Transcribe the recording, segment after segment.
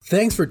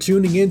Thanks for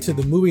tuning in to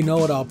the Movie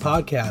Know-It-All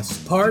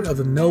podcast, part of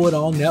the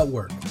Know-It-All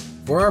Network.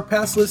 For our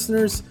past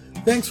listeners,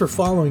 thanks for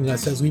following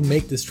us as we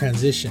make this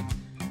transition.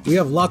 We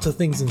have lots of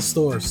things in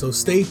store, so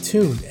stay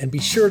tuned and be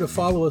sure to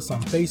follow us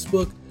on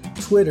Facebook,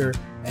 Twitter,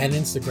 and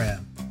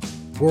Instagram.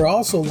 We're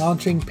also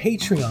launching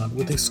Patreon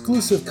with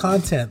exclusive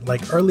content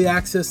like early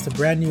access to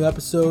brand new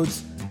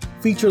episodes,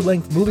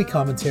 feature-length movie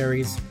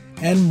commentaries,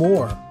 and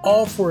more,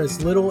 all for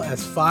as little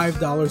as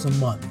 $5 a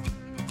month.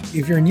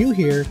 If you're new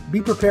here,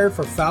 be prepared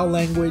for foul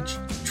language,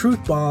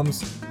 truth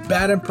bombs,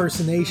 bad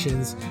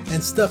impersonations,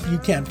 and stuff you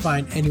can't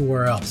find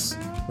anywhere else.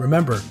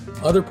 Remember,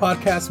 other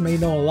podcasts may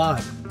know a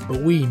lot,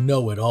 but we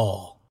know it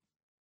all.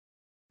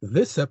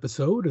 This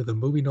episode of the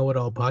Movie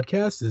Know-It-All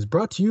podcast is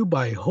brought to you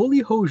by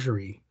Holy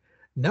Hosiery,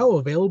 now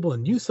available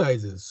in new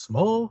sizes,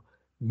 small,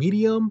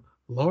 medium,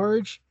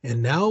 large,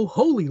 and now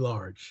Holy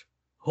Large.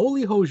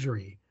 Holy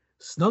Hosiery,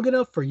 snug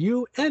enough for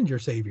you and your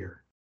savior.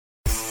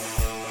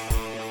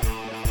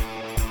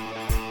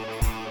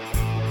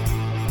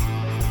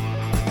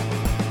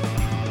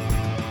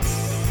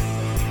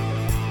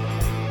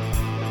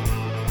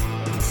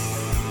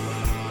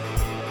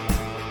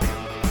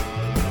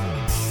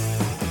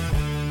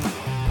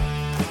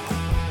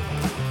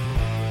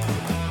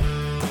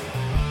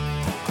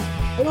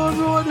 Hello,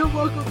 everyone, and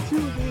welcome to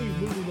the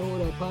Movie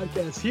Know-It-All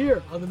podcast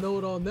here on the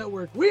Know-It-All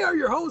Network. We are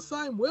your hosts.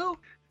 I'm Will.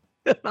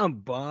 And I'm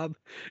Bob.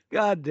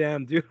 God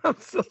damn, dude. I'm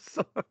so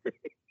sorry.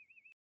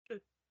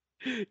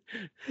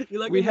 You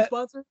like being a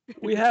sponsor?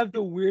 We have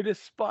the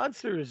weirdest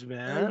sponsors,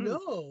 man. I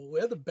know.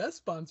 We have the best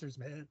sponsors,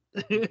 man.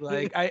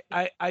 Like,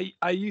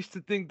 I used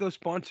to think those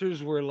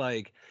sponsors were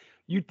like,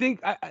 you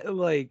think,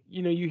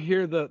 you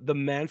hear the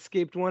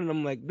Manscaped one, and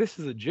I'm like, this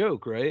is a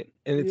joke, right?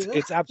 And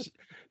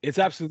it's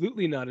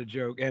absolutely not a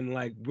joke. And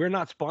like, we're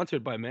not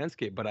sponsored by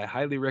Manscaped, but I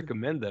highly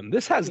recommend them.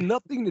 This has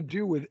nothing to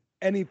do with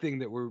anything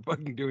that we're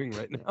fucking doing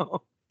right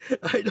now.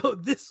 I know.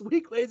 This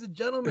week, ladies and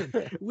gentlemen,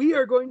 we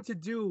are going to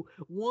do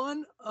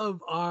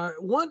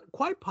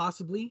quite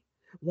possibly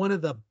one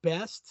of the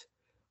best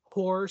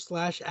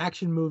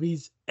horror/action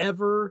movies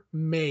ever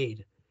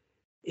made.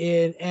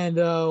 And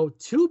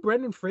two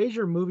Brendan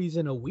Fraser movies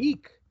in a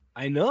week.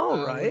 I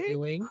know, right?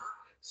 Doing.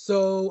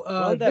 So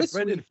that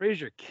Brendan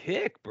Fraser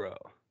kick, bro.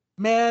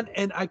 Man,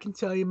 and I can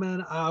tell you,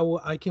 man,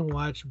 I can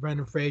watch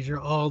Brendan Fraser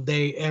all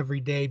day, every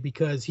day,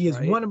 because he is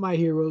one of my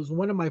heroes,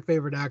 one of my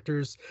favorite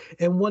actors,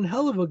 and one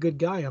hell of a good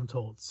guy, I'm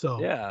told.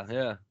 So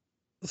yeah.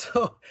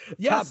 So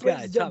yes,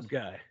 top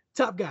guy.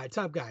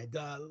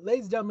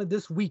 Ladies and gentlemen,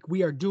 this week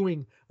we are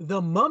doing The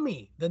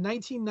Mummy, the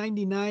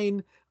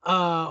 1999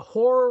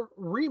 horror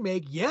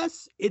remake.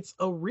 Yes, it's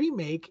a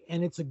remake,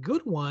 and it's a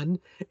good one,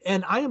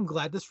 and I am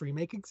glad this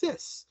remake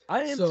exists.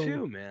 I am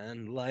too,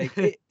 man.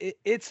 Like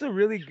it's a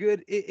really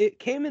good. It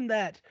came in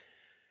that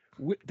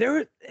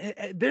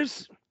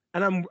there's,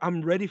 and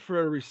I'm ready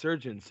for a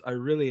resurgence. I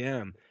really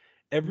am.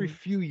 Every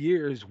few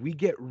years, we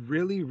get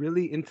really,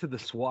 really into the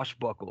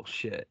swashbuckle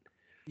shit.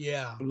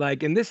 Yeah.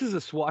 Like, and this is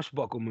a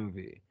swashbuckle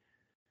movie.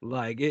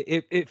 Like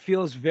it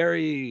feels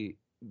very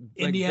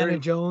Indiana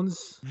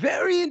Jones.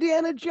 Very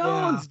Indiana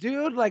Jones,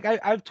 dude. Like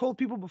I've told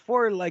people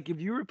before, like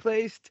if you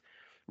replaced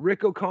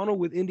Rick O'Connell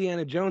with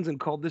Indiana Jones and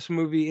called this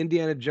movie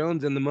Indiana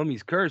Jones and the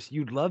Mummy's Curse,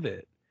 you'd love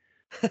it.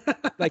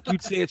 Like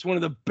you'd say it's one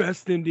of the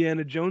best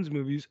Indiana Jones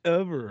movies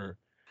ever.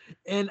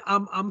 And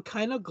I'm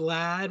kind of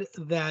glad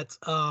that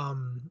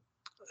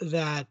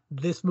that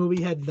this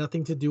movie had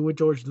nothing to do with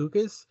George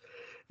Lucas,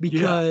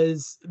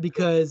 because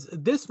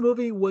this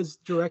movie was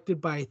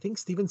directed by, I think,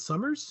 Stephen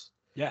Sommers.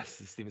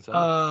 Yes, Stephen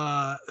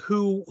Sommers.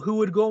 Who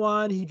would go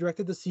on? He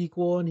directed the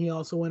sequel, and he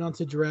also went on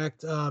to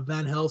direct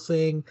Van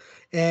Helsing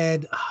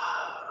and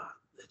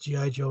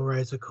G.I. Joe: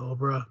 Rise of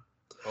Cobra.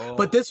 Oh,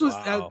 but this was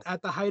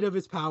at the height of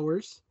his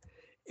powers,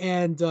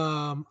 and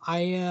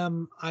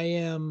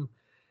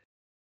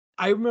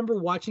I remember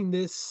watching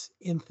this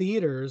in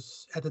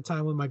theaters at the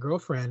time with my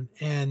girlfriend,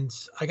 and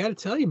I got to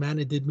tell you, man,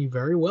 it did me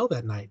very well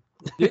that night.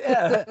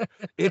 Yeah,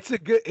 it's a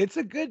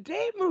good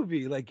date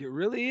movie. Like it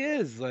really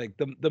is. Like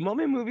the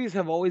Mummy movies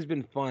have always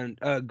been fun.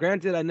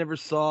 Granted, I never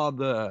saw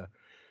the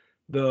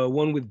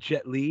one with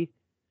Jet Li.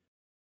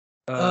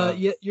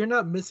 Yeah, you're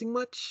not missing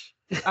much.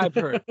 I've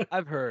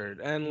heard,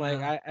 and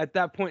like at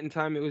that point in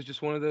time, it was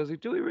just one of those.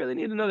 Like, do we really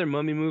need another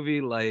Mummy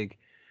movie? Like,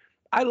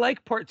 I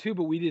like part 2,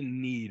 but we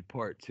didn't need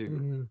part 2.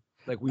 Mm-hmm.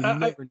 Like we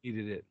never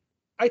needed it.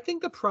 I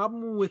think the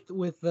problem with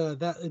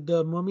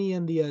the Mummy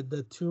and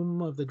the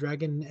Tomb of the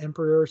Dragon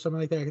Emperor or something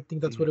like that, I think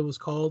that's what it was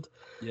called.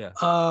 Yeah.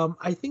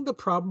 I think the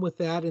problem with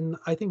that, and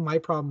I think my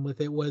problem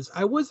with it, was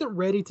I wasn't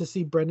ready to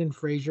see Brendan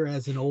Fraser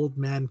as an old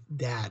man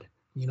dad.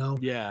 You know.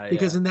 Yeah.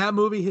 Because in that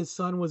movie, his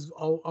son was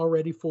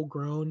already full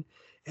grown,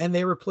 and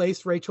they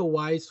replaced Rachel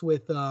Weisz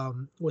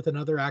with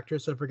another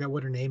actress. I forgot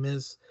what her name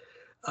is.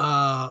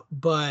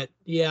 But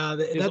yeah,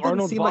 that doesn't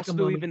Arnold seem like a Vosloo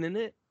Mummy. even in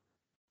it?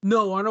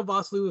 No, Arnold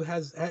Vosloo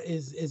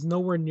is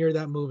nowhere near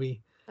that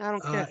movie. I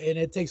don't care. And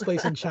it takes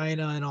place in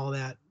China and all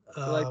that.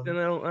 Like then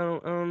I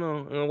don't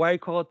know. Why you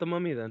call it The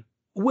Mummy then?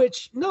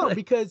 Which no,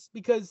 because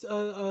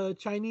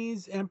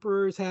Chinese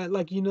emperors had,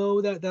 like,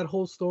 that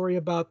whole story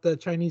about the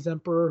Chinese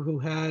emperor who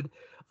had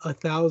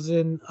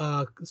 1,000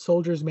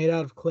 soldiers made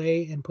out of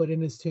clay and put in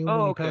his tomb when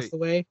Oh, he okay. passed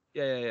away.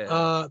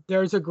 Yeah.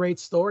 There's a great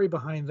story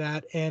behind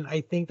that, and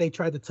I think they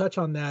tried to touch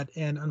on that,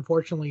 and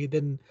unfortunately, it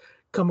didn't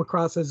come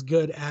across as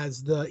good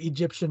as the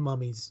Egyptian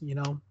mummies.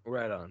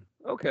 Right on.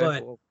 Okay.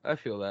 But Well, I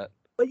feel that.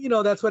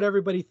 that's what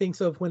everybody thinks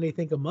of when they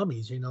think of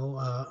mummies.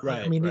 I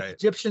Right. mean, the Right.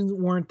 Egyptians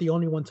weren't the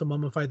only one to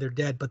mummify their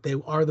dead, but they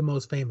are the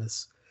most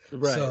famous.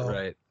 Right. So,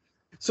 Right.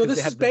 so Because they this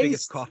is had the biggest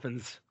based.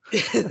 coffins.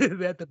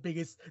 They had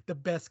the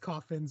best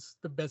coffins,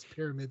 the best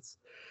pyramids.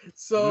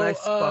 So, Nice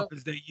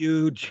coffins. They're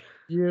huge.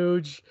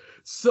 huge.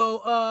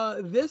 So,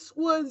 this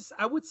was,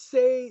 I would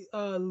say,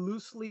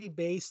 loosely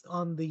based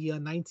on the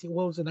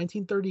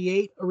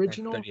 1938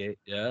 original, 1938.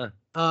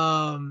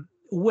 Yeah.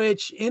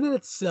 which in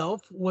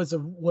itself was.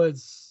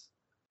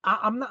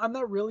 I'm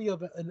not really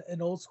of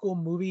an old school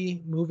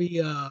movie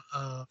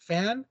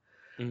fan,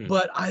 Mhm.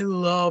 but I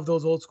love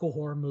those old school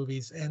horror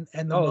movies, and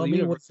The Oh,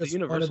 Mummy was the just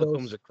one of Universal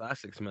films those. are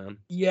classics, man.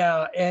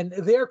 Yeah, and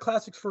they're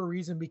classics for a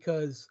reason,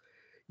 because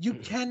you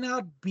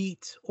cannot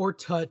beat or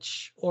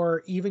touch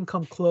or even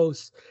come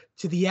close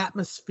to the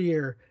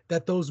atmosphere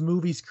that those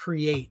movies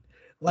create.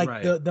 Like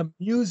Right. the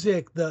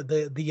music,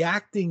 the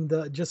acting,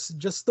 the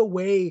just the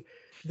way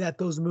that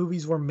those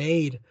movies were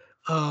made.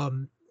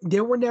 They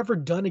were never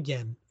done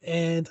again.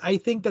 And I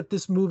think that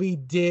this movie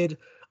did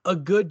a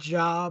good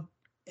job,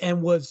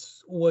 and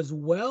was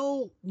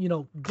well,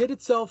 did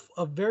itself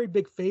a very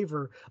big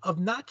favor of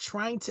not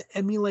trying to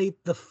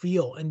emulate the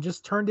feel, and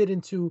just turned it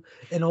into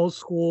an old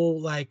school,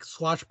 like,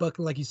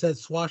 swashbuckling, like you said,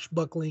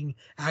 swashbuckling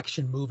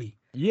action movie.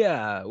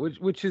 Yeah,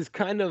 which is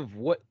kind of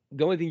what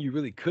the only thing you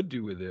really could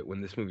do with it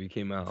when this movie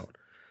came out.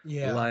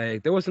 Yeah.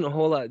 Like there wasn't a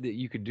whole lot that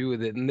you could do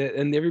with it, and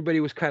everybody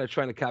was kind of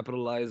trying to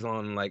capitalize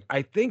on, like,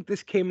 I think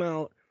this came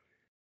out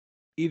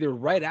either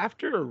right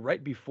after or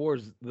right before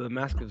The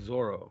Mask of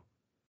Zorro.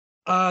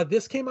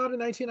 This came out in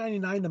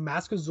 1999. The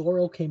Mask of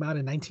Zorro came out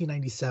in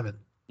 1997.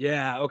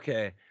 Yeah,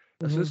 okay.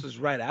 So this Hmm. was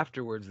right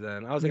afterwards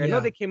then. I was like, I know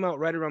Yeah. they came out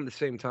right around the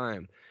same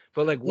time,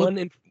 but like Well,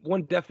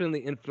 one definitely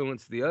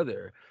influenced the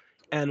other.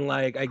 And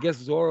like I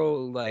guess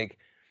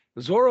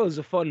Zorro is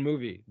a fun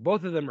movie.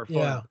 Both of them are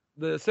yeah. fun.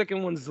 The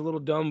second one's a little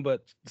dumb,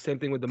 but same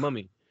thing with The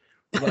Mummy.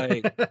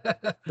 Like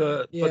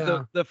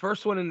Yeah. the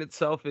first one in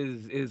itself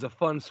is a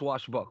fun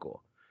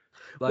swashbuckle.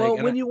 Like Well,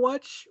 and I when you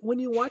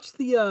watch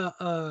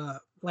the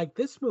like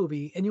this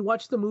movie, and you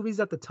watch the movies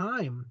at the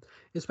time,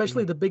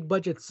 especially Mhm. the big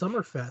budget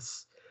summer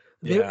fests,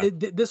 Yeah.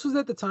 this was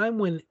at the time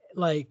when,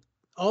 like,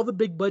 all the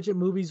big budget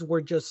movies were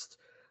just,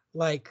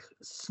 like,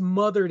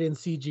 smothered in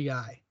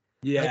CGI. Like,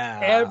 Yeah.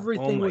 Oh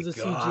everything my was a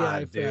CGI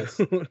God, dude.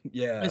 fest.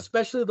 Yeah.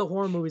 Especially the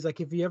horror movies. Like,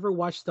 if you ever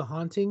watched The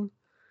Haunting,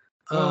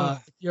 Oh,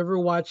 if you ever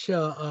watch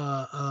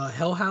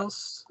Hell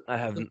House, I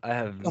have the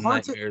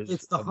haunted nightmares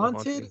it's the of The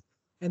haunted Haunting.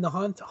 and the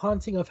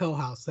haunting of Hell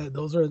House.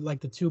 Those are like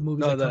the two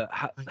movies No, that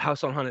come the to mind.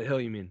 House on Haunted Hill,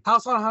 you mean?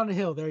 House on Haunted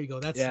Hill. There you go.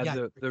 That's, Yeah, yeah,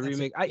 the that's it.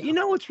 remake. You Yeah.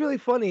 know what's really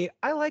funny?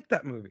 I like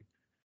that movie.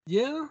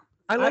 Yeah.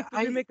 I I like the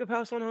I remake of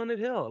House on Haunted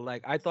Hill.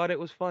 Like I thought it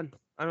was fun.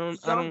 I Jan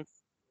don't.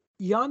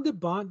 Jan de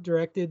Bont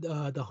directed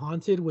The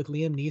Haunted with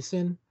Liam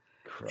Neeson,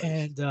 Christ.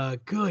 and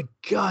good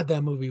God,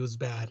 that movie was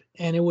bad,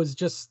 and it was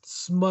just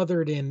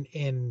smothered in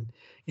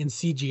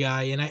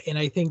CGI, and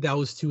I think that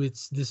was to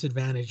its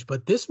disadvantage.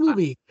 But this I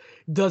movie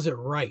does it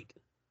right,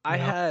 you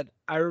know.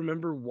 I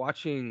remember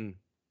watching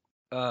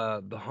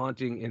The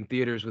Haunting in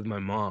theaters with my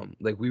mom.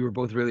 Like we were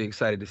both really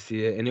excited to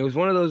see it, and it was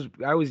one of those.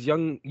 I was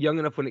young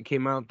enough when it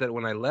came out that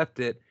when I left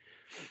it,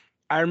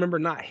 I remember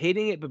not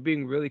hating it but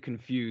being really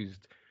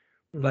confused.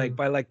 Like Mhm.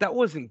 by like that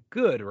wasn't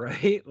good,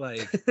 right?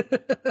 Like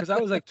because I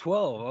was like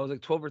 12. I was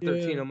like 12 or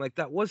 13. Yeah. I'm like,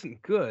 that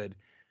wasn't good.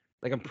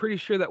 Like I'm pretty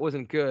sure that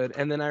wasn't good.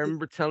 And then I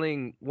remember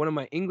telling one of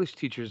my English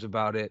teachers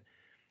about it,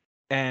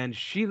 and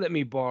she let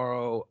me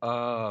borrow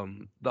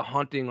The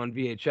Haunting on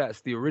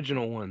VHS, the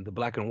original one, the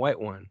black and white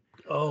one.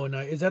 Oh no,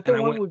 is that the And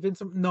I one went with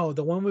Vincent? No,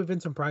 the one with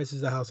Vincent Price is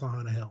the House on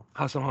Haunted Hill.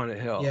 House on Haunted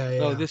Hill. Yeah,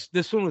 No, yeah,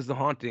 this one was The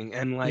Haunting,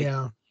 and like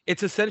yeah.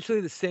 it's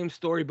essentially the same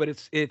story, but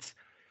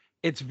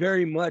it's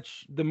very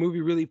much the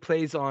movie really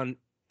plays on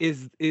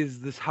is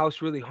this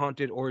house really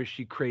haunted or is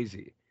she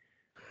crazy?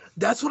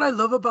 That's what I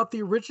love about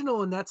the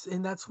original, and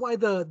that's why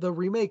the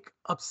remake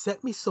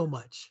upset me so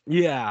much.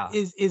 Yeah.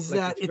 Is Like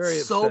that it's it's very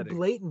so upsetting.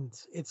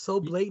 blatant. It's so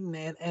Y-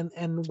 blatant, and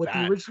It's what the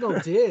bad. original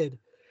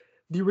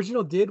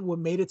did, what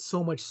made it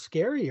so much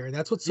scarier. And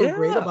that's what's so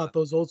great Yeah. about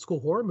those old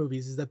school horror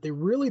movies, is that they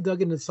really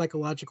dug into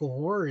psychological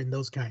horror in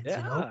those kinds.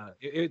 Yeah,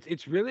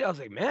 it's really. I was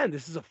like, man,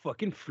 this is a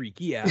fucking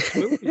freaky ass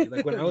movie.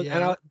 Like when I was,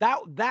 Yeah.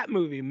 that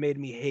movie made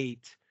me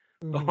hate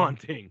The Hmm.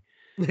 Haunting,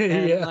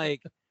 and Yeah.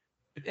 like,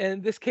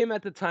 and this came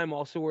at the time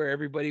also where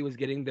everybody was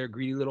getting their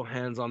greedy little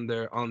hands on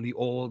the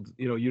old,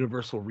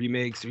 Universal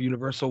remakes.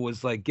 Universal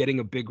was like getting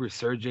a big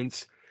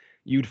resurgence.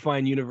 You'd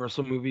find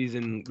Universal movies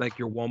in like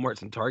your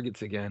WalMarts and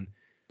Targets again.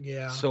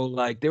 Yeah. So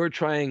like they were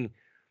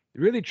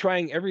really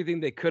trying everything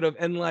they could have,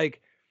 and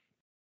like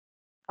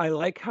I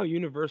like how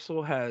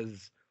Universal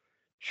has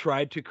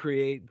tried to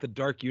create the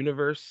Dark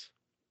Universe,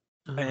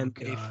 Oh and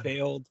they God.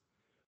 failed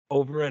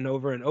over and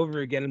over and over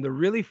again. And the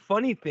really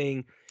funny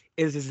thing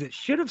is it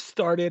should have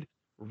started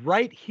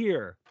right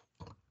here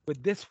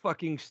with this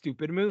fucking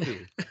stupid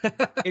movie.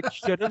 It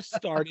should have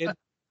started with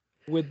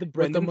the With the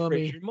Brendan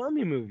mummy. Fraser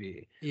Mummy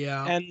movie.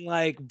 Yeah. And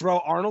like, bro,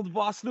 Arnold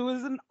Vosloo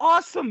is an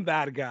awesome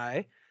bad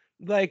guy.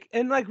 Like,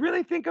 and like,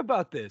 really think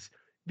about this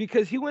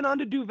because he went on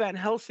to do Van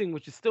Helsing,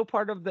 which is still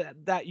part of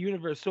that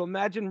universe. So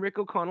imagine Rick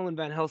O'Connell and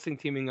Van Helsing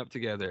teaming up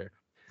together,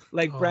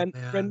 like Oh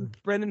man.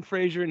 Brendan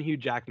Fraser and Hugh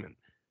Jackman.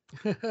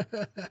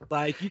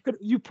 Like,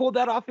 you pulled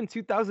that off in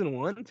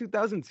 2001,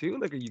 2002.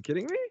 Like, are you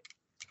kidding me?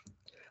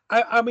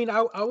 I mean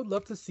I would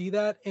love to see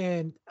that,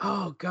 and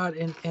oh God,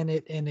 and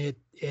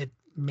it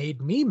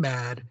made me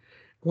mad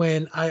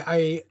when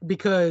I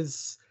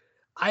because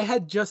I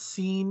had just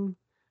seen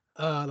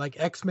like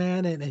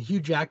X-Men, and Hugh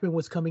Jackman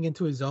was coming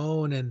into his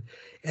own, and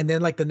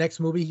then like the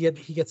next movie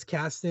he gets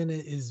cast in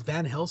is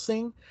Van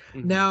Helsing.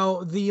 Mm-hmm.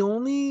 Now the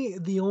only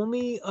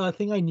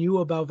thing I knew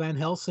about Van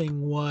Helsing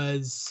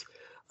was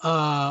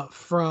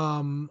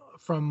from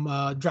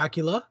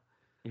Dracula,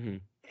 Mm-hmm.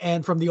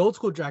 and from the old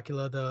school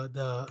Dracula,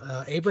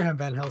 the Abraham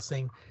Van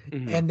Helsing,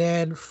 Mm-hmm. and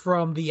then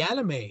from the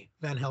anime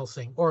Van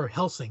Helsing, or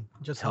Helsing,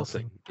 just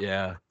Helsing. Helsing.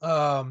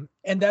 Yeah.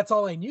 And that's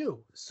all I knew.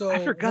 I So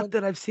forgot when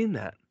that I've seen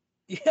that.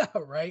 yeah,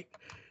 right.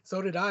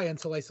 So did I,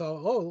 until I saw,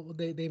 oh,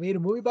 they made a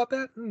movie about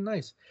that.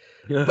 Nice.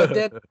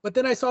 But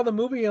then I saw the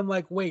movie. I'm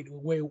like, wait,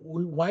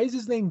 why is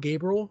his name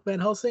Gabriel Van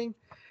Helsing?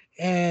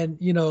 And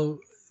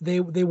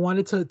they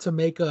wanted to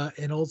make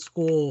an old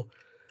school,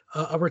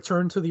 a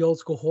return to the old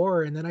school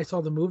horror. And then I saw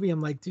the movie. I'm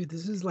like, dude,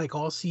 this is like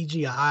all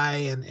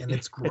CGI, and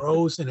it's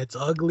gross and it's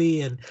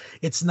ugly and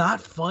it's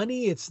not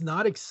funny. It's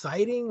not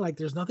exciting. Like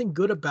there's nothing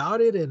good about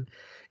it. And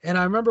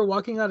I remember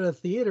walking out of the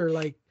theater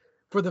like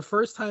for the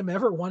first time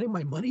ever wanting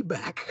my money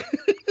back.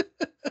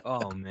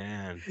 Oh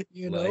man.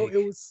 It Like,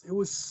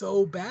 was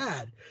so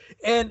bad.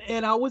 And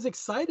I was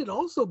excited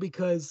also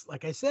because,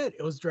 like I said,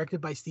 it was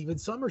directed by Steven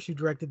Sommers, who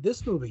directed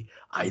this movie.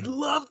 I mhm.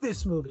 love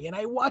this movie and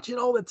I watch it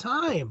all the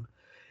time.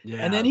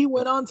 And then Yeah, he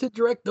went on to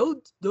direct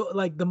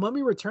like The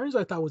Mummy Returns,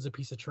 I thought was a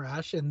piece of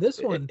trash. And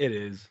this one, it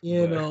is,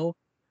 you but know,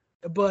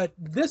 but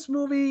this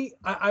movie,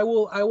 I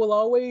will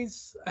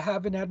always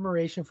have an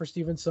admiration for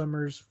Steven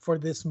Sommers for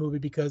this movie,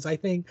 because I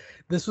think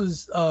this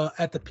was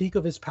at the peak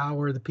of his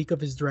power, the peak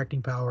of his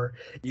directing power,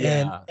 and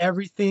yeah,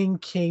 everything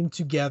came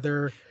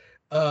together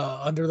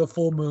under the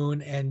full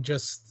moon, and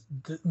just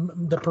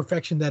the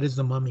perfection that is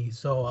The Mummy.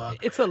 So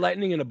it's a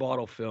lightning in a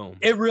bottle film.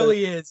 it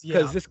really is,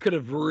 Because yeah, this could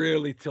have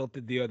really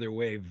tilted the other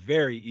way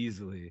very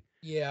easily.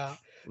 yeah.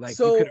 Like, you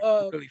So could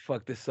have really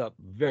fucked this up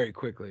very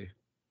quickly.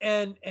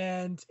 and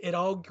it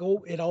all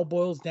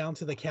boils down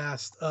to the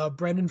cast.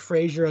 Brendan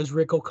Fraser as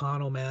Rick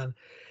O'Connell, man.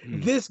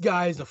 Mm, This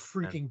guy's a man.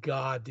 freaking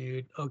god,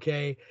 dude.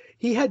 Okay.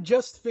 He had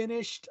just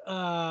finished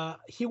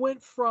he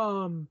went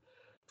from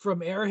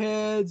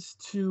Airheads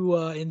to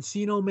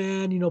Encino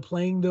Man,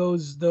 playing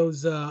those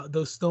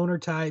stoner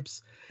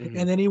types. Mhm.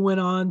 And then he went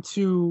on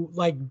to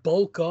like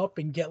bulk up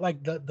and get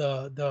like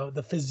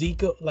the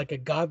physique, like a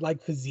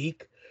godlike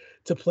physique,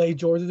 to play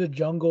George of the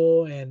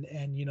Jungle, and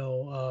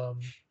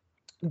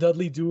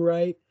Dudley Do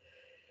Right.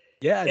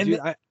 Yeah, And dude,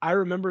 I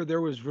remember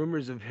there was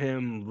rumors of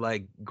him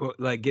like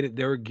get it.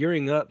 They were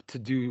gearing up to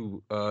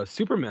do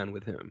Superman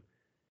with him.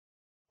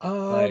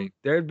 um, Like,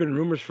 there had been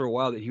rumors for a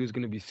while that he was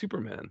going to be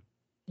Superman.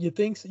 you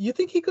think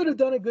he could have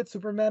done a good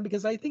Superman?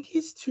 Because I think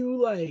he's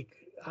too like,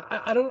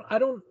 I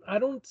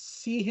don't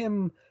see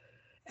him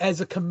as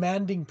a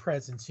commanding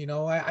presence.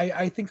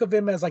 I think of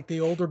him as like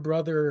the older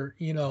brother.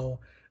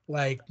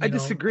 Like I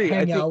disagree.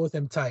 hang out with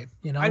him type.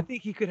 I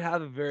think he could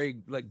have a very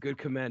like good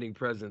commanding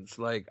presence.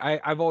 Like,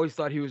 I've always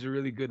thought he was a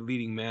really good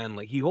leading man.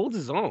 Like, he holds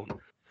his own.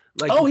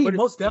 Like, Oh, he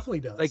most definitely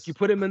you does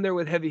put him in there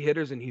with heavy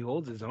hitters and he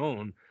holds his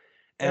own.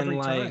 And every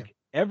time. like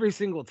every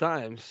single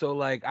time. So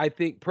like, I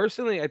think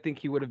personally, I think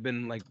he would have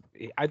been like,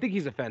 I think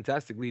he's a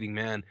fantastic leading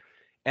man.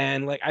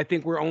 And like, I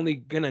think we're only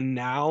gonna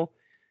now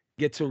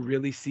get to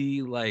really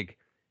see like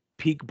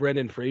peak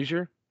Brendan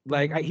Fraser.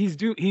 Like,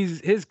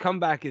 Mhm. his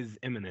comeback is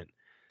imminent.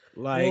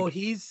 Well, Like,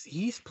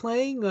 he's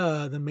playing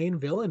the main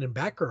villain in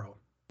Batgirl.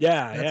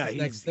 yeah, That's yeah, his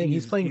next thing.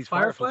 He's playing he's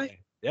Firefly. Firefly.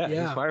 Yeah, he's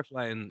Yeah.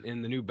 Firefly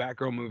in the new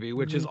Batgirl movie,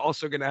 which is Mhm.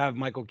 also gonna have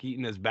Michael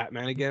Keaton as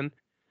Batman again.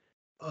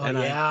 Oh And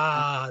I'm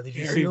yeah. Did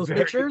you see very, those very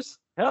pictures?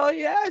 hell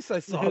yes, I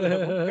saw them.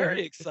 I'm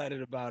very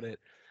excited about it.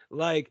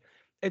 Like,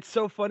 it's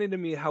so funny to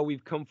me how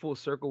we've come full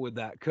circle with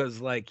that,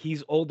 because like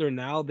he's older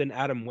now than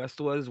Adam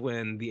West was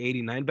when the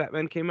 '89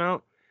 Batman came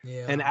out,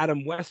 and Yeah.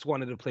 Adam West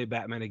wanted to play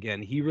Batman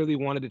again. He really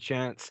wanted a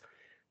chance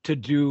to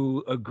do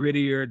a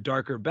grittier,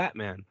 darker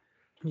Batman.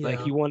 Like,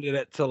 Yeah. he wanted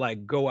it to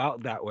like go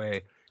out that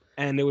way.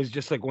 And it was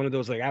just like one of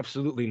those like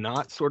absolutely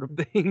not sort of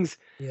things.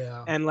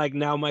 Yeah. And like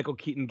now Michael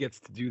Keaton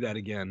gets to do that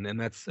again.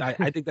 And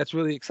I think that's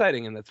really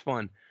exciting and that's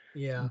fun.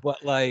 Yeah.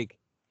 But like,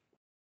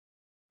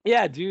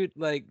 yeah, dude,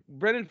 like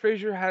Brendan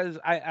Fraser has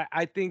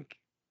I think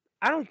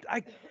I don't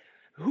I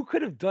who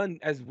could have done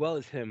as well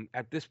as him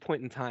at this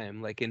point in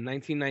time, like in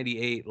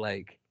 1998,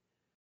 like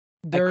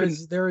There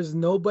is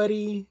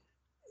nobody,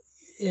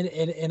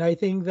 and I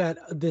think that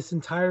this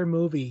entire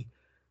movie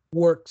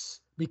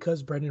works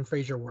because Brendan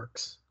Fraser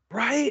works.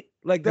 Right?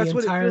 Like The that's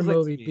what it entire feels like to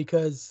movie, me.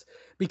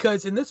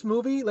 because in this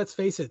movie, let's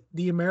face it,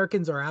 the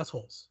Americans are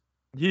assholes.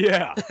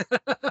 Yeah.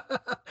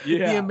 The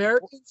Yeah.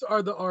 Americans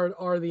are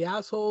the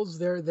assholes.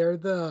 They're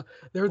the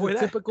Boy, that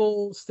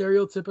typical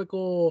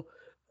stereotypical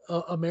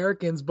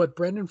Americans. But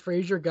Brendan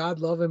Fraser, God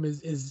love him,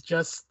 is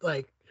just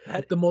like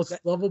that the most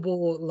that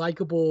lovable,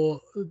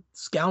 likable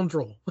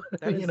scoundrel.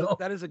 that You is know.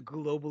 that is a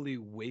globally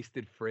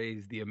wasted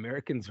phrase. The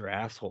Americans are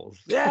assholes.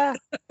 Yeah.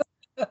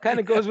 Kind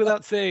of goes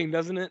without saying,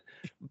 doesn't it?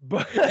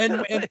 But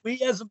And we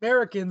as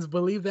Americans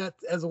believe that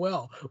as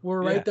well.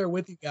 We're right yeah, there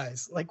with you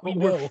guys. Like we but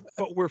we're know.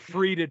 but we're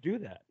free to do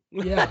that.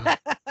 Yeah.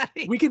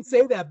 We can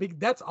say that.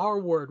 That's our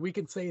word. We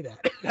can say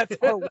That's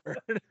our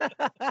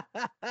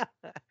that.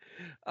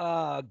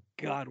 word.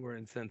 God, we're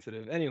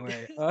insensitive.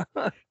 Anyway,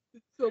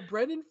 So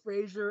Brendan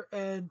Fraser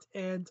and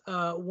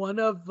one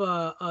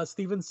of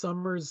Stephen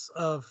Summers'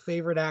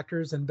 favorite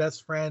actors and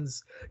best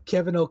friends,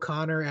 Kevin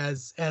O'Connor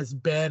as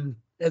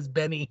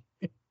Benny.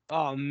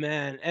 oh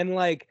man, and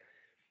like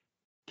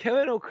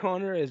Kevin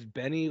O'Connor as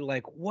Benny,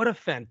 like what a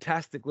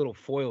fantastic little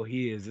foil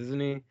he is, isn't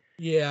he?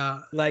 Yeah,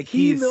 Like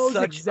he knows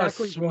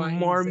exactly why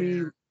he's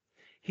there.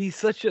 he's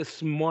such a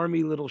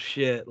smarmy little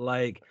shit.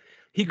 Like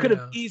he could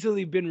have Yeah.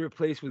 easily been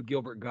replaced with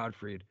Gilbert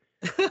Gottfried.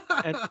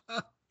 And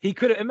he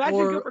could have imagine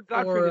or Gilbert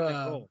Gottfried or in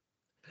that role.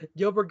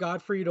 Gilbert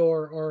Gottfried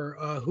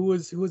or who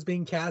was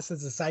being cast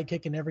as a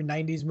sidekick in every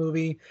 '90s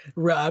movie,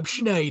 Rob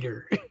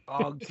Schneider.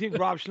 Oh, see,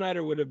 Rob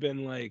Schneider would have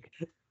been like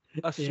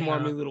a Yeah.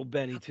 smarmy little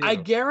Benny I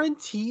too.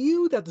 guarantee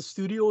you that the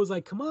studio was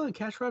like, "Come on,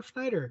 cast Rob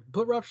Schneider,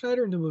 put Rob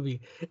Schneider in the movie,"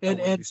 I and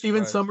wouldn't be Steven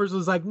surprised. Summers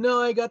was like, "No,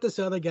 I got this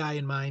other guy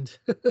in mind."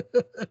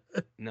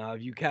 No,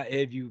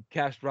 if you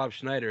cast Rob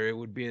Schneider, it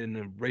would be in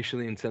a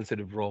racially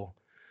insensitive role.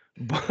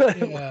 But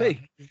Yeah.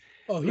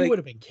 Oh, he would like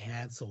have been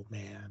canceled,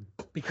 man,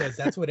 because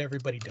that's what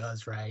everybody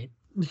does, right?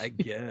 I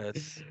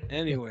guess.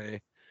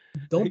 Anyway,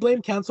 Don't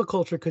blame cancel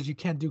culture because you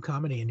can't do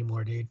comedy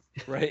anymore, dude.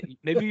 right?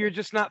 Maybe you're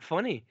just not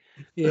funny.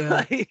 Yeah,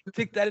 Like,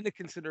 take that into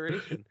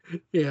consideration.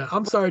 yeah.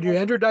 I'm sorry, dude.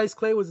 Andrew Dice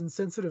Clay was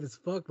insensitive as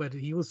fuck, but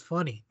he was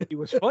funny. He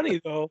was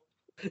funny though.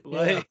 Yeah,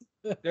 Like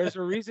there's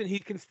a reason he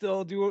can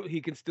still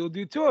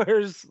do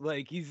tours.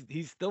 Like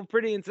he's still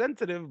pretty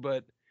insensitive,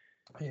 but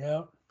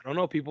yeah. I don't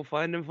know, people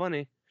find him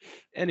funny.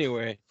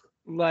 Anyway,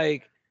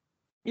 like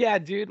yeah,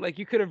 dude, like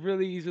you could have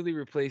really easily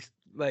replaced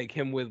like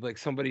him with like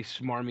somebody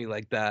smarmy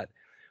like that.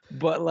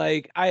 But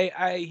like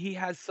I he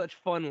has such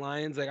fun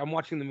lines. Like I'm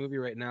watching the movie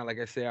right now. Like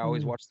I say, I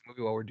always Mm. watch the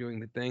movie while we're doing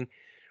the thing.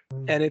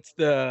 And it's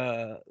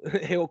the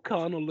hey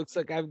O'Connell, looks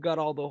like I've got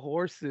all the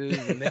horses,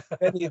 and then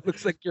Benny, it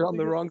looks like you're on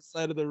the wrong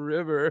side of the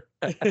river.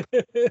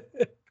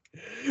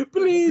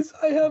 Please,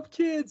 I have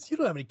kids. You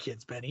don't have any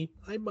kids, Benny.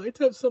 I might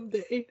have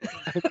someday.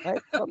 I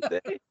might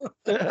someday.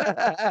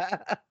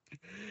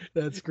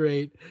 That's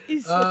great.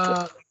 He's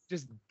such a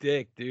just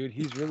dick, dude.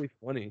 He's really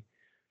funny.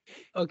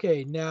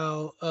 Okay,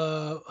 now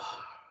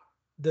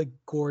the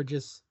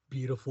gorgeous,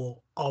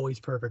 beautiful, always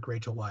perfect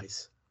Rachel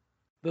Weisz.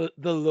 The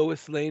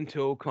Lois Lane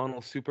to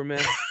O'Connell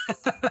Superman.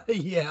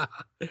 Yeah.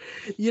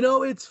 You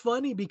know, it's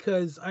funny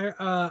because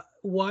I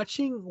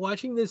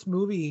watching this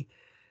movie,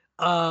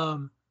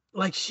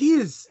 like she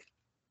is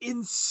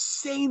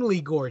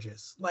insanely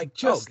gorgeous. Like Oh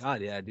just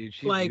God, yeah, dude,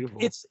 she's like beautiful.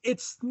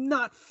 it's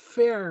not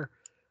fair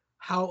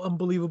how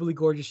unbelievably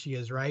gorgeous she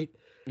is, right?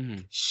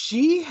 Mhm.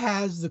 She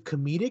has the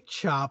comedic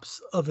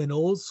chops of an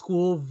old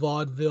school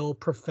vaudeville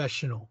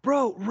professional.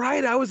 Bro,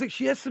 right? I was like,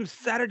 she has some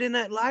Saturday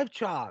Night Live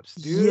chops,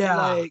 dude. Yeah.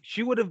 Like,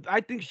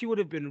 I think she would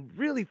have been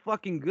really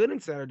fucking good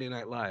in Saturday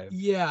Night Live.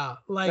 Yeah,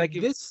 Like, like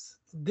if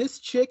this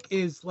chick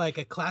is like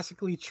a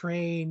classically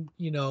trained,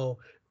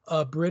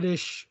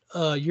 British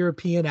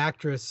European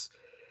actress,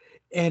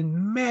 and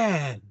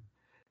man,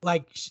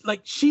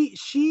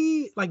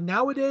 she like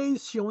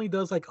nowadays she only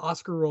does like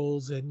Oscar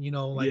roles and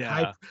like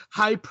yeah,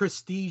 high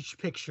prestige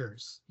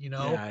pictures.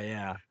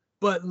 yeah.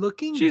 But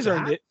looking She's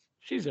earned back, it.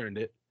 She's earned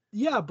it.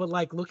 yeah, but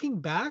like looking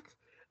back,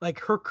 like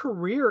her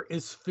career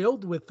is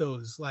filled with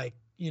those like,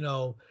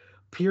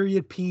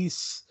 period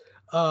piece,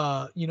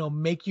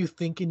 make you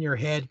think in your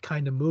head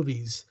kind of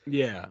movies.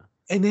 Yeah.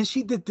 And then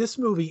she did this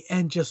movie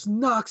and just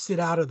knocks it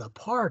out of the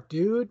park,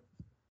 dude.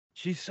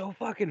 She's so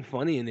fucking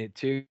funny in it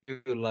too.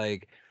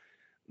 Like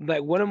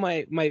one of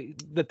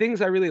the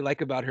things I really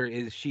like about her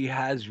is she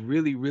has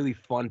really, really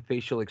fun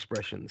facial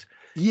expressions.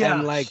 And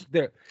Yeah. like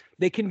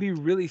they can be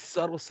really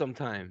subtle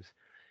sometimes.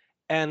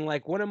 And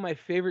like one of my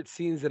favorite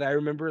scenes that I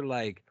remember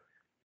like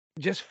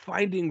just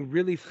finding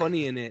really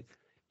funny in it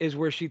is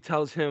where she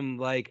tells him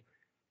like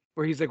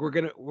where he's like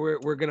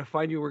we're gonna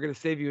find you, we're gonna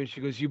save you, and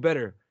she goes, you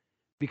better,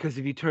 because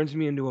if he turns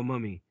me into a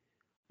mummy,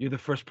 you're the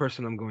first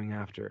person I'm going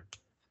after.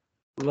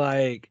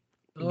 Like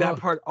that Oh,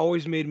 part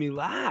always made me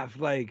laugh.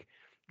 Like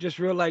just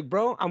real like,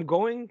 bro, I'm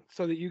going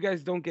so that you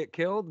guys don't get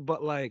killed,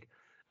 but like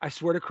I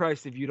swear to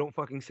Christ, if you don't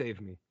fucking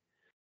save me,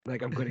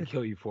 like I'm gonna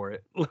kill you for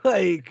it.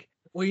 Like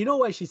well, you know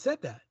why she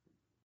said that?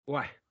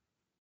 why?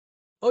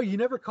 Oh, you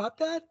never caught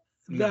that?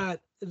 No.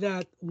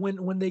 that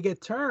when they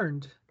get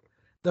turned,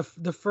 the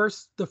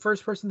first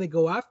person they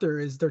go after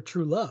is their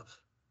true love.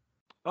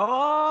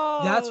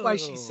 That's why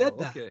she Oh, said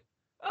that. okay.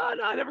 Oh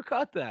no, I never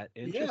caught that.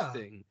 Yeah,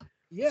 Interesting.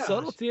 yeah,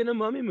 Subtlety in a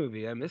mummy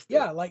movie. I missed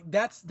yeah. it. Like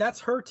that's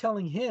her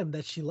telling him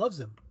that she loves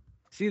him.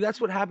 See,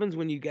 that's what happens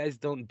when you guys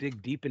don't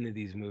dig deep into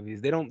these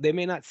movies. They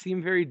may not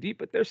seem very deep,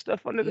 but there's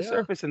stuff under the Yeah,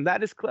 surface, and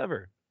that is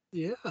clever.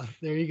 yeah.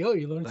 There you go.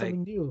 You learn Like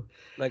something new.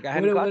 like I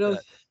hadn't What caught else?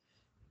 that.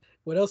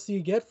 What else do you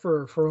get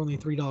for only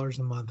 $3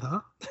 a month, huh?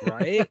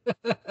 Right?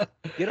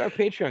 Get our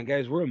Patreon,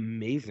 guys. We're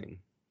amazing.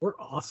 We're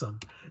awesome.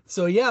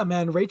 So yeah,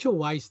 man, Rachel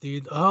Weisz,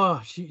 dude.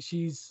 Oh,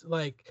 she's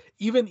like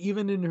even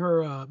in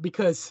her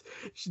because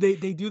they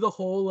do the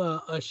whole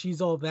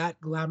she's all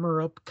that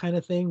glamour up kind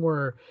of thing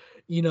where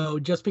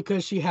just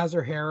because she has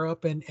her hair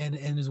up and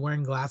is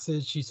wearing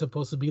glasses, she's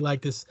supposed to be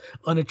like this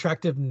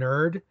unattractive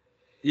nerd.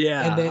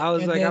 Yeah, And then I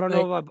was and like, then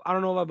like I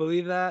don't know if I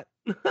believe that.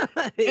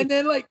 and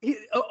then like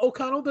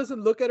O'Connell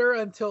doesn't look at her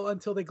until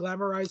they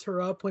glamorize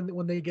her up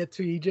when they get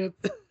to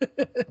Egypt.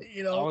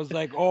 you I know? was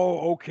like,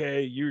 oh,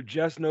 okay. You're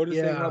just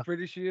noticing how Yeah.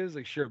 pretty she is?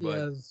 Like, sure,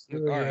 bud. Yes.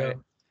 Like, Oh, all yeah. right.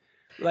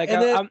 Like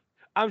And then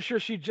I'm sure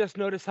she just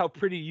noticed how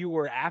pretty you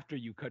were after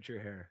you cut your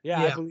hair. Yeah,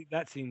 I yeah. believe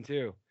that scene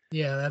too.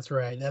 Yeah, that's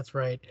right. That's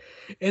right.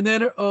 And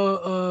then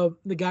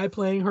the guy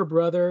playing her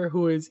brother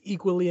who is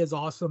equally as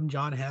awesome,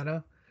 John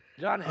Hannah.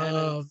 John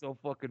Hannah is Uh, so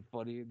fucking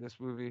funny in this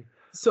movie.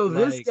 so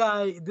Like,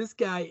 this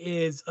guy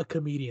is a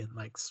comedian,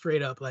 like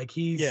straight up. Like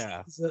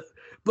yeah,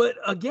 but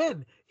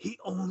again, he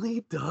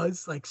only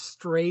does like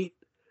straight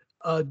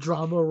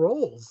drama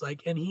roles.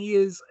 Like, and he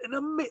is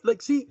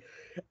like, see,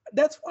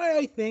 that's why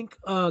I think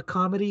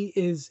comedy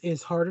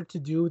is harder to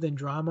do than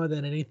drama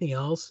than anything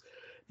else,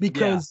 yeah,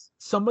 because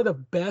some of the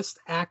best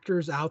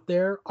actors out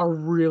there are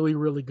really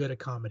really good at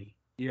comedy,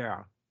 yeah,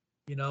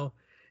 you know.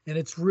 And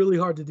it's really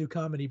hard to do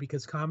comedy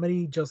because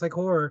comedy, just like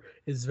horror,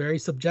 is very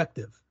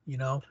subjective, you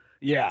know.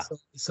 yeah.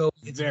 So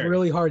it's Very.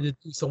 really hard to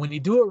do. So when you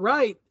do it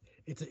right,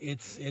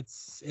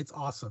 it's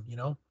awesome, you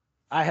know.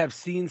 I have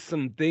seen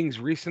some things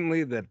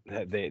recently that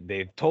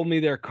they've told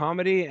me they're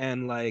comedy,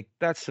 and like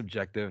that's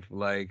subjective.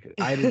 Like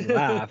I didn't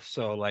laugh,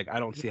 so like I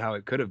don't see how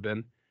it could have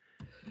been.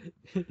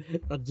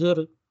 I get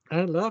it. I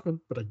ain't laughing,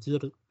 but I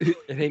get it. It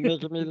ain't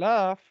making me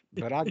laugh,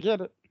 but I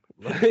get it.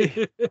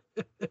 Like,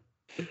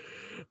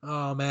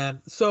 Oh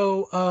man.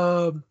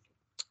 So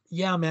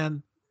yeah,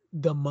 man,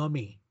 the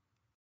Mummy,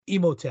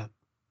 Emotep,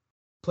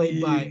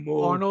 played by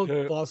Arnold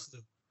Emote.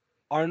 Vosloo.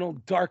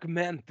 Arnold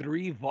Darkman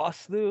 3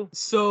 Vosloo.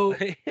 So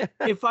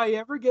if I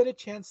ever get a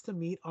chance to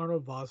meet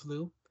Arnold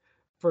Vosloo,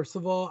 first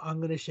of all, I'm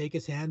gonna shake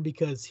his hand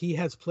because he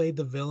has played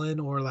the villain,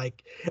 or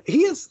like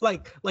he has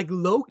like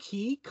low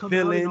key come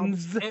out in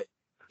Villains.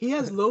 he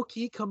has low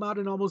key come out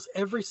in almost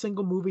every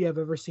single movie I've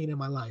ever seen in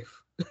my life.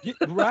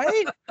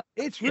 Right?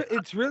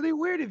 It's really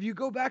weird if you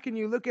go back and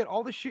you look at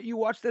all the shit you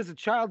watched as a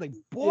child. Like,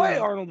 boy, Yeah.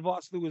 Arnold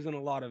Vosloo was in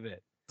a lot of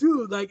it.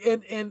 Dude, like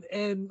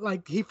and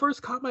like he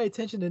first caught my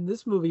attention in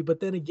this movie, but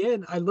then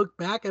again, I look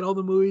back at all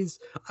the movies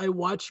I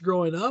watched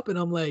growing up and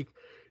I'm like,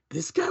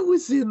 this guy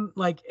was in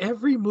like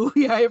every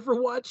movie I ever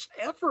watched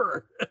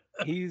ever.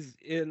 He's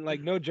in,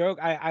 like, no joke.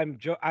 I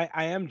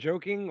am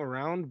joking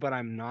around, but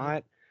I'm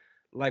not.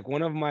 Like,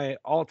 one of my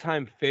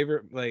all-time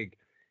favorite, like,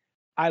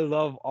 I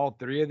love all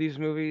three of these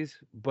movies,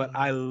 but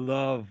I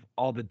love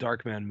all the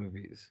Darkman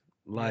movies.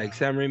 Like Yeah.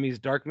 Sam Raimi's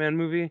Darkman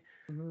movie.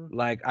 Mhm.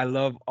 Like, I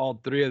love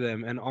all three of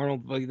them. And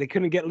Arnold, like, they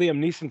couldn't get Liam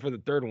Neeson for the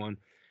third one.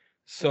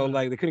 So, Uh-huh.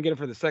 like, they couldn't get it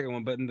for the second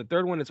one. But in the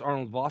third one, it's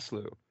Arnold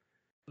Vosloo.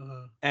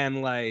 Uh-huh.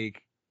 And,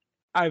 like,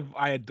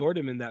 I adored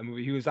him in that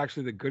movie. He was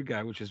actually the good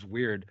guy, which is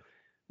weird.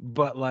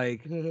 But,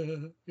 like,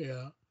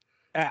 Yeah.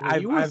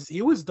 Well, I've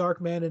he was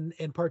Darkman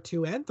in part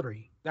 2 and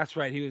 3. that's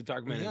right. He was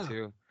Darkman in Yeah.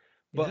 two.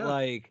 But, Yeah.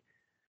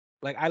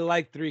 like I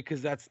like three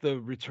because that's the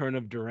return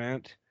of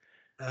Durant.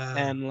 Uh,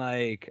 And,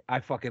 like, I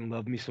fucking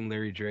love me some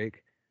Larry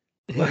Drake.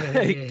 yeah.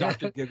 Like,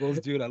 Dr. Giggles,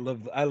 dude. I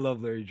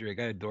love Larry Drake.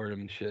 I adore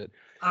him and shit.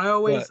 I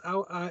But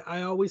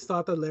always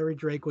thought that Larry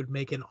Drake would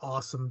make an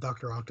awesome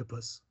Dr.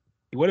 Octopus.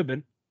 he would have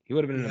been. He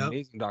would have been an Yep.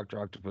 amazing Dr.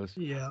 Octopus.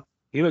 Yeah.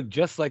 He looked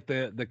just like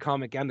the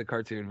comic and the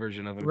cartoon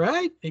version of him.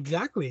 Right?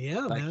 Exactly.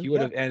 Yeah, Like, man. he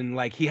would have, and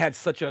like he had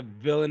such a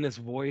villainous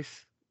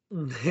voice.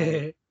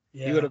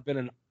 Yeah. He would have been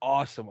an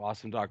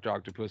awesome Dr.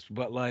 Octopus.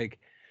 But, like,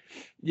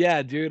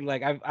 yeah, dude,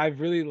 like I've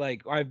really,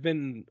 like, I've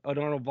been an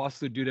Arnold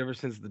Vosloo dude ever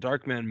since the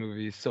Darkman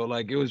movies. So,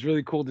 like, it was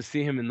really cool to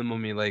see him in the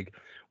Mummy. Like,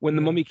 when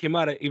the Yeah. Mummy came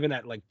out, even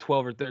at like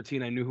 12 or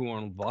 13, I knew who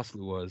Arnold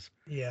Vosloo was.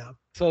 Yeah.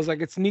 So I was like,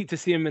 it's neat to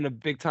see him in a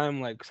big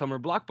time, like, summer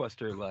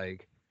blockbuster.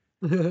 Like,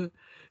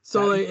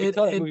 So you like, could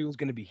tell that movie was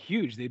gonna be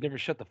huge. They'd never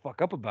shut the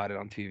fuck up about it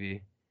on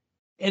TV.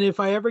 and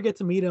if I ever get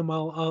to meet him,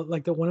 I'll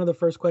like one of the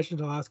first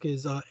questions I'll ask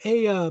is,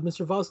 "Hey,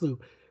 Mr. Vosloo,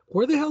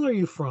 where the hell are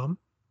you from?"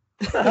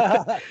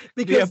 The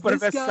Because Upper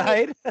this West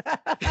guy, Side.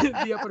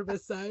 the Upper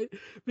West Side,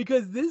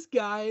 because this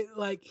guy,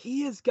 like,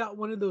 he has got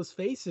one of those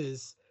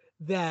faces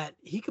that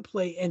he could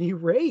play any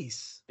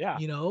race, Yeah.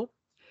 you know.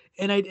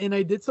 And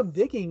I did some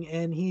digging,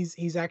 and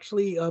he's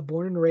actually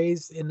born and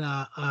raised in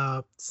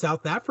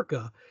South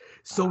Africa,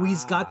 so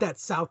he's got Ah. that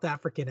South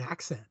African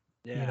accent.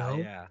 Yeah,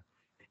 yeah.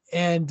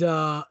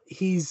 And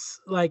he's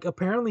like,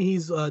 apparently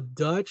he's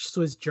Dutch,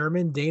 Swiss,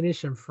 German,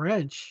 Danish, and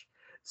French.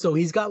 So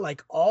he's got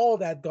like all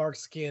that dark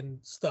skin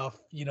stuff,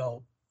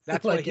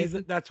 like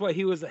That's why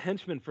he was a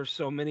henchman for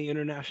so many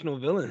international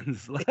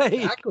villains. Like,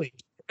 exactly.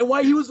 And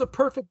why he was a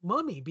perfect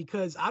mummy,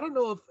 because I don't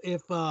know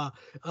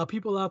if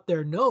people out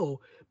there know,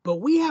 but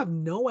we have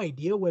no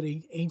idea what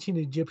ancient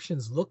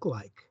Egyptians look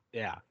like.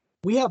 yeah.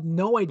 We have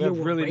no We idea have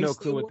what really no race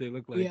they clue what were. they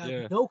look We like. have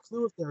Yeah. no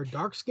clue if they're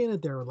dark skinned,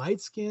 if they're light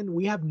skinned.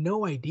 We have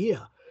no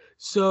idea.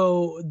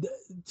 So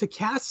to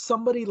cast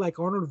somebody like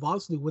Arnold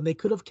Vosloo when they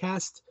could have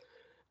cast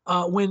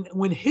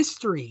when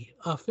history,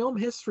 film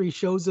history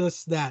shows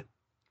us that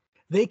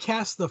they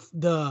cast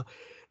the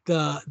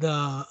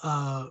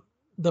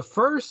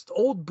first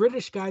old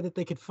British guy that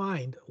they could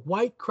find,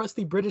 white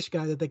crusty British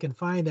guy that they can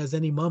find as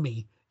any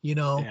mummy,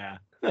 Yeah.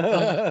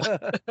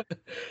 Uh,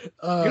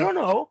 You uh, don't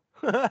know.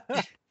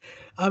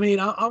 I mean,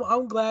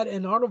 I'm glad.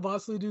 And Arnold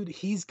Vosloo, dude,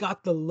 he's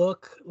got the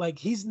look. Like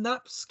he's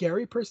not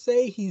scary per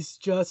se. He's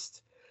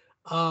just,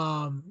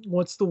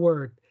 what's the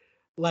word?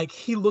 Like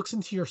he looks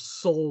into your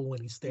soul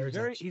when he stares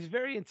at you. He's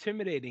very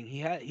intimidating.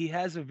 He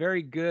has a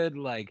very good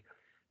like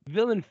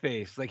villain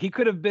face. Like he Very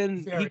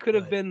could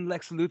have good. been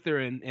Lex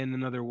Luthor in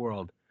another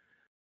world.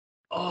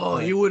 Oh,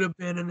 he Like, would have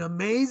been an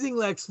amazing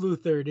Lex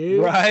Luthor,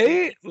 dude.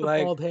 right? It's the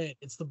Like, bald head.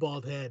 It's the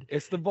bald head.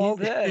 it's the He's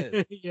bald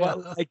head. yeah.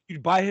 But like you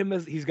buy him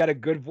as he's got a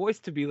good voice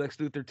to be Lex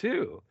Luthor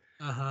too.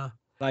 Uh-huh.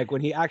 Like when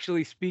he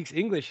actually speaks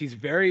English, he's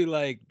very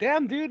like,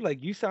 damn dude,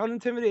 like you sound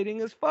intimidating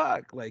as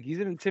fuck. Like he's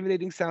an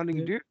intimidating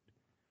sounding dude.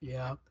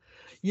 Yeah.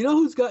 You know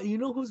who's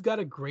got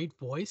a great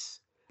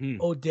voice?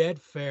 Hmm. Oded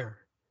Fair,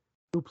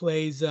 who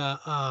plays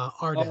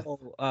Arda.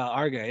 Oh,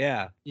 Arga,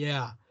 yeah.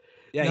 Yeah.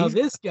 Yeah, Now he's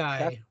got this a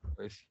fantastic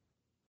guy, voice.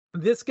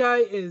 this guy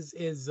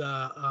is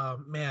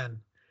man,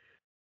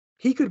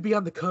 he could be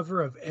on the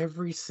cover of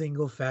every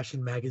single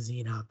fashion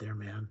magazine out there,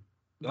 man.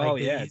 Oh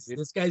Like yeah, dude.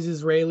 this guy's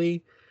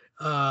Israeli.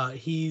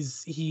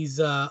 He's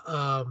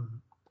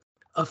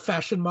a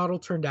fashion model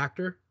turned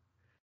actor.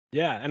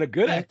 Yeah, and a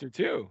good And actor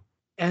too.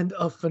 and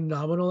a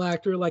phenomenal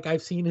actor. Like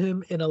I've seen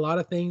him in a lot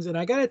of things, and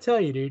I gotta tell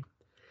you, dude,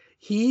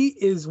 he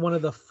is one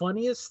of the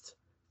funniest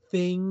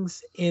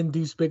things in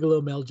Deuce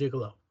Bigelow, Mel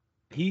Gigolo.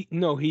 He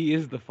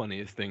is the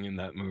funniest thing in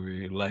that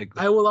movie. Like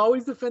I will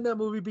always defend that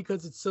movie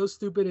because it's so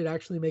stupid it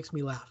actually makes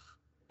me laugh.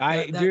 I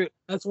That that do.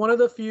 that's one of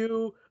the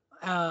few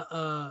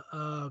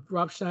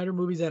Rob Schneider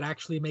movies that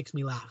actually makes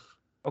me laugh.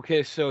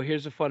 Okay, so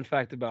here's a fun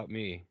fact about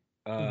me.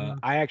 Mhm.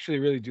 I actually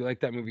really do like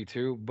that movie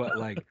too, but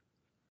like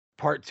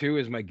part two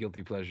is my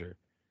guilty pleasure.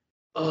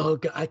 Oh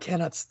God, I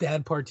cannot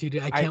stand part two,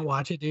 dude. I I can't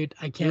watch it, dude.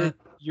 I Europe, can't.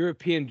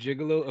 European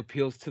Gigolo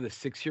appeals to the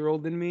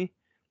 6-year-old in me,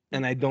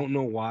 and I don't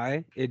know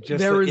why. It just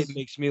There it is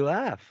makes me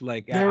laugh.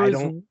 Like there I is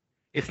don't.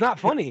 It's not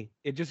funny.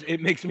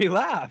 It makes me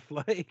laugh.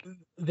 Like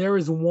there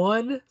is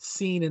one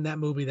scene in that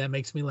movie that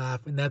makes me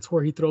laugh, and that's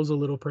where he throws a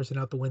little person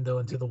out the window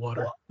into the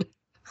water.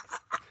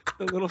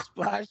 the little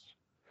splash.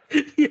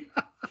 Yeah.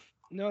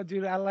 No,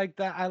 dude, I like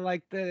that. I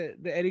like the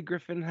Eddie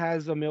Griffin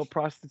has a male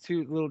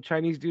prostitute, little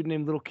Chinese dude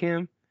named Little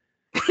Kim.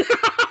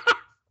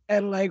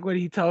 And like when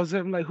he tells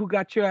him like who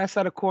got your ass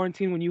out of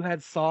quarantine when you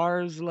had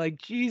SARS, like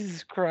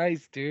Jesus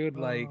Christ, dude, Oh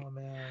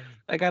man.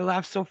 like I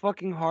laugh so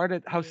fucking hard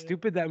at how Yeah.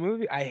 stupid that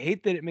movie. I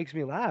hate that it makes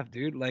me laugh,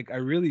 dude. Like I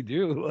really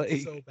do.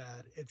 It's so Like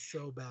bad. It's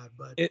so bad.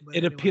 But it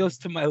anyway, appeals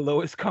to my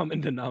lowest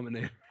common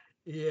denominator.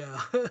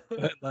 yeah.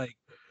 But like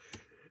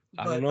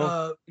I don't But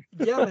know.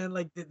 yeah, man,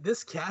 like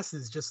this cast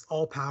is just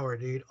all power,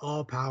 dude.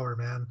 All power,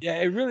 man. Yeah,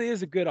 it really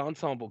is a good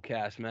ensemble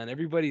cast, man.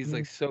 Everybody's Mhm.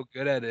 like so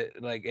good at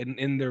it, like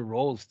in their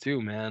roles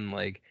too, man.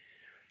 Like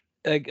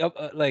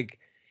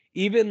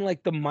even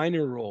like the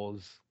minor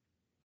roles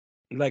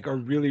like are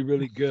really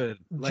good.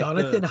 Like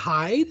Jonathan the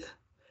Hyde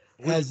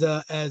which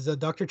as a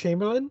Dr.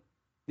 Chamberlain.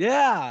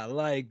 yeah,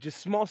 like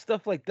just small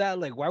stuff like that.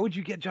 Like why would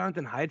you get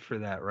Jonathan Hyde for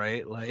that,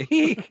 right?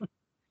 Like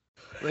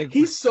like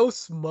He's so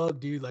smug,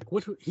 dude. Like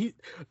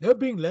they're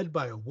being led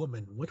by a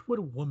woman. What would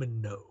a woman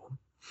know?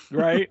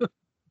 right?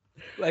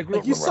 Like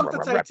Like you sunk the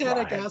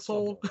Titanic,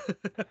 reprehensible.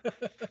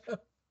 asshole.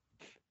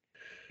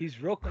 He's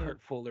real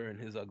Kurt Fuller in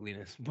his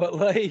ugliness, but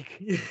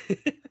like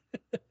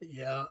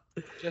Yeah.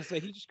 just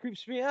like he just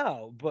creeps me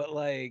out. But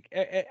like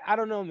I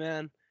don't know,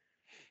 man.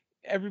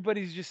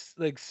 Everybody's just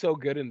like so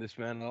good in this,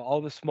 man. All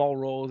the small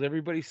roles,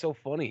 everybody's so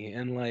funny,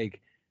 and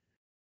like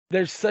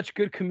there's such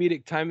good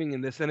comedic timing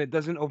in this, and it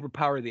doesn't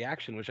overpower the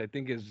action, which I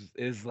think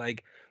is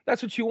like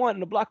that's what you want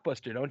in a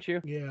blockbuster, don't you?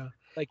 Yeah.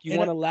 Like you And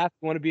want to laugh,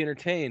 you want to be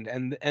entertained,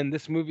 and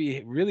this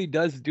movie really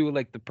does do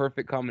like the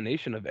perfect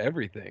combination of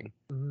everything.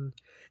 mhm.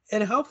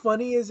 And how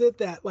funny is it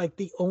that like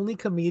the only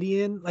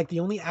comedian, like the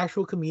only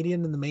actual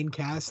comedian in the main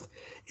cast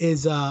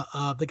is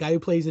the guy who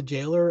plays a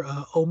jailer,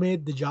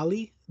 Omid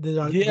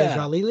Yeah,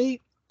 Djalili.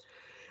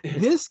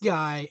 This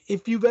guy,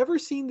 if you've ever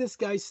seen this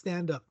guy's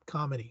stand-up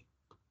comedy,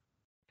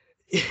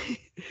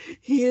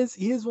 he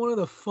is one of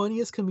the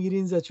funniest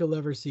comedians that you'll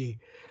ever see.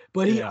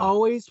 But he yeah,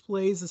 always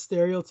plays a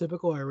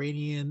stereotypical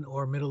Iranian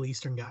or Middle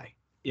Eastern guy,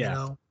 you yeah,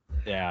 know.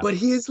 yeah. But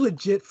he is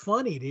legit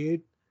funny,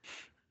 dude.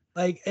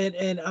 Like,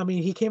 and I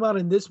mean, he came out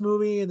in this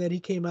movie, and then he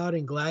came out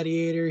in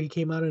Gladiator. He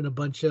came out in a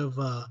bunch of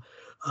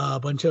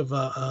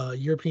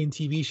European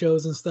TV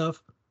shows and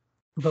stuff.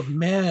 But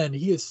man,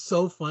 he is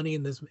so funny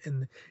in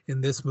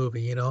this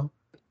movie. You know.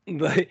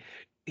 Like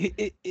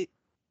it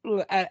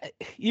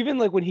even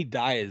like when he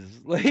dies,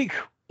 like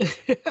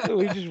he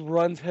just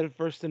runs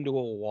headfirst into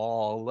a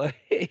wall.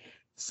 Like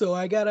So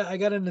I got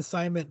an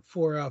assignment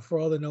for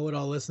all the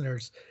know-it-all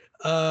listeners.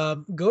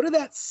 Go to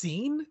that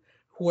scene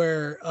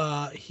where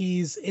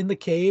he's in the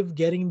cave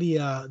getting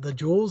the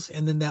jewels,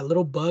 and then that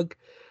little bug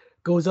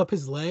goes up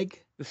his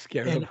leg the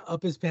scarab. and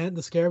up his pant.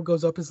 The scarab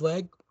goes up his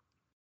leg.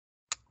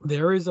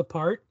 There is a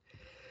part.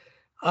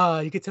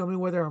 You could tell me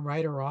whether I'm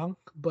right or wrong,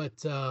 but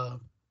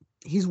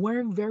he's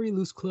wearing very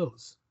loose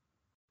clothes.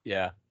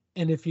 Yeah.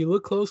 And if you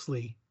look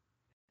closely,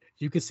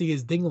 you can see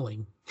his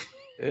dingling.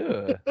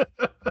 Ew.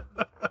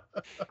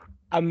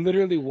 I'm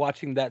literally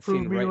watching that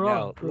scene right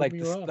now. Like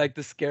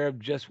the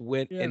scarab just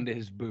went into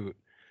his boot.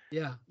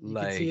 Yeah, you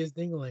can see his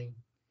dingling.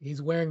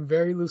 He's wearing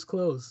very loose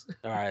clothes.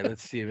 All right,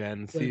 let's see,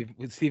 man.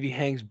 Let's see if he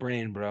hangs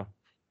brain, bro.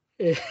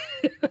 It's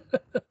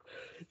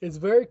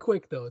very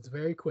quick though. It's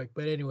very quick.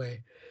 But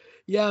anyway,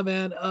 yeah,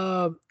 man.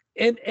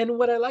 And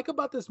what I like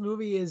about this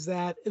movie is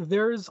that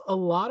there's a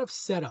lot of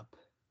setup.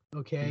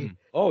 Okay. Mm.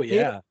 Oh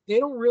yeah. They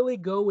don't really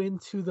go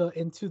into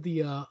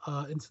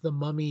the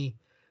Mummy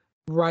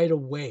right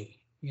away.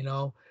 You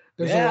know,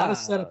 there's a lot of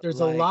setup. There's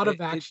a lot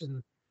of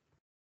action.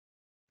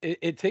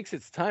 It takes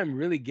its time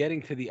really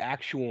getting to the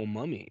actual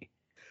mummy.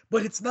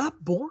 But it's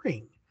not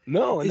boring.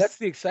 No, and that's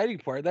the exciting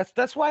part.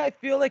 That's why I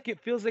feel like it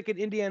feels like an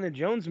Indiana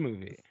Jones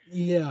movie.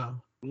 Yeah.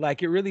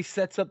 Like it really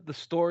sets up the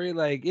story.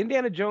 Like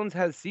Indiana Jones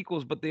has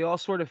sequels, but they all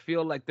sort of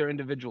feel like they're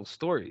individual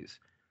stories.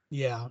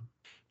 Yeah.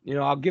 You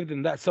know, I'll give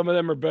them that. Some of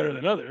them are better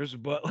than others,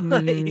 but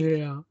like...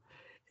 yeah.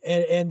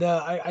 And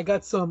I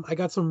got some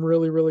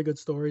really, really good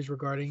stories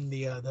regarding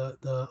the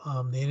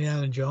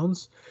Indiana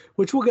Jones,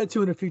 which we'll get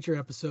to in a future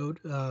episode,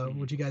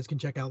 which you guys can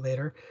check out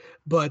later.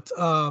 But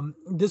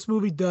this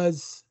movie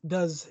does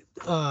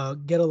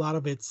get a lot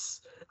of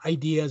its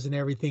ideas and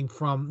everything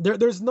from there.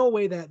 There's no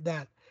way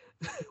that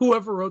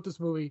whoever wrote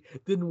this movie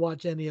didn't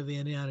watch any of the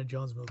Indiana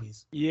Jones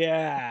movies.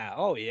 Yeah.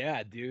 Oh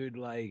yeah, dude.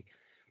 Like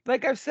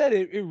I've said,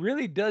 it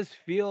really does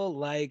feel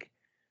like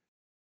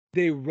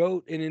they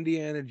wrote an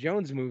Indiana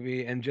Jones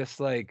movie and just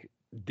like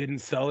didn't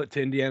sell it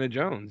to Indiana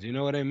Jones. You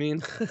know what I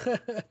mean?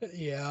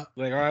 Yeah.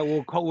 Like, all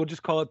right, we'll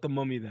just call it The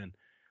Mummy then.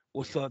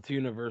 We'll sell it to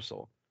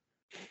Universal.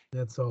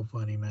 That's so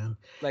funny, man.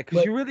 Like,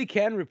 because you really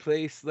can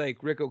replace like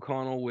Rick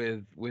O'Connell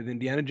with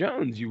Indiana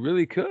Jones. You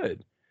really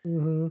could.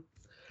 Mm-hmm.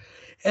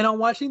 And I'm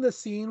watching the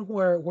scene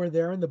where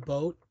they're in the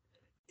boat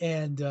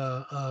and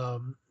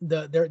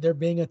they're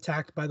being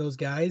attacked by those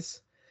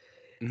guys.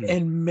 Mm-hmm.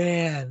 And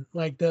man,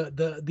 like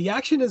the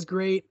action is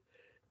great.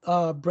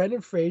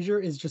 Brendan Fraser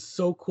is just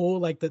so cool.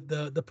 Like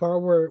the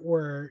part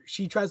where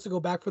she tries to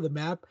go back for the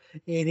map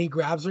and he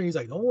grabs her. He's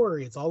like, "Don't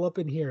worry, it's all up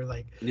in here."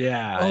 Like,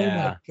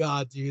 my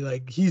god, dude!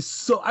 Like he's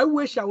so. I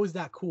wish I was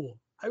that cool.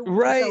 I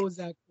wish I was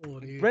that cool,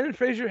 dude. Brendan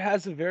Fraser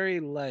has a very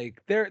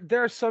like there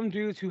are some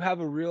dudes who have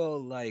a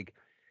real like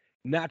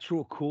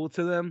natural cool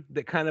to them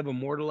that kind of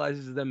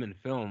immortalizes them in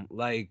film.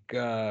 Like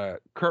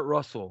Kurt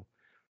Russell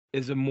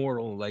is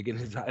immortal, like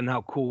in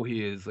how cool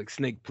he is. Like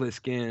Snake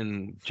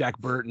Plissken, Jack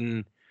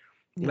Burton.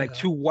 Like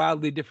two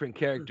wildly different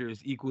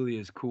characters equally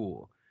as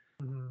cool.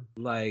 Mm-hmm.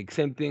 Like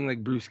same thing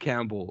like Bruce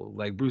Campbell.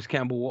 Like Bruce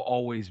Campbell will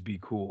always be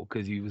cool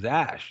because he was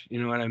Ash.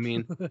 You know what I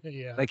mean?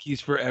 Yeah. Like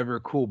he's forever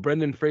cool.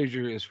 Brendan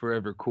Fraser is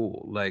forever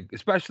cool. Like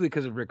especially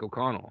because of Rick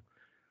O'Connell.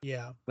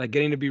 Yeah. Like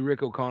getting to be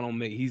Rick O'Connell,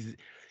 he's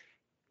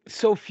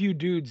so few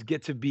dudes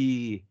get to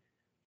be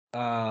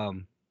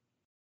like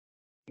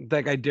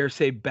I dare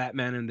say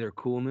Batman in their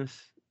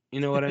coolness.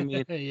 You know what I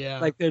mean? Yeah.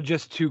 Like they're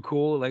just too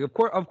cool. Like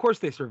of course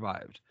they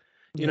survived.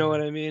 You know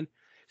what I mean?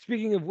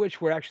 Speaking of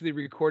which, we're actually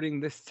recording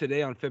this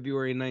today on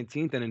February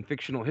 19th, and in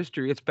fictional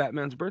history, it's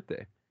Batman's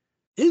birthday.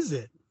 Is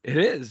it? It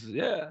is,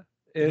 yeah.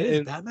 It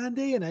is Batman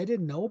Day, and I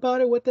didn't know about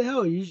it. What the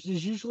hell? It's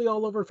usually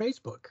all over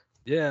Facebook.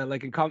 Yeah,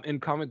 like in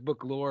comic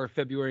book lore,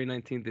 February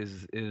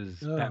 19th is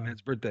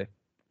Batman's birthday.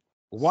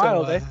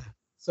 Wild, eh?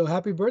 So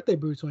happy birthday,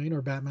 Bruce Wayne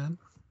or Batman.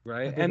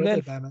 Right, happy and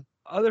birthday, then Batman.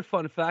 Other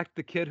fun fact,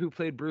 the kid who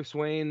played Bruce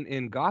Wayne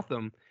in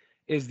Gotham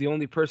is the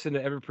only person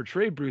to ever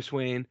portray Bruce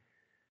Wayne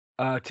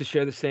to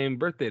share the same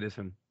birthday as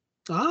him.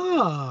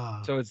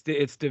 Ah. So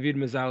it's David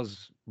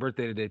Mazouz's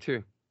birthday today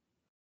too.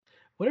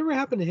 Whatever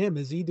happened to him?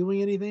 Is he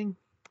doing anything?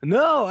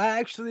 No, I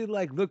actually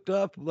like looked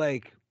up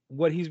like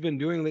what he's been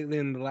doing lately,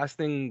 and the last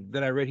thing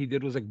that I read he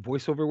did was like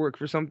voiceover work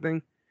for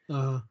something.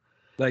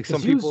 Like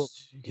some people,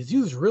 because he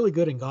was really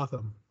good in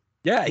Gotham.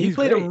 Yeah, he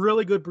played a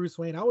really good Bruce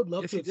Wayne. I would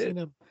love to have seen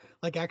him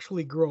like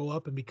actually grow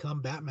up and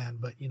become Batman,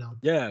 but you know.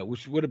 Yeah,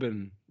 which would have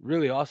been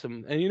really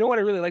awesome. And you know what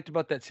I really liked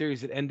about that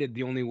series? It ended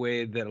the only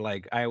way that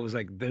like I was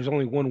like, there's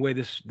only one way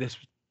this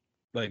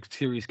like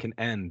series can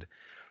end,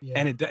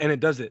 and it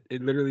does it.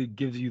 It literally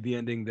gives you the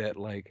ending that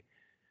like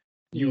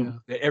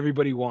that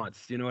everybody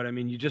wants. You know what I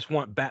mean? You just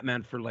want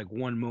Batman for like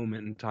one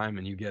moment in time,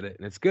 and you get it,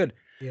 and it's good.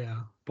 Yeah.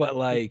 But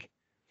like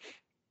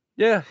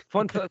Yeah,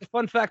 fun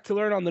fact to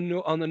learn on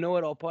the Know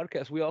It All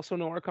podcast. We also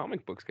know our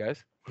comic books,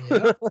 guys.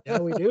 Yeah,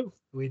 we do.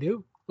 We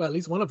do. Well, at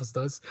least one of us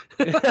does.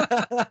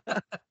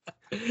 The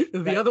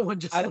other one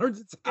just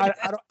learns it. I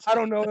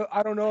don't know.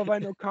 I don't know if I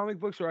know comic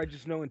books or I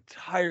just know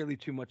entirely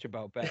too much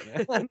about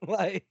Batman.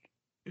 Like,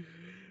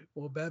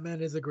 well,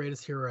 Batman is the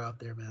greatest hero out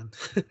there, man.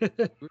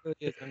 really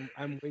is.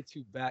 I'm way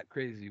too bat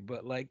crazy,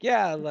 but like,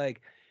 yeah,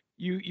 like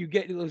you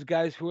get those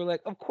guys who are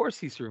like, of course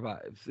he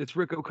survives. It's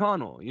Rick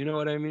O'Connell. You know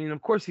what I mean?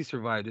 Of course he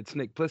survived. It's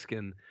Nick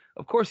Plissken.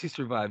 Of course he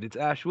survived. It's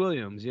Ash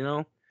Williams. You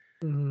know,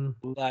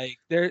 like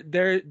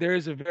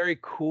there's a very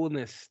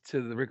coolness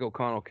to the Rick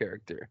O'Connell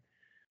character.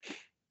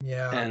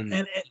 Yeah,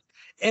 and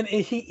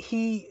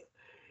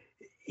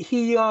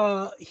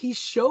he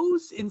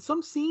shows in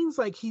some scenes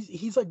like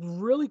he's like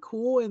really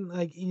cool and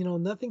like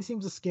nothing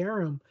seems to scare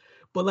him,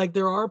 but like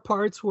there are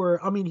parts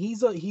where I mean he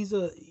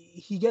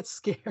gets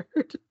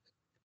scared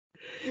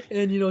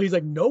and he's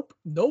like nope.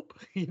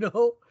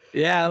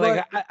 Yeah,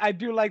 like I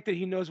do like that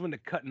he knows when to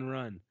cut and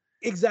run.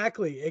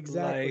 Exactly.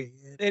 Like,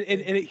 and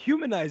it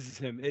humanizes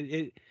him.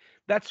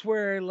 That's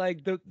where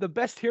like the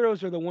best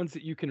heroes are the ones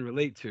that you can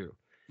relate to.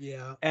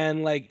 Yeah.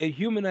 And like it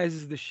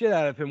humanizes the shit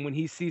out of him when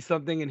he sees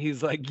something and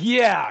he's like,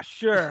 yeah,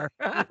 sure.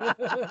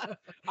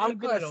 I'm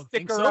gonna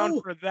stick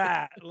around for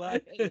that.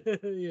 Like,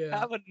 yeah.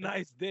 Have a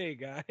nice day,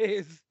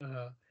 guys.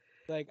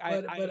 Like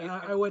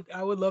I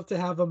would love to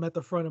have him at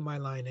the front of my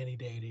line any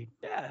day, dude.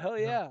 Yeah, hell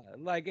yeah.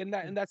 Like and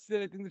that's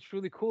the thing that's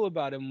really cool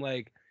about him.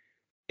 Like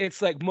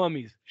it's like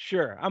mummies,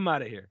 sure, I'm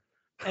out of here.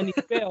 And he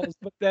fails,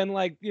 but then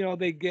like,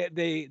 they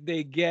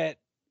get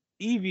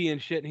Evie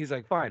and shit, and he's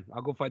like, fine,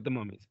 I'll go fight the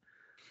mummies.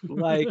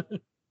 Like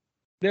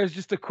there's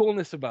just a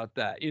coolness about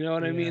that, you know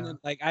what I mean? And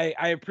like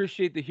I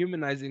appreciate the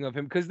humanizing of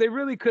him because they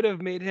really could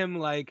have made him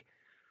like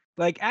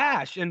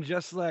Ash and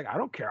just like, I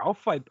don't care, I'll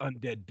fight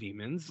undead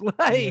demons.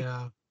 Like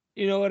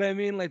you know what I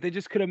mean? Like they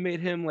just could have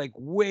made him like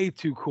way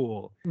too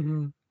cool.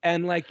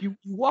 And like you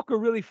walk a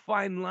really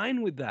fine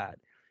line with that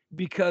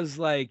because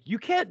like you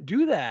can't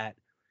do that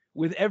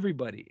with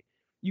everybody.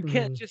 You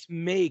can't just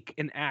make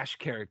an Ash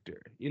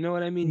character. You know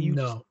what I mean? You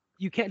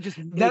can't just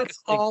make that's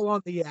all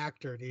on the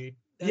actor, dude.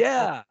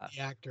 That's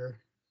the actor.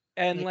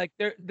 And like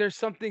there's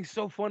something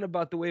so fun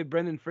about the way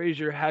Brendan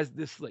Fraser has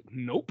this like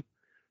nope.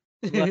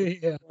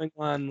 Like, going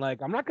on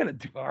like I'm not gonna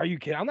do are you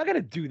kidding? I'm not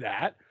gonna do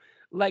that.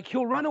 Like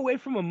he'll run away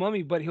from a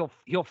mummy, but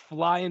he'll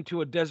fly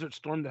into a desert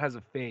storm that has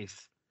a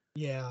face.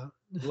 Yeah.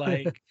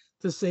 Like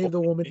to save the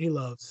woman he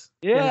loves.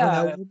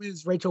 Yeah. That woman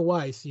is Rachel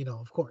Weisz,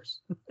 of course.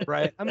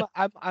 Right.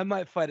 I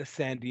might fight a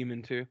sand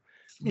demon too.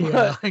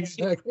 Yeah,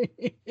 exactly.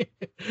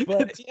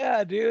 But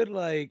yeah, dude,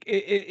 like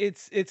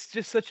it's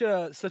just such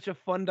a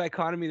fun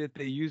dichotomy that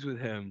they use with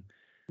him.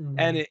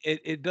 And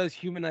it does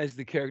humanize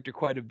the character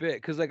quite a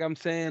bit. Cause like I'm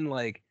saying,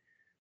 like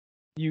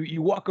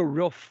you walk a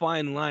real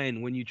fine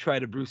line when you try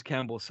to Bruce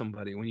Campbell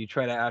somebody, when you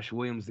try to Ash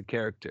Williams the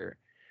character.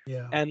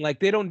 Yeah. And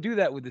like they don't do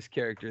that with this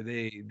character.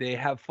 They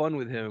have fun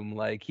with him.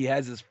 Like he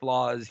has his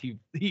flaws.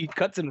 He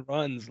cuts and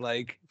runs.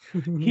 Like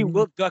he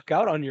will duck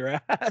out on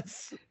your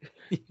ass.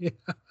 Yeah.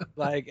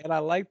 Like, and I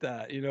like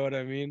that. You know what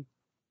I mean?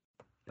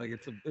 Like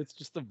it's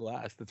just a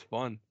blast. It's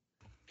fun.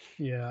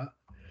 Yeah.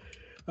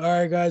 All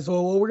right, guys.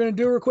 Well, what we're gonna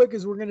do real quick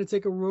is we're gonna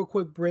take a real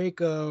quick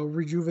break,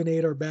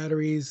 rejuvenate our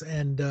batteries,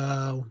 and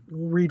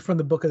read from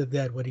the Book of the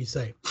Dead. What do you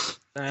say?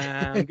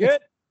 Good.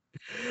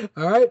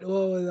 All right.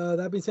 Well,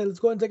 that being said, let's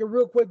go ahead and take a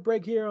real quick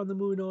break here on the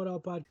Movie Know It All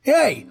podcast.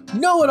 Hey,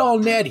 Know It All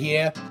Ned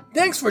here.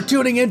 Thanks for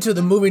tuning into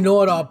the Movie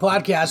Know It All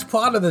podcast,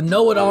 part of the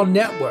Know It All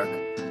network.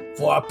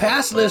 For our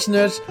past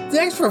listeners,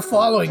 thanks for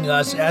following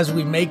us as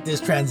we make this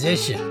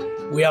transition.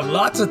 We have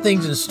lots of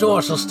things in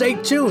store, so stay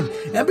tuned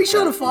and be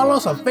sure to follow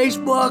us on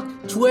Facebook,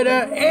 Twitter,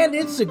 and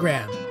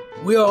Instagram.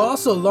 We are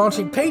also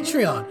launching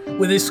Patreon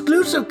with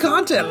exclusive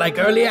content like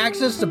early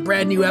access to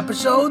brand new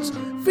episodes,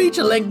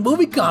 feature-length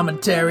movie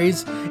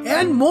commentaries,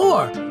 and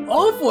more,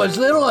 all for as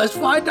little as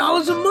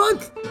 $5 a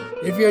month.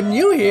 If you're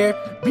new here,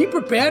 be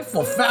prepared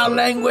for foul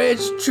language,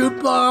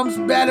 truth bombs,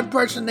 bad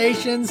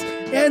impersonations,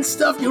 and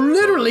stuff you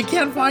literally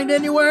can't find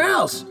anywhere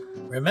else.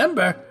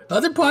 Remember,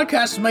 other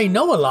podcasts may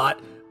know a lot,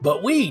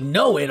 but we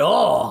know it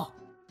all.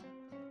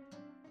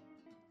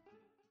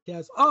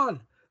 Yes,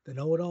 on the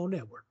Know It All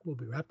Network. We'll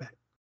be right back.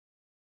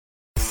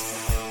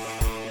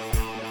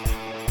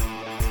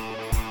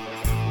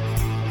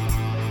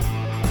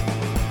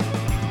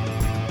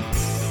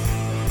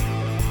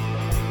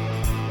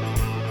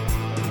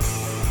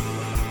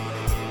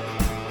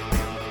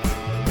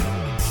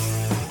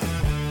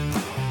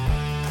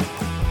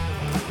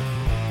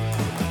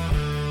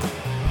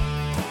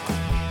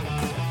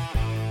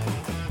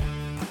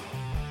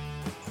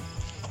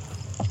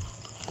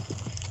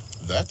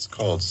 That's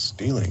called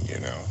stealing, you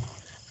know.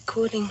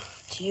 According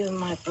to you and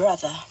my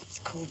brother, it's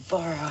called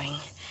borrowing. I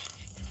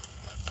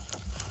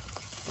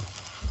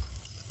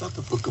thought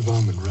the Book of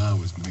Amun-Ra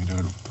was made out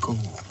of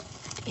gold.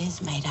 It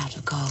is made out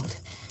of gold.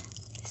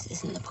 This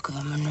isn't the Book of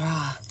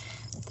Amun-Ra.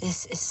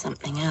 This is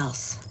something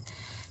else.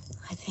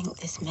 I think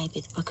this may be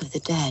the Book of the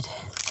Dead.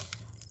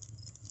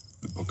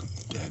 The Book of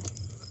the Dead?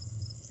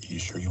 You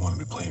sure you want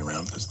to be playing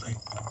around with this thing?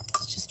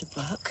 It's just a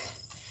book.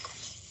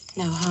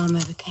 No harm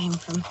ever came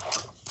from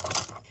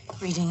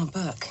reading a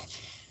book.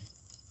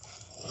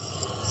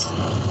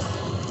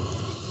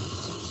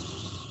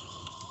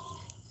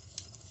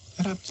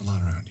 That happens a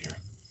lot around here.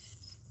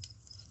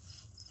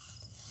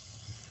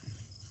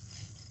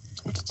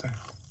 What's it say?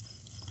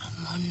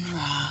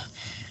 Amun-Ra,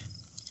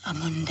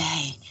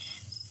 Amun-Day.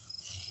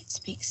 It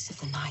speaks of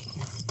the night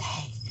and of the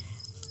day.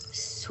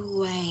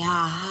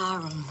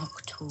 Sueyaharum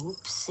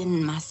hoktub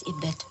sin mas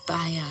ibet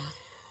baya.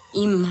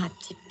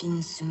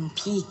 Imatipin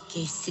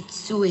sumpike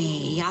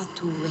sitsue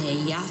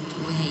yatue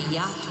yatue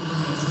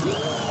yatue.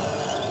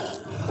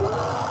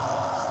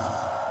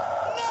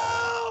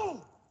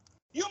 No!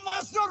 You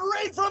must not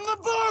read from the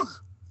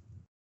book!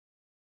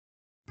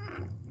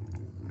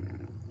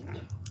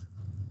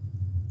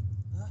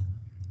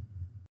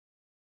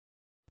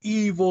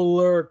 Evil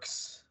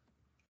lurks.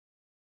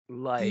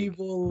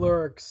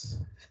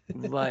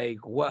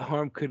 Like what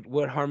harm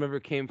ever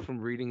came from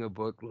reading a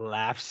book?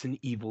 Laughs in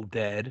Evil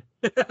Dead.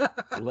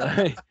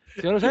 Like,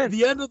 you know what I'm saying?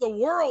 The end of the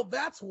world,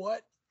 that's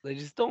what. They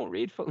just don't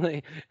read from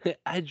like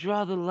I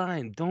draw the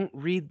line. Don't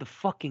read the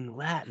fucking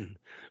Latin.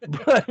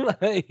 But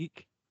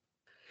like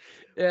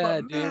yeah,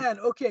 But dude. man,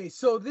 okay,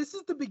 so this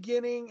is the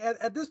beginning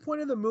at this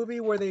point in the movie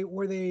where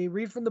they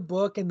read from the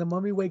book and the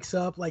mummy wakes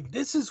up. Like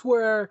this is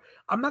where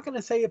I'm not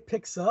gonna say it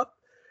picks up,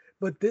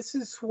 but this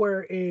is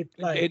where It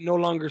no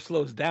longer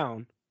slows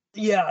down.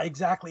 yeah,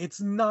 exactly.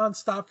 It's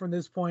nonstop from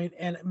this point.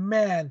 And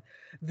man,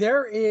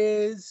 there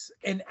is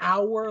an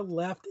hour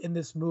left in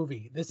this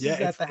movie. This is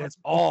at it's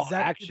all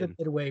exactly action.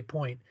 the midway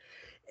point.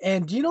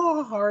 And do you know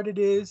how hard it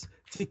is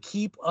to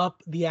keep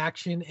up the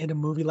action in a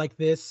movie like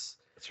this?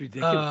 It's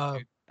ridiculous.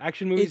 Dude.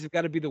 Action movies have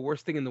got to be the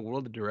worst thing in the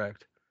world to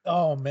direct.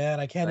 Oh man,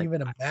 I can't Like,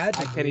 even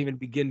imagine. I can't even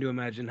begin to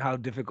imagine how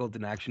difficult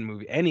an action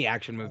movie, any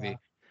action movie,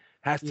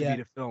 has to be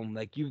to film.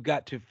 Like you've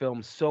got to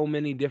film so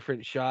many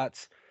different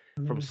shots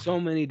from so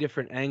many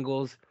different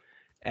angles,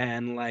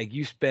 and like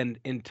you spend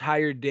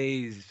entire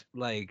days,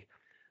 like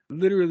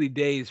literally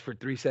days for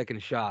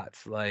 3-second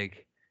shots.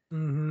 Like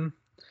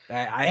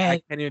I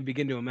can't even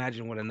begin to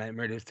imagine what a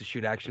nightmare it is to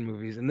shoot action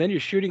movies, and then you're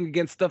shooting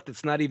against stuff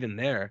that's not even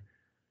there.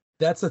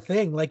 That's the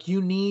thing. Like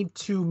you need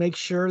to make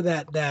sure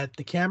that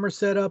the camera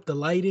setup, the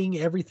lighting,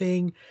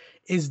 everything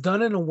is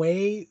done in a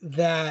way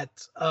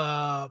that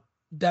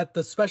that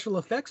the special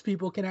effects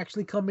people can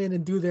actually come in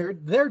and do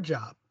their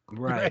job.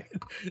 Right.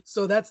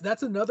 So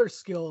that's another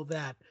skill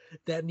that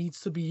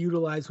needs to be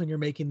utilized when you're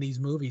making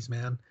these movies,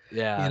 man.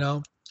 Yeah. You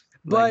know.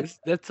 Like, But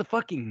that's a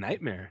fucking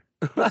nightmare.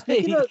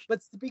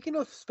 speaking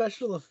of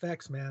special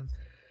effects, man,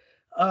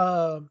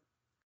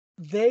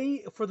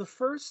 they for the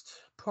first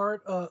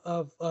part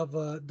of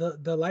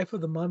the life of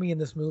the mummy in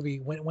this movie,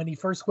 when he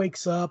first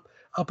wakes up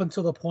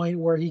until the point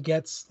where he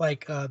gets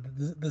like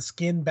the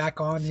skin back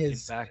on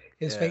his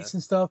face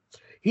and stuff,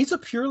 he's a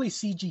purely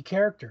CG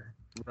character.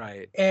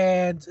 Right.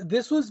 And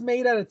this was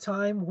made at a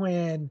time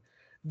when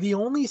the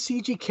only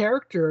CG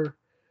character,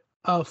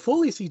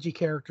 fully CG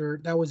character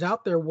that was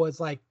out there was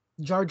like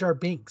Jar Jar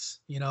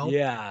Binks, you know?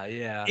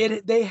 Yeah.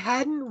 They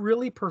hadn't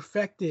really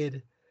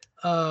perfected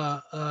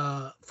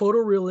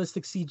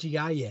photorealistic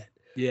CGI yet.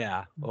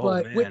 Yeah. Oh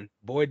But man,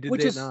 boy did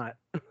they not.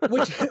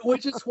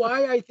 which is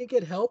why I think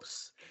it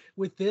helps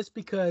with this,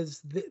 because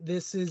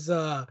this is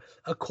a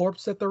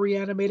corpse that they're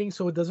reanimating,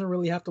 so it doesn't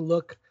really have to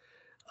look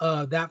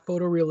that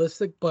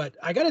photorealistic. But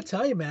I gotta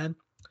tell you, man,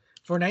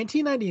 for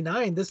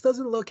 1999, this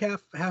doesn't look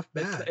half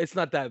bad. It's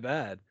not that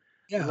bad.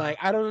 Yeah. Like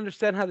I don't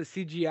understand how the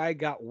CGI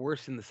got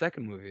worse in the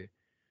second movie.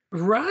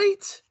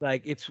 Right?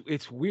 Like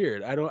it's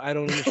weird. I don't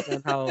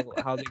understand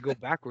how they go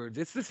backwards.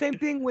 It's the same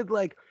thing with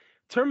like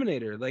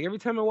Terminator. Like every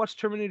time I watch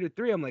Terminator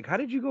 3, I'm like, how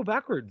did you go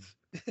backwards?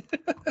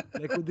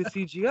 Like with the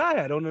CGI,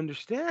 I don't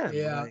understand.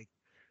 Yeah. Like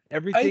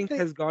everything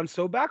has gone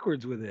so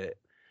backwards with it.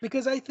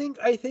 Because I think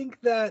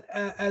that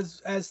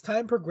as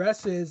time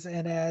progresses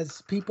and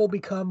as people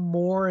become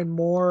more and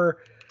more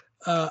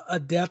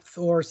adept,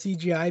 or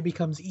CGI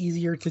becomes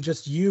easier to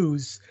just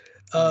use,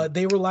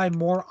 they rely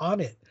more on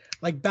it.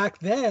 Like back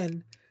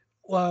then,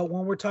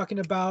 when we're talking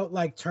about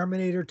like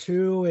Terminator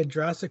 2 and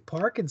Jurassic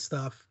Park and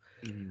stuff,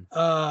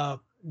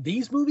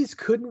 these movies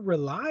couldn't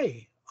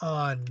rely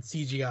on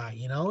CGI.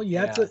 You know, you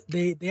had to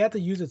they had to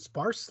use it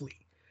sparsely.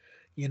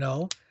 You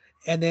know.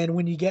 And then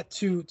when you get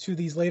to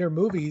these later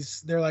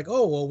movies, they're like,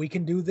 oh, well, we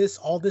can do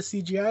all this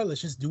CGI. Let's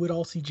just do it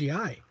all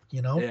CGI,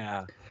 you know?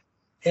 Yeah.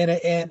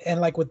 And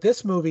like with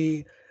this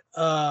movie,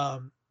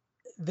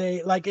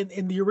 they like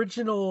in the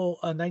original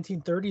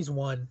 1930s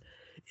one,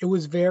 it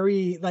was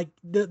very like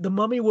the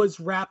mummy was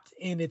wrapped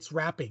in its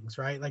wrappings,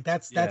 right? Like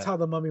that's how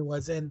the mummy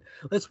was. And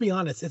let's be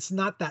honest, it's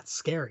not that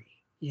scary,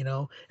 you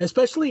know,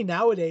 especially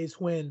nowadays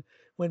when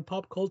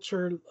pop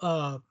culture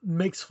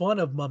makes fun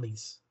of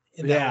mummies.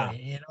 In that way,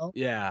 you know,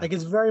 like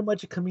it's very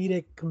much a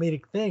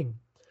comedic thing.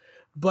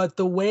 But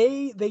the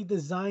way they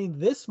designed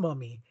this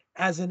mummy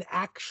as an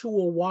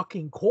actual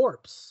walking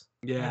corpse,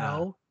 you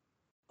know,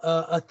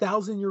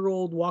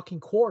 1,000-year-old walking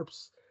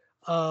corpse,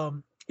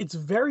 it's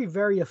very,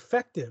 very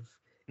effective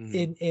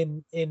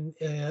in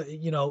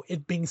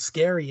it being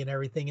scary and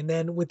everything. And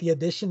then with the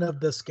addition of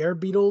the scare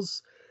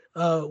beetles,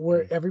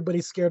 where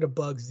everybody's scared of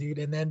bugs, dude,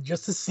 and then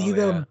just to see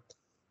them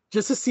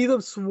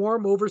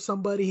swarm over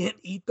somebody and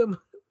eat them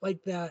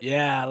like that.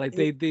 Yeah, like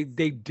they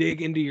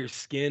dig into your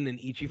skin and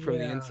eat you from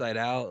the inside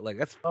out. Like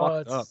that's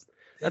fucked up.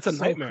 That's a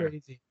nightmare. So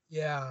crazy.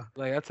 Yeah.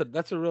 Like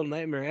that's a real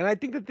nightmare. And I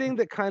think the thing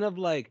that kind of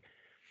like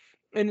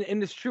and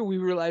it's true, we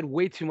relied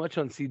way too much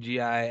on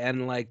CGI,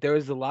 and like there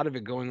was a lot of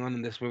it going on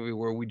in this movie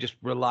where we just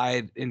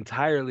relied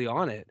entirely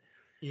on it.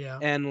 Yeah.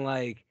 And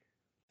like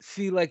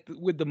see, like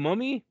with the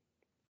Mummy,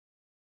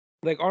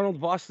 like Arnold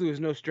Vosloo is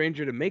no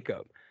stranger to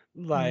makeup.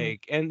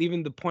 Like, and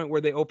even the point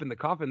where they open the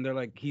coffin, they're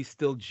like, he's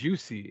still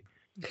juicy.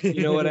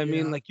 You know what I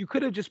mean? Like, you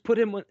could have just put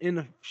him in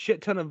a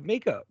shit ton of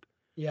makeup.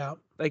 Yeah.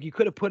 Like, you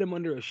could have put him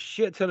under a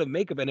shit ton of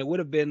makeup, and it would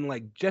have been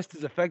like just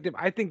as effective.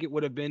 I think it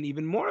would have been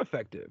even more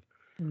effective.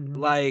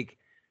 Like,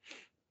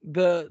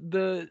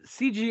 the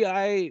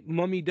CGI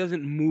Mummy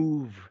doesn't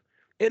move.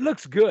 It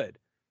looks good.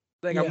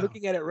 Like, I'm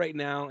looking at it right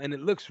now, and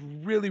it looks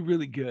really,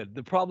 really good.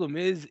 The problem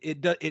is,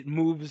 it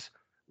moves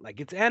like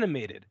it's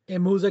animated. It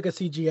moves like a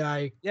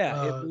CGI.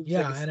 It moves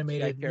like a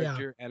animated CGI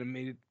character,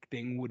 animated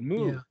thing would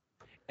move. Yeah.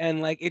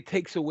 And like it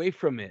takes away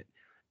from it.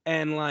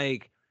 And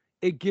like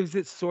it gives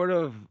it sort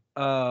of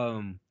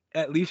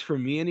at least for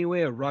me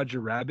anyway, a Roger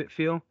Rabbit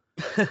feel.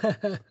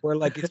 Where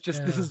like it's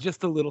just this is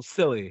just a little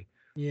silly.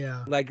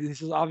 Yeah. Like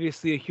this is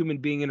obviously a human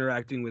being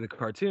interacting with a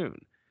cartoon.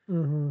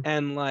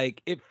 And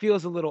like it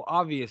feels a little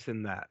obvious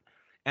in that.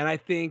 And I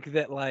think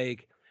that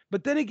like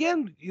but then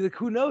again, like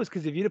who knows?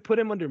 Because if you'd have put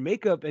him under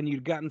makeup and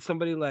you'd gotten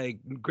somebody like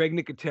Greg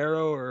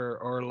Nicotero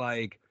or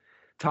like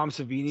Tom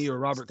Savini or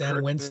Robert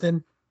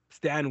Kirkman,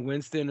 Stan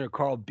Winston or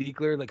Carl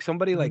Buechler, like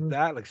somebody like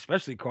that, like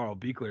especially Carl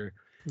Buechler,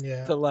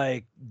 to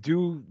like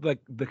do like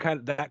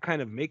that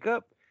kind of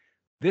makeup,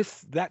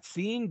 these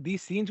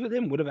scenes with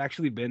him would have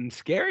actually been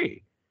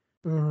scary.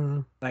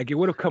 Like it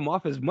would have come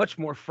off as much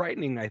more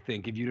frightening, I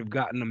think, if you'd have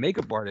gotten a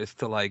makeup artist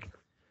to like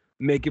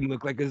make him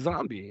look like a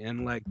zombie.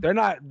 And like they're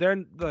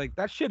like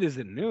that shit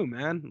isn't new,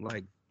 man.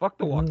 Like fuck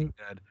The Walking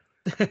Dead.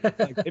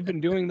 Like they've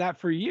been doing that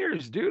for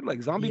years, dude.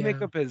 Like zombie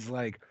makeup is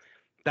like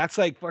that's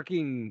like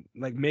fucking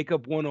like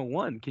makeup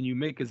 101. Can you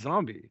make a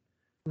zombie?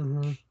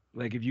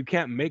 Like if you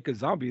can't make a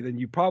zombie, then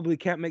you probably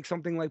can't make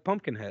something like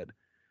Pumpkinhead.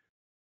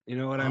 You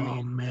know what I mean?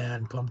 Oh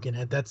man,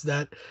 Pumpkinhead.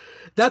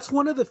 That's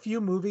one of the few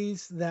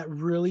movies that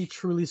really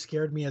truly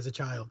scared me as a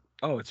child.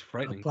 Oh, it's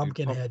frightening.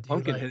 Pumpkinhead.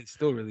 Pumpkinhead is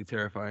still really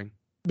terrifying.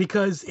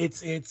 Because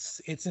it's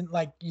in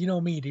like, you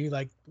know me, dude,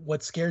 like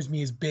what scares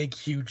me is big,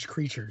 huge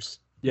creatures.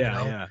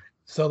 Yeah.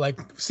 So like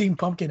seeing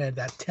Pumpkinhead,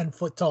 that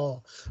 10-foot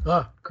tall,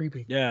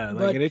 creepy. Yeah,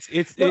 like and it's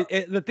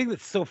the thing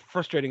that's so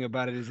frustrating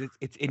about it is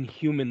it's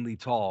inhumanly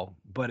tall,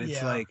 but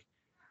it's like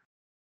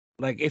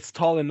it's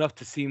tall enough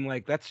to seem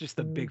like that's just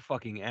a big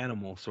fucking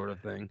animal sort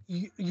of thing.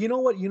 You know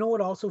what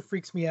also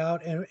freaks me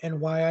out and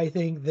why I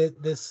think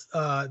that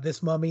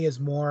this Mummy is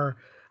more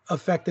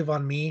effective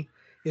on me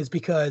is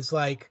because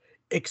like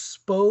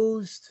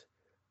exposed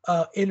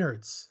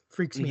innards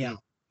freaks me out.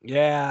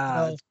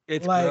 Yeah,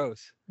 it's like,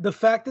 gross. The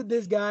fact that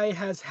this guy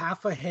has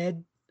half a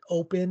head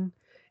open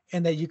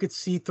and that you could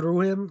see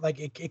through him, like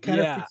it kind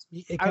of freaks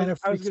me.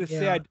 I was gonna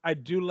say I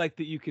do like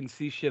that you can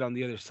see shit on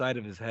the other side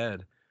of his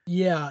head.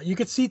 Yeah, you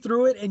could see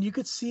through it, and you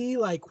could see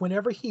like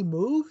whenever he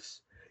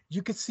moves,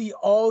 you could see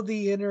all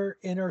the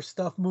inner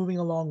stuff moving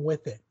along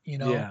with it. You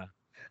know. Yeah.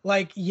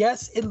 Like,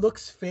 yes, it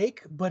looks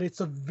fake, but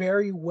it's a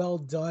very well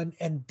done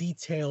and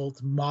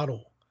detailed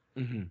model.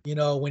 You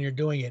know, when you're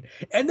doing it,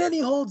 and then he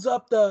holds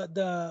up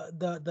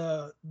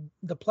the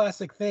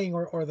plastic thing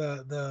or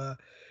the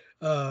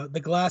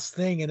glass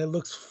thing, and it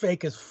looks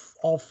fake as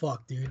all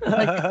fuck, dude.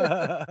 Like,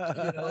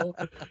 you know,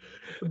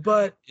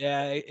 but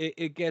yeah,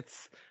 it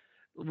gets.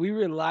 They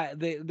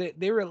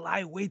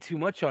rely way too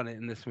much on it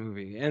in this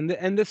movie, and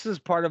this is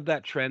part of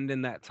that trend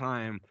in that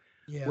time.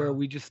 Where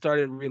we just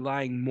started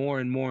relying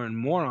more and more and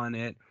more on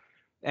it.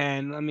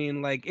 And I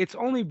mean, like, it's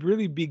only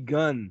really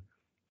begun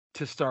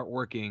to start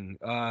working.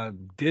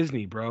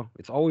 Disney, bro.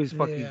 It's always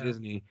fucking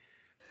Disney.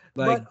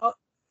 Like,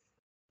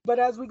 but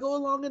as we go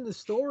along in the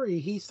story,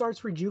 he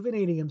starts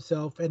rejuvenating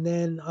himself, and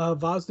then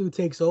Vosloo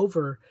takes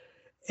over.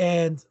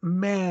 And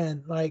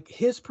man, like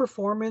his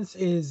performance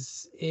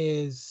is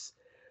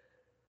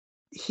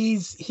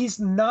he's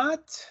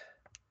not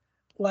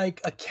like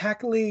a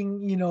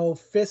cackling,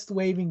 fist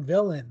waving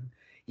villain.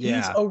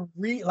 He's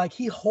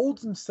he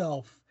holds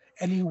himself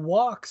and he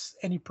walks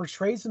and he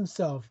portrays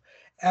himself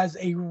as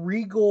a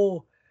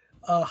regal,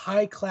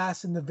 high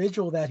class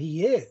individual that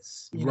he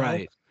is. You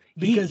know?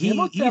 Because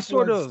he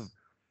sort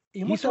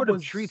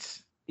of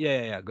treats.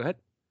 Yeah. Go ahead.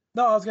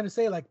 No, I was gonna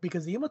say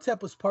because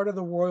Imhotep was part of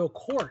the royal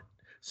court,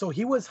 so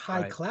he was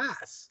high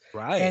class.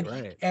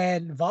 Right.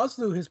 And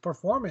Vosloo, his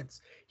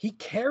performance, he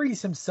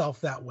carries himself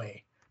that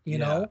way. You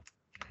know.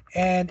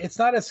 And it's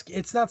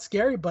not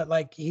scary, but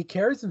like he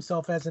carries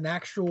himself as an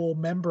actual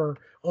member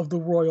of the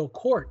royal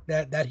court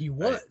that he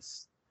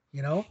was,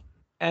 you know?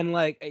 And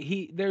like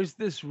there's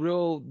this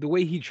the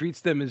way he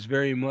treats them is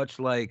very much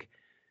like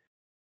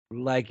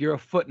Like you're a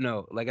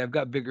footnote. Like I've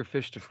got bigger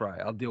fish to fry.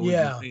 I'll deal with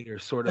you later,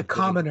 sort The of thing.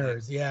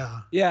 commoners,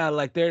 yeah. Yeah,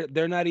 like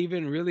they're not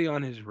even really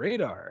on his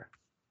radar.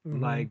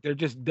 Mhm. Like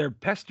they're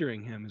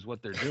pestering him is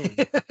what they're doing.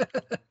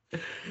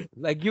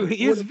 Like you, I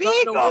he's would've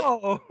gotten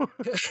Vigo,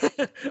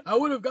 I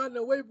would have gotten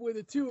away with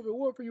it too if it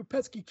weren't for you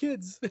pesky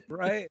kids.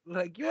 right?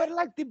 Like you are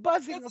like the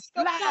buzzing of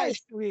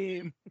flies to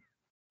him.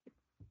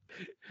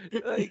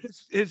 Like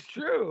it's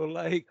true.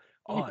 Like,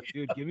 oh,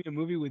 dude, give me a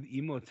movie with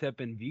Imhotep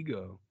and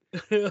Vigo.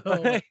 Oh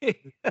my Right?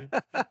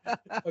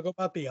 Talk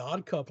about the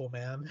odd couple,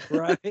 man.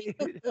 Right?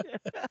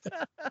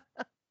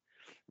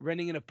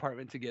 Renting an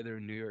apartment together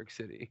in New York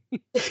City.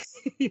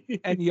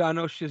 And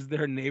Janosch is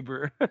their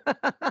neighbor.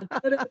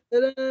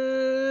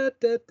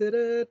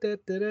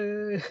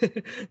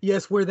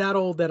 Yes, we're that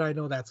old that I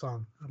know that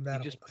song. I'm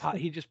that old.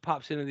 He just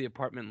pops into the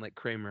apartment like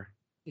Kramer.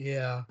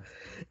 Yeah,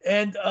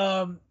 and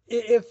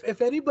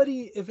if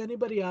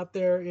anybody out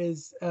there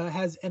is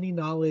has any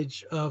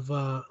knowledge of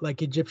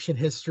like Egyptian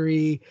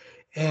history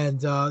and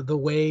the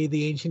way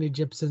the ancient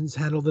Egyptians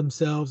handled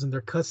themselves and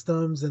their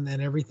customs and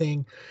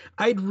everything,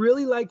 I'd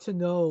really like to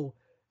know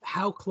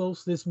how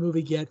close this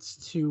movie gets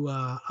to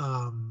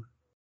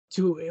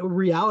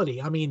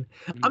reality. I mean,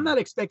 I'm not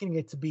expecting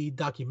it to be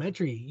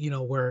documentary,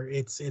 where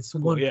it's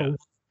one for one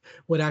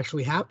what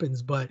actually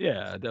happens, but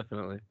yeah,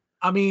 definitely.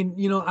 I mean,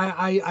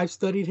 I've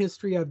studied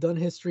history. I've done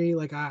history.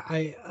 Like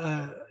I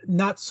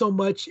not so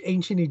much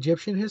ancient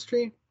Egyptian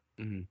history,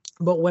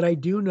 but what I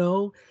do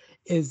know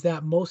is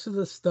that most of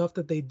the stuff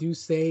that they do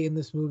say in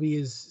this movie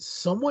is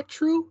somewhat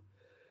true.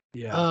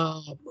 Yeah.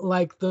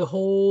 Like the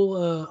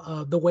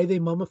whole the way they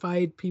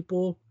mummified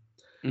people.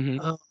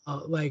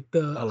 Like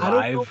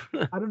alive.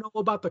 I don't know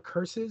about the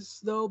curses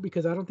though,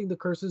 because I don't think the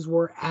curses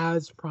were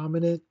as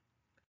prominent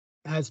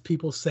as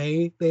people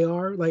say they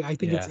are. Like I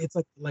think it's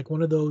like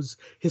one of those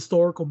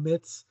historical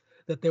myths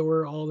that they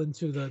were all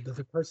into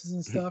the curses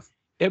and stuff.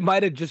 It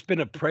might have just been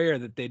a prayer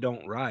that they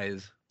don't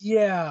rise.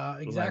 Yeah,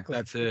 exactly.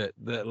 Like, that's it.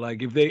 That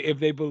like if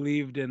they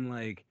believed in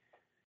like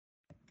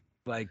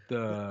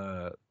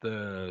the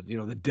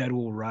the dead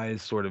will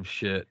rise sort of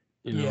shit.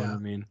 You know what I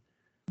mean?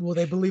 Well,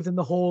 they believed in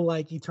the whole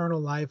like eternal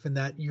life and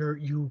that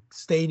you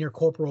stay in your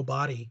corporal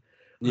body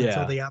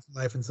until the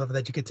afterlife and stuff,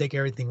 that you could take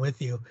everything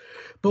with you.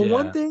 But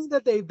one thing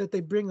that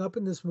they bring up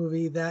in this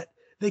movie that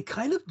they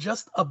kind of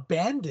just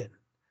abandon,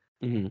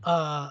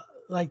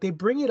 like they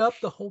bring it up,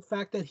 the whole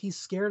fact that he's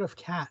scared of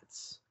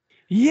cats.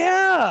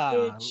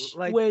 Yeah,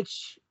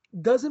 which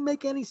doesn't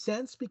make any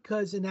sense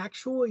because in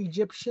actual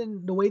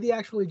Egyptian, the way the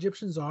actual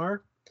Egyptians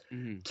are,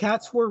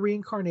 cats were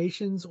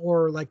reincarnations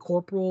or like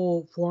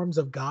corporal forms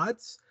of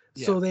gods.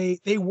 So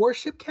they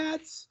worship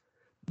cats,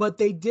 but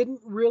they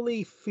didn't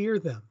really fear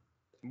them.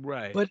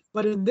 Right.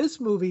 But in this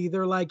movie,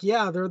 they're like,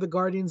 yeah, they're the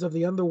guardians of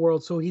the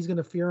underworld, so he's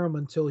gonna fear them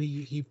until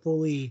he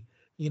fully,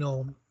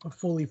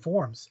 fully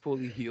forms,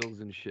 fully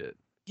heals and shit.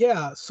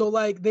 Yeah. So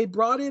like they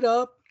brought it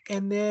up,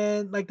 and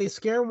then like they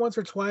scare him once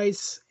or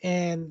twice,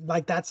 and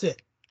like that's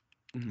it.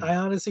 I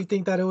honestly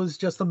think that it was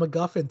just a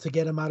MacGuffin to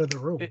get him out of the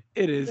room.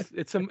 It is.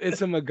 It's a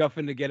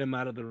MacGuffin to get him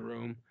out of the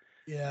room.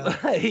 Yeah.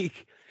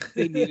 Like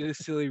they needed a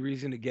silly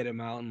reason to get him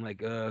out, and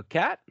like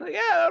cat. Like,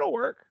 yeah, that'll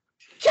work.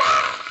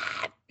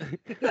 Cat.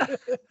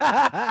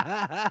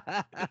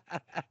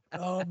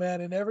 Oh man,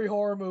 in every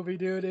horror movie,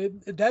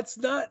 dude, that's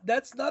not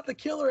the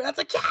killer. That's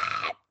a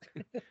cat.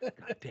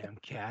 Goddamn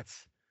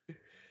cats.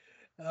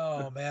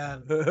 Oh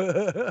man.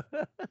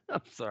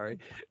 I'm sorry.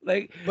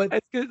 Like,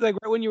 but it's like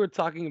right when you were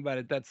talking about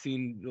it, that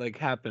scene like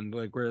happened,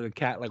 like where the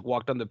cat like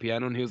walked on the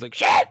piano and he was like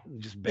shit and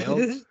just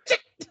bailed.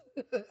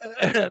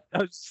 I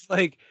was just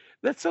like,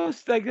 that's so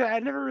like I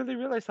never really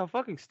realized how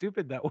fucking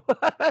stupid that was.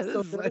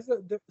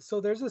 So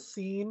there's a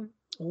scene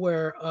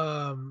where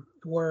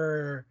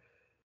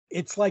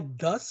it's like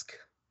dusk,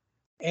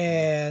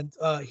 and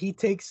he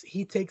takes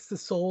the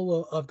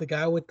soul of the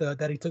guy with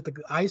that he took the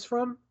eyes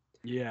from.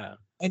 Yeah.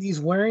 And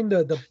he's wearing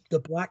the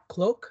black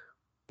cloak,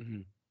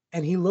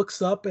 and he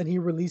looks up and he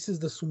releases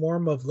the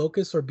swarm of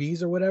locusts or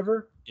bees or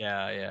whatever.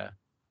 Yeah.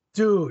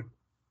 Dude,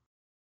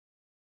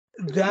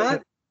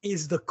 that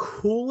is the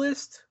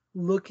coolest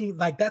looking.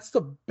 Like that's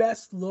the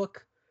best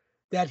look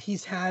that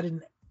he's had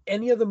in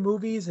any of the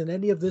movies and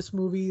any of this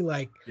movie.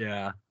 Like,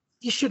 yeah,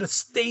 he should have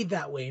stayed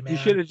that way, man. He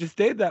should have just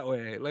stayed that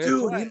way. Like,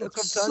 dude, he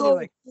looks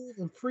so cool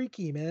and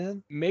freaky,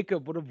 man.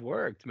 Makeup would have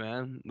worked,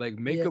 man. Like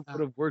makeup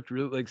would have worked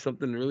really, like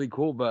something really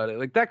cool about it.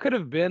 Like that could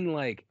have been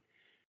like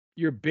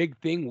your big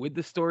thing with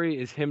the story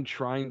is him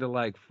trying to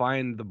like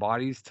find the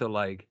bodies to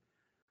like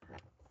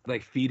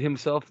feed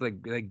himself,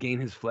 like gain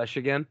his flesh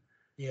again.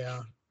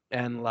 Yeah.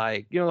 And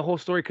like, the whole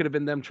story could have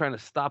been them trying to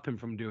stop him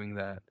from doing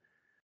that.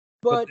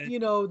 But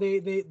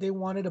they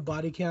wanted a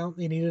body count.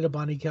 They needed a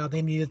body count.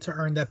 They needed to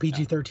earn that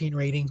PG-13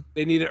 rating.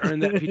 They need to earn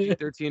that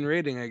PG-13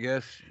 rating, I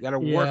guess. You got to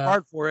work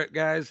hard for it,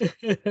 guys.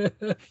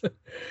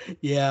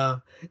 Yeah,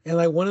 and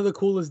like one of the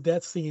coolest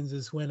death scenes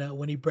is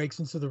when he breaks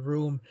into the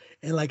room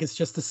and like it's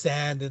just the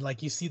sand and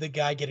like you see the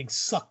guy getting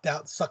sucked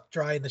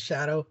dry in the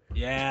shadow.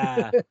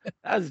 Yeah,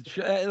 that's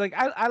like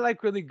I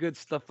like really good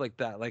stuff like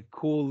that, like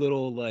cool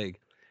little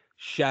like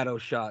shadow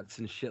shots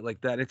and shit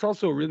like that. It's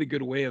also a really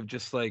good way of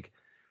just like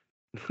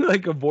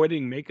like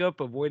avoiding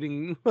makeup,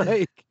 avoiding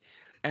like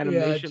Yeah,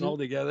 animation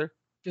altogether.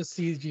 just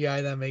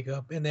CGI that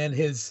makeup, and then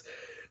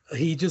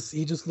he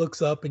just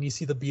looks up and you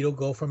see the beetle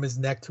go from his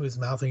neck to his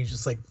mouth, and he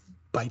just like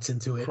bites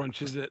into it.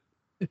 Crunches it.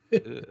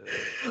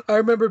 I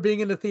remember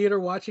being in the theater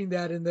watching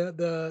that, and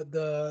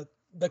the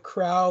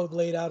crowd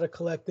laid out a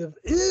collective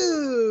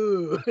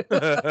ew,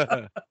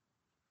 because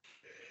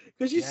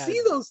you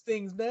see those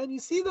things, man. You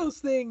see those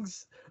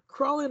things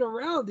crawling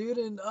around, dude,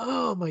 and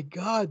oh my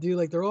god, dude,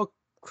 like they're all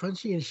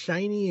crunchy and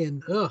shiny,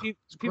 and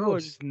people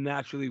are just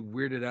naturally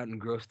weirded out and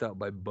grossed out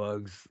by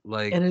bugs.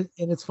 Like, and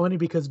it's funny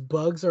because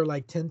bugs are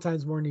like 10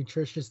 times more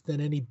nutritious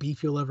than any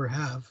beef you'll ever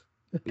have.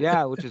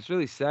 yeah, which is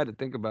really sad to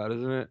think about,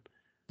 isn't it?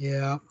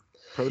 Yeah.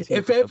 Protein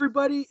If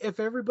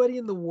everybody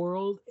in the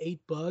world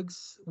ate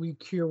bugs, we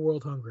cure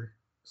world hunger.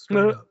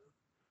 Straight up.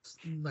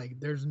 Like,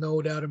 there's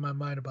no doubt in my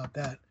mind about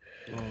that.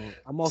 Well,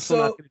 I'm also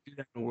not going to do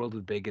that in a world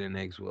with bacon and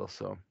eggs, Will.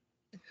 So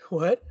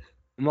what?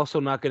 I'm also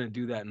not going to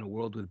do that in a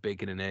world with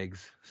bacon and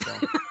eggs. So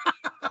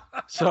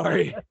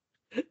sorry.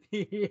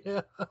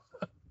 Yeah.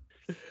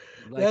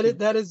 Like,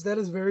 that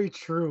is very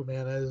true,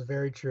 man. That is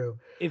very true.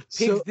 If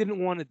pigs didn't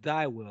want to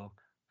die, Will,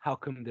 how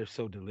come they're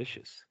so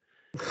delicious?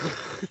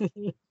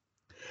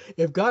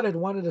 If God had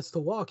wanted us to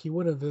walk, he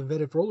would have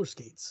invented roller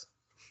skates.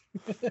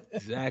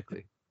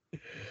 Exactly.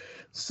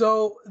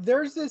 So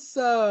there's this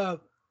the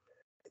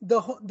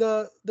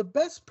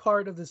best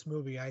part of this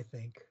movie, I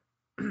think,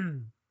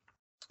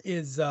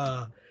 is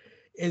the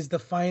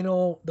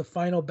final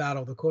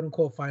battle, the quote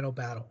unquote final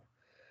battle.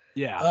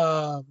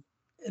 Yeah.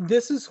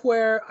 This is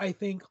where I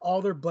think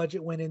all their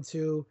budget went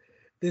into.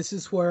 This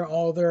is where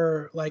all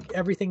their, like,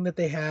 everything that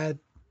they had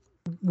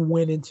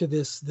went into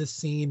this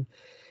scene.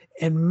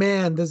 And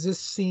man, does this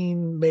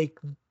scene make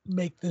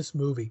this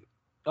movie?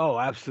 Oh,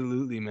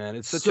 absolutely, man!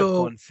 It's such a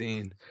fun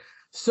scene.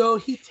 So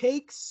he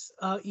takes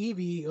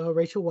Evie,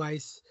 Rachel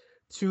Weisz,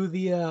 to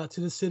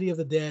the city of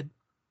the dead,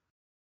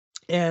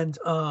 and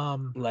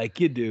like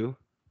you do,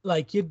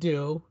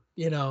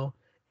 you know,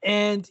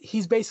 and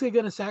he's basically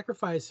going to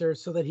sacrifice her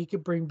so that he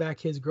could bring back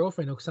his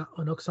girlfriend,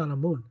 Oksana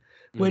Moon,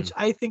 which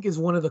I think is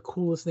one of the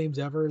coolest names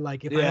ever.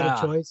 Like, if I had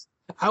a choice,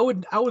 I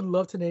would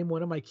love to name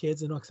one of my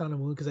kids Oksana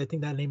Moon, because I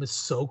think that name is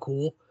so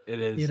cool. It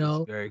is, you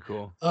know, it's very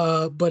cool.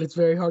 But it's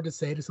very hard to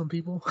say to some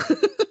people.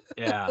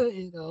 Yeah.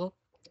 You know.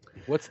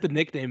 What's the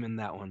nickname in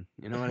that one?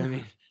 You know what I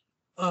mean?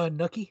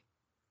 Nucky.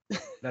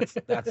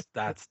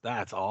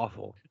 That's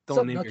awful.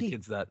 Don't name your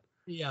kids that.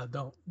 Yeah,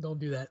 don't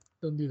do that.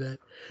 Don't do that.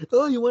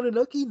 Oh, you want a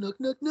Nucky?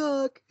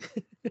 Nuck.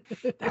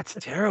 That's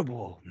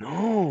terrible.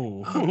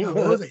 No. Oh, God,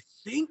 what was I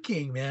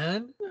thinking,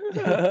 man?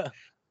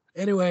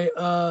 Anyway,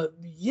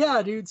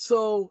 yeah, dude.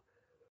 So,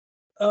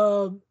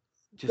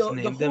 just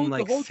name them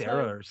like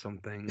Sarah or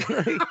something.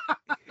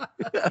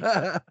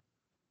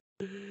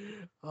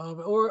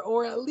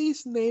 Or at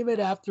least name it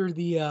after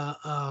the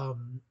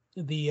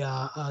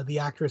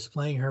actress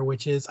playing her,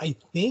 which is, I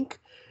think,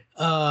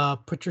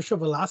 Patricia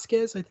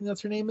Velasquez. I think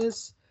that's her name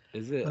is.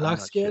 Is it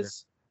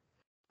Velasquez?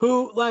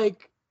 Who,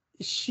 like,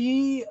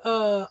 she?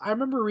 I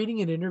remember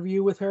reading an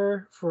interview with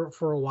her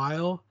for a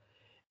while,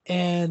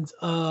 and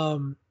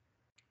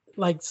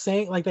like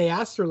saying, like, they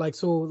asked her, like,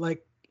 so,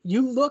 like,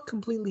 you look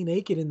completely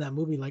naked in that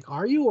movie. Like,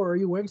 are you, or are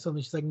you wearing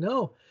something? She's like,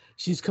 no.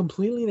 She's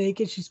completely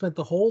naked. She spent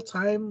the whole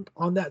time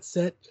on that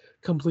set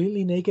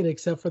completely naked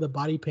except for the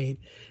body paint.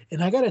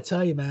 And I got to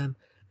tell you, man,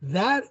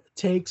 that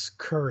takes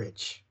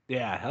courage.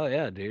 Yeah, hell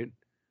yeah, dude.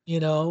 You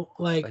know,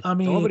 like I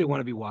mean, nobody want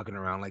to be walking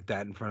around like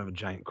that in front of a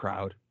giant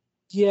crowd.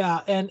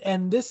 Yeah,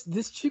 and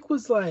this chick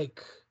was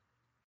like,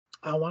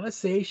 I want to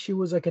say she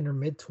was like in her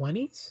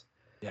mid-20s.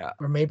 Yeah.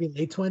 Or maybe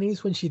late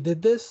 20s when she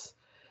did this.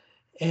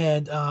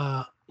 And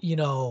you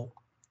know,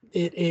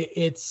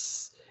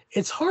 it's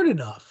hard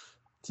enough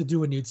to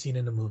do a nude scene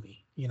in a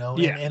movie, you know.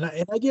 Yeah. And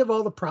I give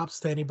all the props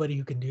to anybody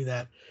who can do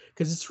that,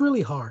 because it's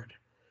really hard.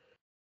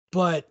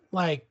 But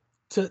like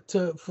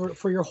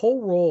for your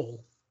whole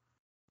role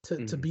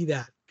to be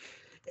that.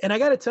 And I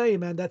got to tell you,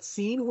 man, that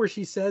scene where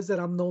she says that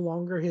I'm no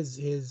longer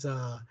his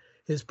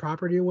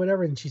property or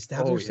whatever, and she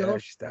stabs herself. Yeah,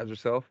 she stabs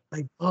herself.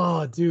 Like,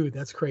 oh, dude,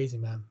 that's crazy,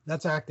 man.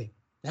 That's acting.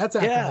 That's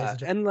acting. Yeah,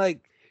 and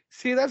like,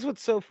 see, that's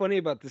what's so funny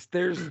about this.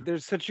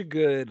 There's such a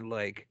good,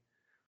 like,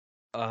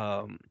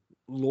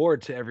 lore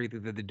to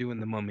everything that they do in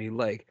The Mummy.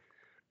 Like,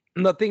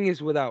 nothing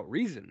is without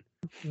reason.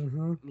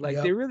 Mm-hmm. Like,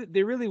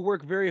 they really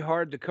work very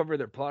hard to cover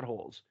their plot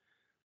holes.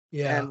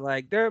 Yeah. And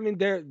like, they're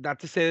not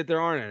to say that there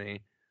aren't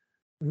any.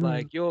 Mm-hmm.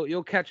 Like,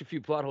 you'll catch a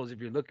few plot holes if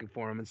you're looking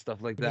for them and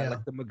stuff like that. Yeah.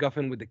 Like the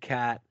MacGuffin with the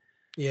cat.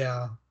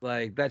 Yeah.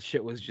 Like, that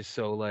shit was just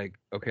so, like,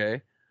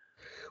 okay.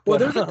 Well,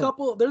 there's a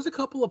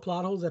couple of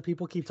plot holes that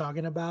people keep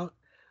talking about,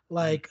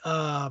 like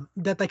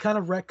that they kind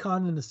of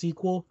retcon in the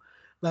sequel,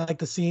 like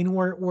the scene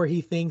where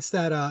he thinks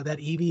that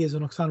Evie is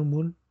an Oksana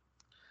Moon.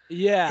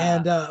 Yeah.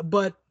 And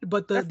but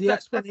the explanation.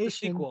 That's the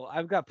sequel.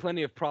 I've got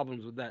plenty of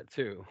problems with that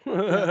too.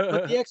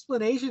 But the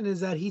explanation is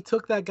that he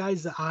took that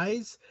guy's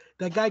eyes.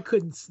 The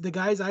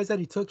guy's eyes that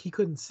he took, he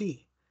couldn't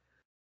see.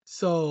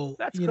 So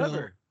that's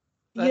clever.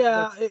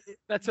 Yeah,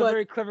 That's a but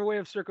very clever way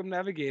of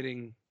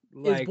circumnavigating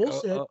it's like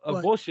bullshit. a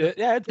But bullshit.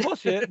 Yeah, it's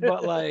bullshit,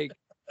 but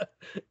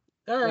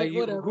all right,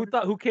 whatever.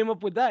 who came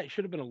up with that?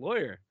 Should have been a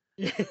lawyer.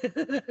 Like,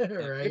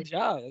 good Right.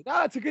 job. Like,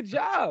 oh, it's a good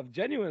job.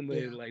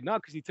 Genuinely. Yeah. Like, no,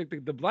 because he took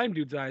the blind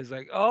dude's eyes.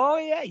 Like, oh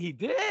yeah, he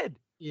did.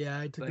 Yeah,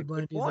 I took the Like,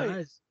 blind good dude's point.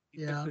 eyes.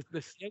 He took Yeah. the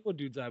Sango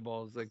dude's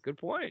eyeballs. Like, good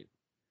point.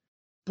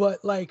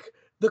 But like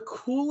the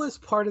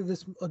coolest part of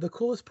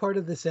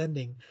this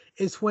ending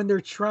is when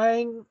they're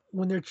trying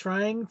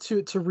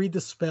to read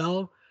the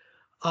spell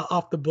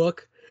off the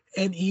book,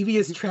 and Evie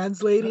is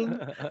translating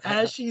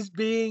as she's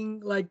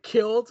being like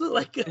killed,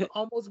 like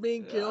almost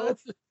being killed.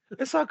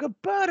 It's like a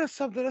bird or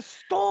something, a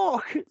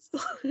stork.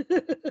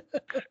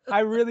 I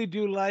really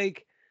do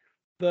like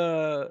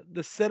the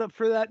setup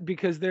for that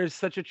because there's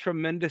such a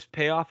tremendous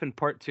payoff in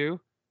part 2.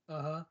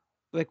 Uh-huh.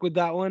 Like with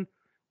that one,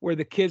 where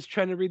the kid's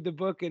trying to read the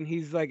book and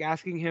he's like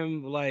asking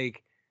him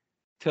like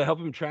to help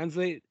him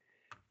translate,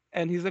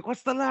 and he's like,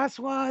 "What's the last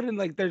one?" And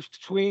like they're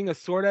swinging a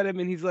sword at him,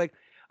 and he's like,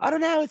 "I don't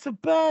know, it's a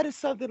bird or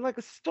something, like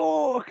a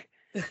stork."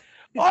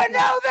 I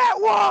know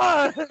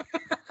that one.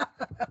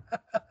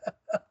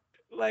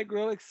 Like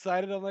real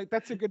excited. I'm like,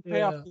 that's a good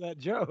payoff to that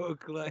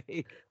joke.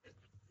 Like,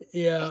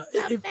 yeah,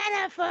 it's a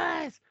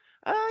metaphor.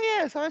 Oh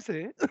yes, I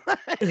see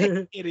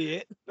it.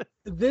 Idiot.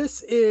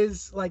 This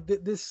is like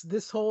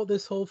this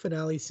whole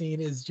finale scene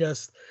is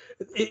just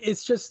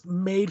it's just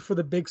made for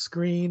the big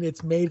screen.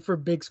 It's made for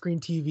big screen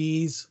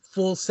TVs,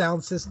 full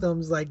sound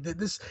systems. Like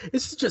this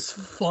is just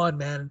fun,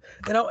 man.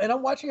 And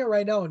I'm watching it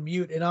right now on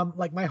mute, and I'm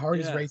like my heart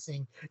is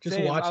racing just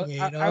Same. watching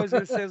it. You know, I was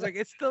gonna say, I was like,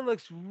 it still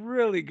looks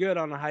really good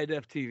on a high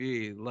def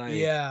TV. Like,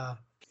 yeah,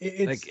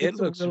 it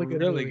looks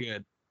really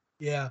good.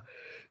 Yeah.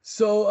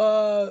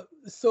 So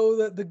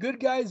the good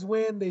guys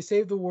win, they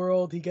save the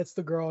world, he gets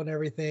the girl and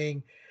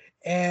everything.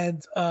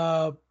 And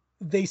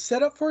they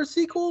set up for a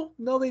sequel?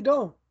 No, they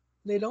don't.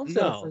 They don't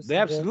set up for a sequel.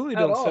 They absolutely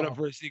don't set up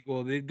for a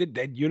sequel. They did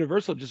that.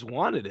 Universal just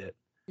wanted it.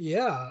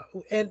 Yeah.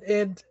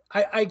 And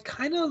I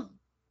kind of,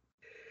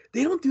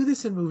 they don't do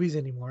this in movies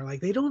anymore. Like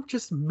they don't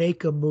just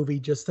make a movie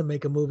just to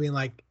make a movie and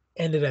like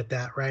end it at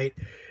that, right?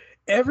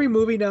 Every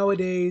movie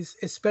nowadays,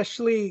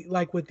 especially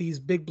like with these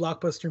big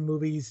blockbuster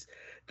movies,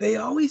 they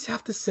always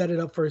have to set it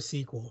up for a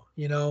sequel,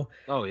 you know?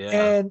 Oh yeah.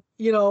 And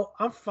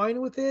I'm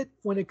fine with it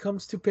when it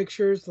comes to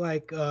pictures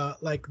like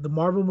the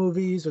Marvel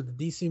movies or the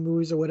DC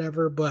movies or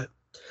whatever, but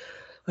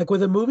like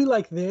with a movie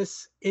like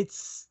this,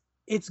 it's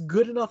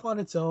good enough on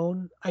its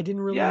own. I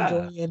didn't really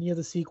enjoy any of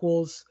the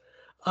sequels.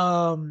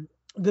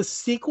 The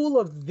sequel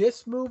of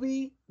this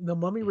movie, The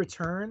Mummy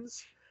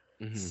Returns,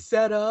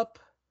 set up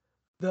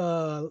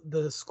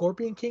the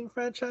Scorpion King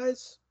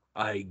franchise.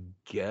 I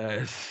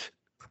guess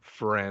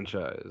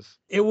franchise.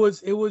 It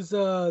was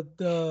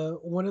the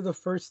one of the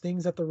first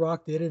things that The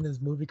Rock did in his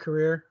movie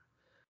career.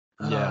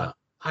 Yeah.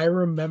 I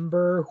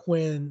remember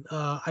when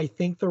I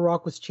think The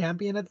Rock was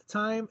champion at the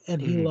time,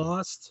 and he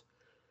lost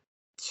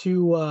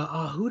to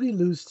who did he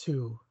lose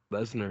to?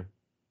 Lesnar.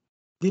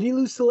 Did he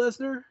lose to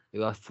Lesnar? He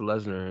lost to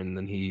Lesnar, and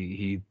then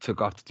he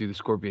took off to do the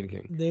Scorpion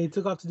King. They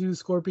took off to do the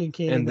Scorpion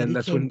King, and then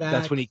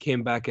that's when he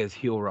came back as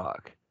heel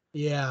Rock.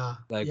 Yeah,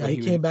 like he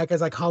came back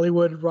as like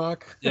Hollywood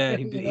Rock. Yeah,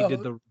 he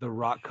did the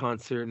Rock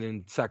concert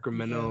in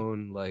Sacramento,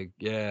 and like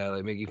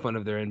making fun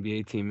of their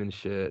NBA team and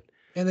shit.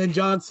 And then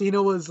John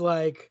Cena was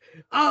like,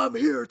 "I'm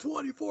here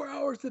 24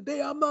 hours a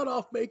day. I'm not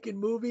off making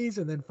movies."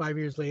 And then 5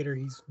 years later,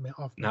 he's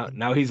off.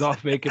 Now he's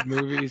off making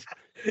movies.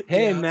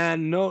 Hey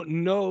man,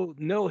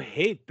 no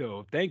hate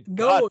though. Thank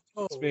God.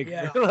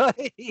 Peacemaker.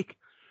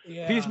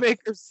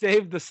 Peacemaker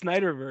saved the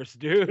Snyderverse,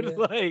 dude. Yeah.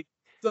 Like.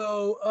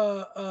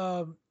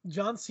 So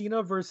John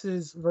Cena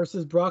versus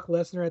Brock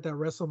Lesnar at that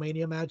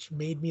WrestleMania match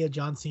made me a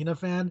John Cena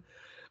fan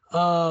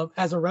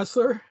as a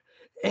wrestler,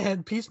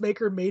 and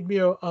Peacemaker made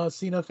me a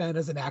Cena fan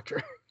as an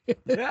actor.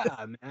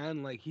 Yeah,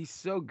 man, like he's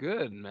so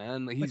good,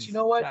 man. Like, but you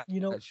know what?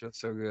 That show's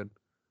so good.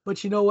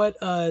 But you know what?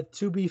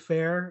 To be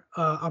fair,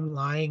 I'm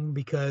lying,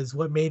 because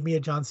what made me a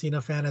John Cena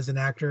fan as an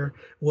actor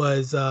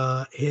was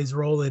his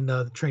role in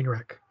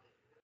Trainwreck.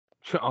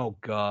 Oh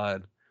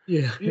God.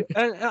 Yeah.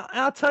 And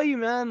I'll tell you,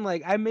 man,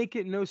 like I make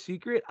it no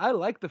secret, I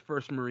like the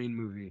first Marine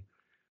movie.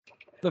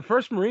 The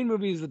first Marine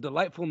movie is a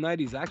delightful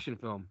 90s action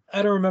film.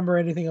 I don't remember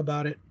anything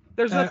about it.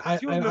 There's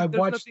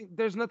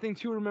nothing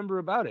to remember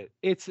about it.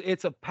 It's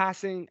a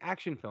passing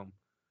action film.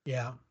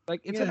 Yeah.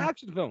 Like it's an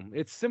action film.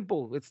 It's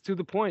simple. It's to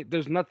the point.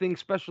 There's nothing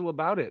special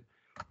about it.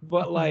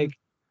 But like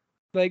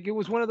it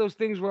was one of those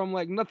things where I'm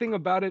like, nothing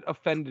about it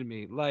offended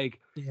me.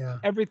 Like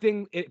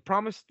everything it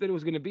promised that it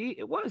was going to be,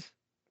 it was.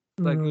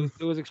 Like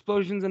it was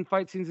explosions and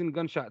fight scenes and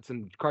gunshots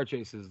and car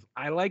chases.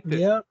 I liked it.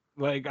 Yeah.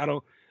 Like I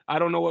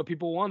don't know what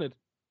people wanted.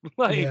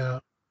 Like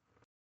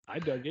I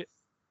dug it.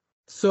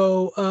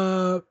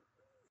 So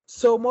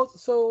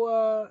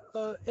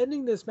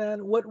ending this, man,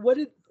 what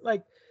did,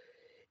 like,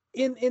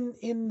 in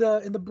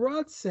the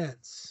broad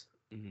sense,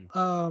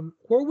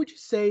 where would you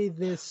say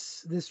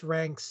this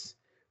ranks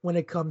when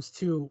it comes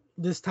to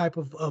this type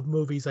of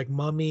movies like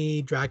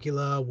Mummy,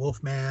 Dracula,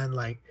 Wolfman?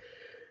 Like,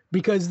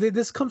 because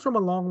this comes from a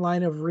long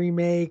line of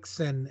remakes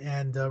and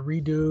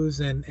redos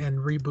and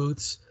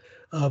reboots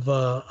of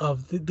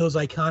those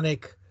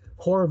iconic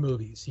horror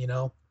movies, you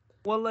know.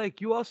 Well, like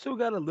you also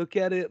got to look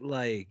at it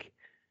like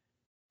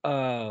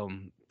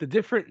the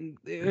different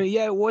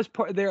yeah, it was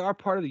part they are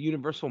part of the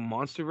Universal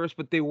Monsterverse,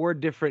 but they were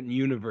different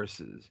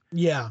universes.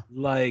 Yeah.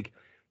 Like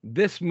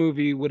this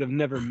movie would have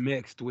never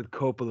mixed with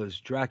Coppola's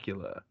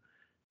Dracula.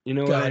 You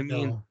know what I God,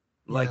 mean? no.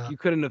 Like Yeah. you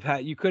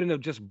couldn't have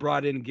just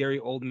brought in Gary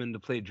Oldman to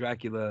play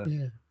Dracula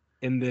Yeah.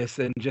 in this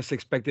and just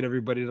expected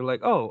everybody to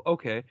like, oh,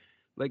 okay.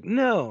 Like,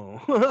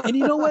 no. And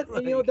you know what?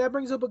 And, you know, Like, that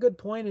brings up a good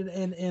point,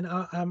 and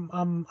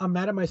I'm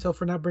mad at myself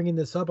for not bringing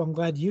this up. I'm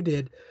glad you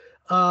did.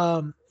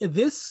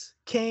 This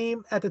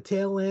came at the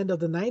tail end of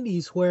the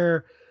 '90s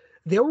where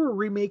they were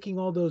remaking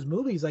all those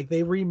movies. Like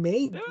they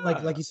remade, yeah.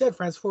 like you said,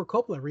 Francis Ford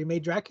Coppola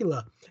remade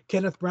Dracula,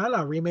 Kenneth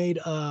Branagh remade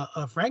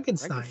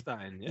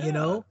Frankenstein. Yeah. You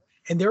know,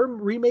 and they're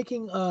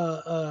remaking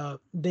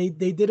they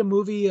did a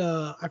movie,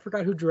 I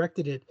forgot who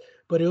directed it,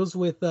 but it was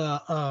with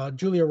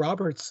Julia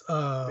Roberts,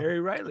 Mary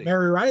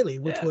Riley.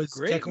 which Yeah, was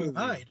great Jekyll movie. and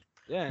Hyde.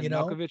 Yeah, and You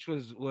know? Malkovich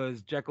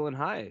was Jekyll and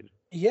Hyde.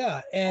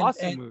 Yeah, and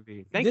Awesome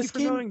movie. Thank you for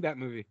knowing that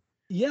movie.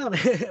 Yeah,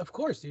 of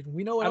course, dude.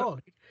 We know it all.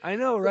 I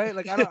know, right?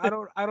 Like I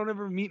don't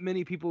ever meet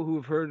many people who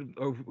have heard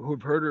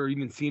or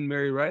even seen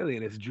Mary Riley,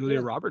 and it's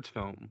Julia Roberts'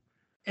 film.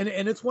 And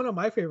it's one of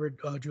my favorite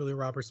Julia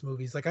Roberts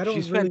movies. Like I don't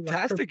She's really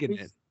fantastic like her in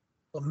it.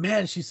 but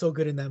man, she's so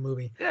good in that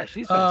movie. Yeah,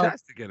 she's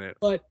fantastic in it.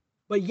 But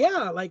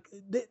yeah, like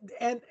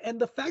and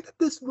the fact that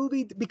this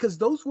movie, because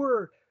those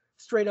were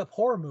straight up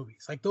horror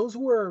movies. Like those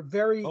were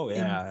very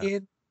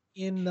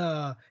in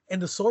the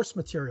source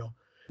material.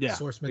 Yeah,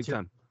 source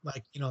material.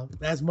 Like, you know,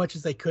 as much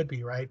as they could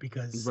be, right?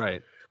 Because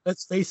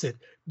let's face it,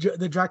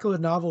 the Dracula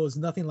novel is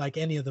nothing like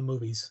any of the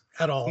movies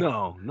at all.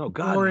 No,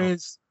 God. Nor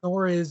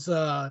is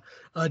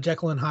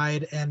Jekyll and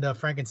Hyde and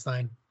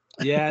Frankenstein.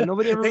 Yeah,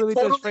 nobody ever really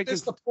does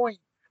Frankenstein.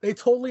 They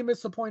totally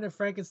missed the point of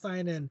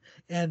Frankenstein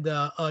and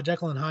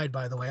Jekyll and Hyde,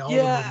 by the way. All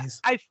the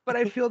movies. But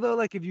I feel though,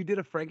 like if you did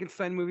a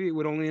Frankenstein movie, it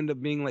would only end up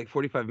being like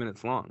 45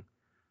 minutes long.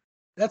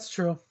 That's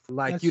true.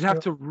 Like you'd have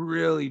to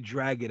really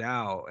drag it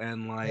out,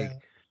 and like,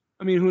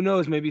 I mean, who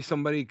knows? Maybe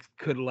somebody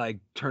could like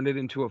turn it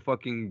into a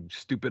fucking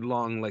stupid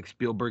long like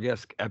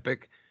Spielberg-esque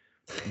epic.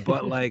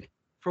 But like,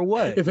 for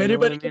what? If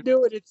anybody can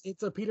do it,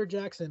 it's a Peter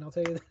Jackson. I'll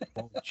tell you that.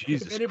 Oh,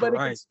 Jesus if anybody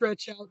Christ. can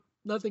stretch out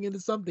nothing into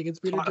something,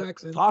 it's Peter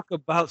Jackson. Talk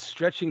about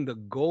stretching the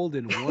gold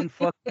in one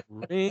fucking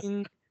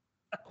ring.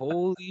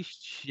 Holy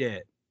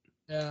shit.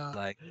 Yeah.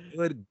 Like,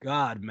 good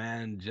God,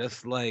 man.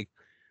 Just like,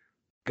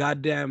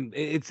 goddamn,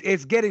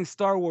 it's getting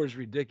Star Wars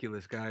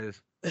ridiculous, guys.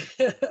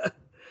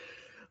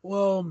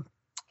 Well,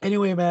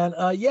 anyway, man.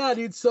 Yeah,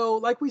 dude. So,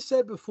 like we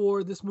said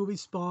before, this movie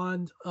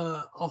spawned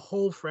a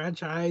whole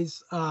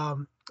franchise.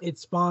 It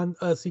spawned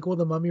a sequel,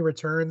 The Mummy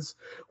Returns,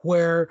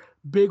 where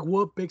big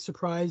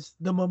surprise,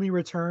 The Mummy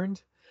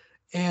returned,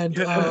 and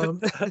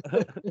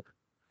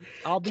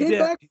I'll be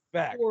came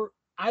back. For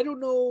I don't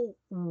know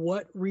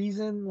what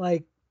reason.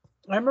 Like,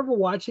 I remember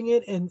watching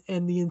it, and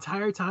the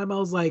entire time I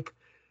was like,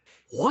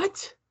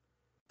 "What?"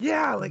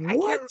 Yeah, like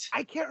what?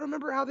 I can't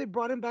remember how they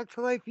brought him back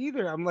to life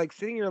either. I'm like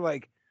sitting here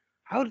like,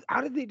 how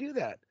did they do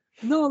that?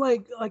 No,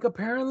 like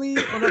apparently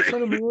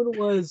Son of Moon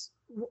was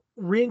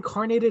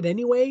reincarnated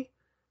anyway,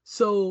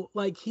 so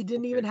like he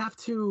didn't even have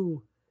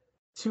to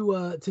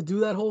do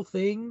that whole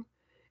thing.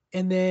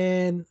 And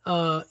then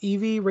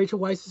Evie, Rachel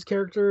Weisz's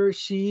character,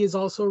 she is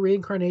also a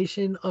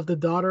reincarnation of the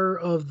daughter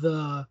of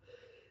the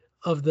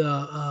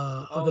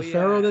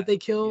pharaoh that they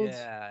killed.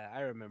 Yeah, I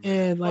remember.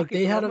 And like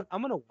they had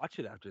I'm gonna watch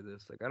it after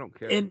this. Like I don't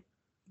care. And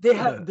they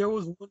had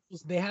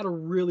they had a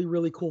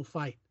really cool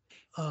fight.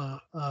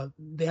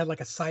 They had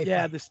like a sci-fi.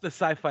 Yeah, the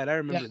sci-fi. I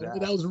remember that.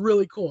 That was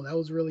really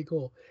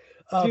cool.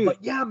 But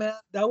yeah, man,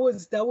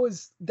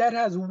 that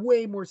has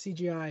way more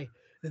CGI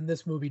than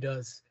this movie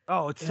does.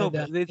 Oh, it's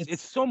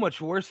it's so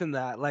much worse than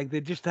that. Like they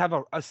just have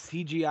a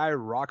CGI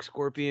rock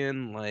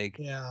scorpion. Like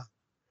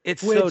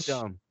it's so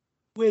dumb.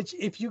 Which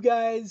if you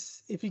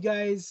guys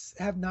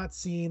have not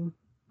seen,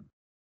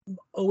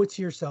 owe it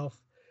to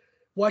yourself.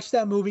 Watch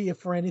that movie if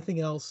for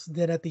anything else.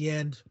 Then at the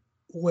end,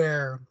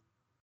 where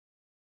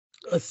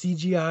a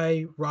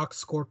CGI rock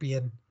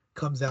scorpion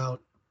comes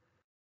out,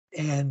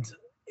 and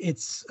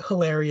it's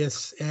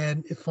hilarious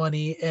and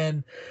funny.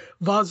 And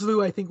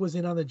Vosloo, I think, was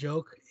in on the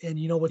joke. And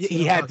you know what I'm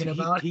talking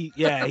about? He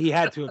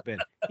had to have been.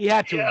 He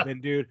had to have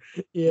been, dude.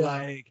 Yeah.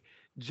 Like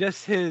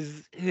just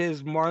his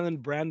Marlon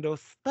Brando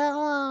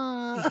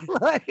style.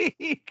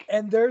 Like,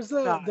 and there's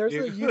a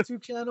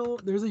YouTube channel.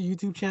 There's a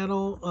YouTube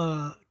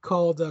channel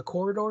called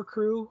Corridor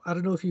Crew. I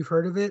don't know if you've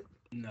heard of it.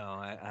 No,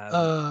 I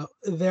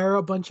haven't. They're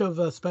a bunch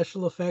of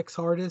special effects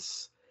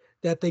artists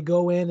that they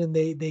go in and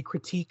they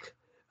critique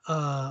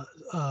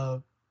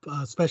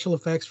special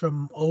effects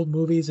from old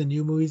movies and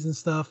new movies and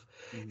stuff.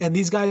 Mm-hmm. And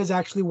these guys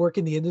actually work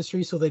in the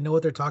industry, so they know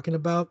what they're talking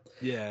about.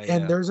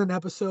 And there's an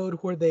episode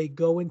where they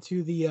go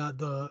into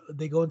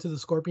the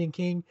Scorpion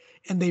King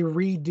and they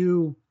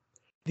redo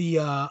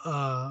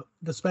the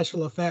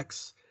special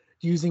effects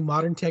using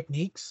modern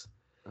techniques,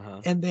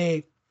 and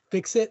they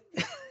fix it.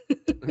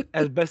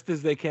 As best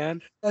as they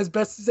can. As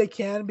best as they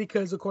can,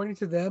 because according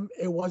to them,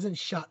 it wasn't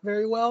shot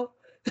very well.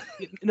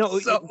 No,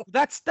 So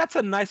that's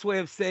a nice way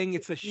of saying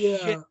it's a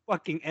shit yeah,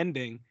 fucking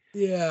ending.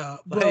 yeah,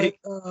 Like,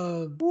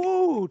 but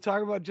woo,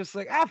 talk about just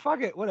like,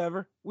 fuck it,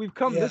 whatever. We've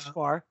come this yeah,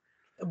 far.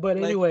 but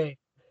Like, anyway,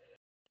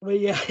 but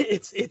yeah,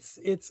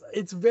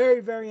 it's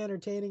very very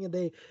entertaining, and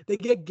they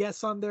get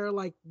guests on there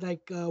like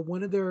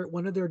one of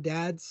their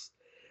dads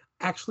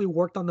actually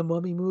worked on the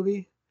Mummy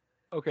movie.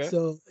 okay.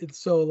 So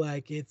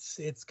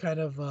it's kind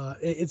of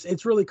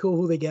it's really cool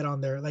who they get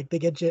on there. Like they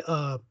get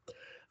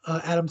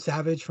Adam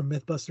Savage from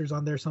MythBusters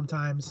on there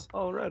sometimes,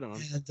 Oh, right on.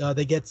 and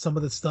they get some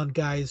of the stunt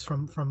guys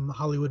from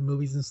Hollywood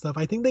movies and stuff.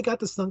 I think they got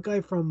the stunt guy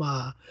from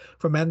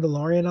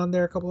Mandalorian on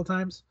there a couple of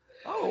times.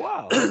 Oh,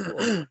 wow.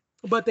 Cool.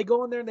 But they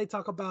go in there and they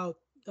talk about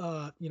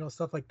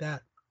stuff like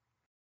that.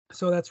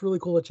 So that's really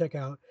cool to check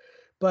out.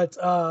 But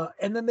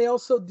and then they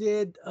also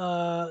did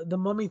the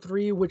Mummy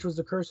 3, which was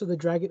the Curse of the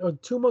Dragon, or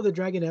Tomb of the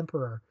Dragon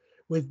Emperor,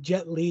 with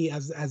Jet Li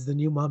as the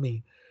new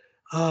mummy.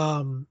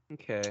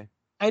 Okay.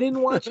 I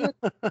didn't watch it.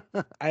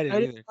 I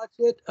didn't either. watch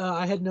it.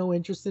 I had no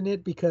interest in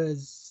it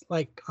because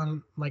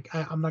I'm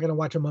not gonna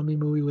watch a mummy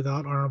movie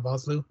without Arnold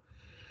Vosloo.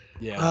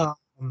 Yeah.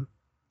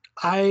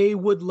 I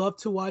would love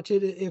to watch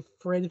it if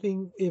for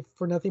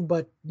nothing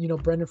but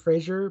Brendan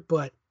Fraser,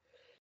 but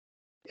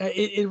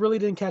it really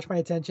didn't catch my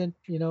attention.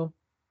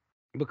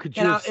 But could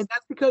And, you? and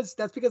that's because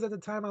at the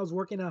time I was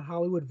working at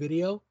Hollywood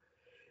Video,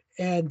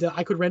 and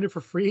I could rent it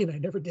for free, and I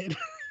never did.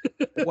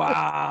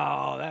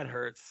 Wow, that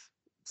hurts.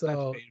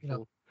 So That's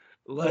painful.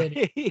 but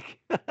Like, yeah.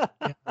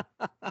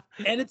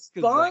 And it's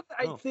 'cause, fun.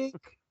 like,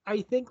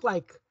 I think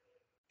like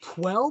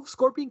 12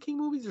 Scorpion King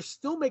movies. They're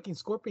still making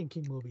Scorpion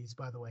King movies,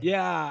 by the way.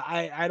 yeah,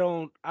 I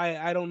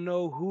don't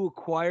know who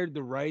acquired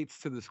the rights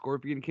to the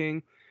Scorpion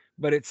King,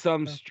 but it's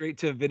some straight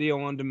to video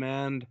on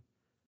demand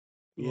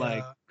like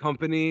Yeah.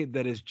 company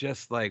that is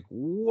just like,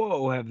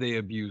 whoa, have they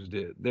abused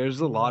it? There's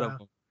a lot of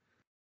them.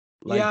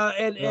 Yeah,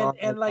 there are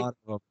a and like lot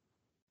of them.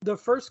 the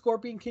first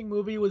Scorpion King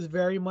movie was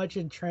very much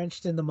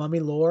entrenched in the Mummy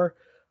lore.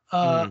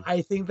 Mhm.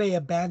 I think they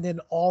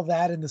abandoned all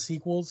that in the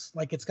sequels.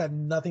 Like it's got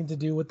nothing to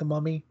do with the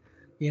Mummy.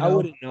 I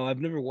wouldn't know. I've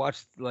never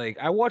watched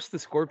I watched the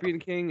Scorpion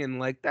King and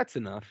like that's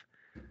enough.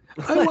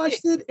 I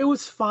watched it. It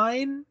was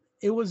fine.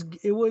 It was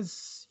it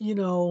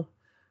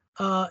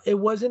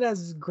wasn't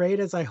as great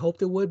as I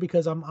hoped it would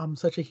because I'm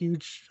such a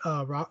huge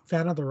rock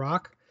fan of The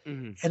Rock,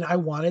 Mhm. and I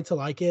wanted to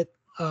like it.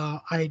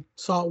 I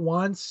saw it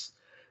once,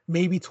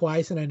 maybe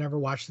twice, and I never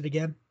watched it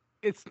again.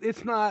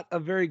 It's not a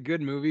very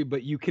good movie,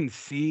 but you can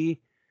see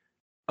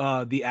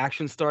the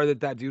action star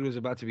that dude was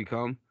about to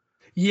become.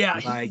 Yeah,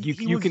 Like he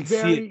you was can see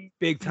it very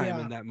big time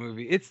in that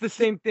movie. It's the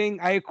same thing.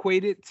 I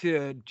equate it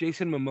to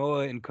Jason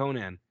Momoa and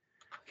Conan.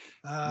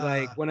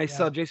 Like when I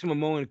saw Jason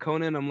Momoa and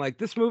Conan, I'm like,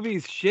 this movie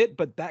is shit,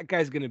 but that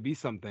guy's gonna be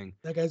something.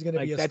 That guy's gonna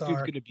be a That star.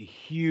 dude's gonna be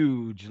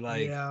huge.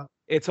 Like Yeah,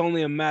 it's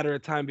only a matter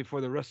of time before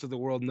the rest of the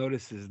world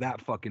notices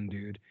that fucking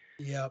dude.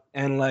 yeah.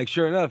 And like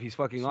sure enough, he's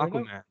fucking Sure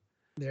enough. Aquaman.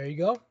 There you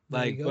go.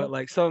 There you go. But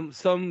like some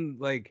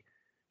like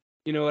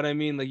you know what I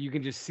mean? Like you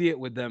can just see it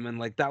with them, and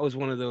like that was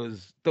one of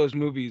those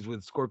movies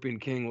with Scorpion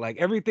King. Like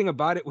everything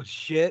about it was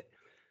shit.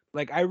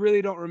 Like I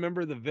really don't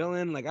remember the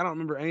villain. Like I don't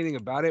remember anything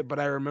about it, but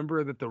I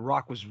remember that The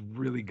Rock was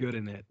really good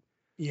in it.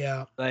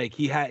 Yeah. Like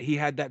he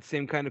had that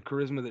same kind of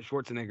charisma that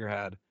Schwarzenegger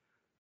had.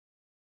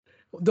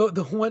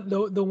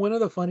 The one of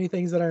the funny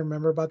things that I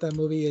remember about that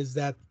movie is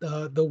that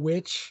the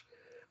witch,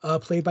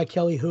 played by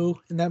Kelly Hu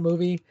in that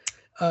movie,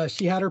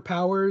 she had her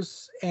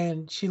powers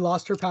and she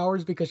lost her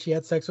powers because she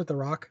had sex with The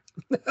Rock.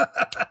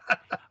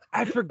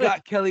 I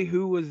forgot Kelly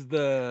Hu was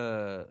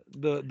the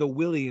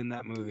Willy in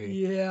that movie.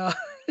 Yeah.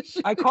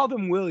 I call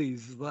them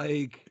Willies.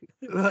 Like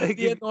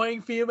the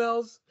annoying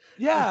females.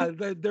 Yeah,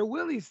 they're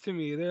Willies to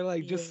me. They're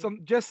like just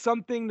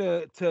something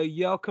to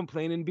yell,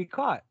 complain, and be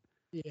caught.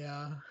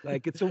 Yeah.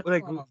 Like it's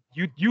like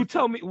you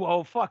tell me.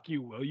 Well, fuck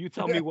you, Will. You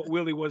tell me what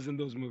Willie was in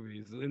those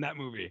movies. In that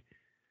movie,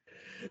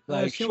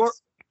 like she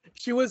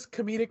was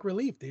comedic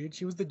relief, dude.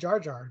 She was the Jar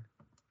Jar.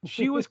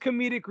 She was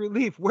comedic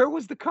relief. Where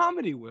was the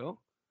comedy,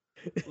 Will?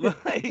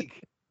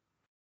 Like,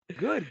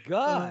 good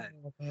God,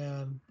 oh,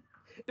 man.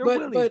 They're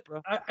Willies,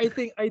 bro. I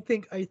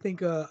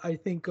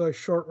think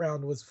Short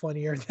Round was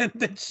funnier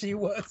than she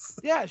was.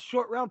 Yeah,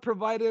 Short Round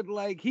provided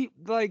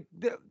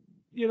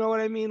you know what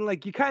I mean?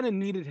 Like you kind of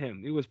needed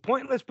him. It was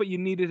pointless, but you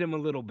needed him a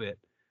little bit.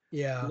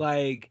 Yeah.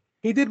 Like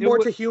he did more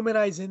to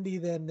humanize Indy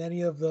than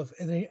any of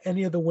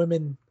the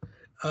women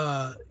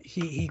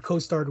he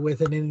co-starred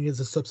with in any of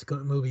the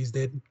subsequent movies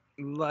did.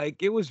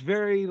 Like it was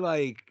very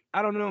like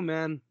I don't know,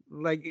 man.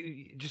 Like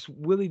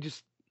Willie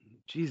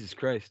Jesus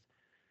Christ.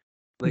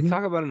 Like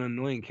talk about an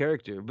annoying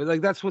character. But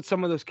like that's what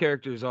some of those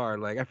characters are.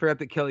 Like I forgot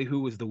that Kelly Hu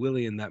was the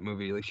Willie in that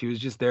movie. Like she was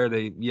just there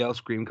to yell,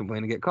 scream,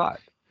 complain, and get caught.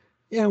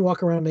 Yeah, and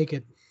walk around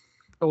naked.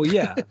 Oh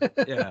yeah,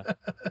 yeah,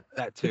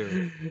 that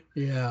too.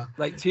 Yeah,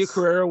 like Tia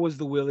Carrera was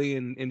the Willie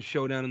in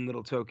Showdown in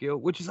Little Tokyo,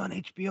 which is on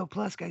HBO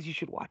Plus, guys. You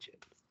should watch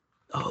it.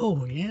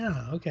 Oh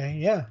yeah, okay,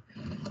 yeah.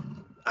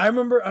 I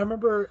remember.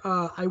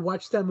 I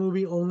watched that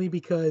movie only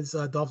because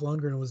Dolph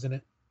Lundgren was in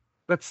it.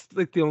 That's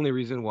like the only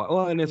reason why.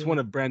 Well, and it's one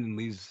of Brandon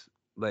Lee's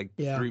like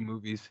 3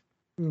 movies.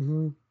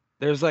 Mm-hmm.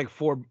 There's like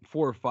four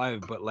or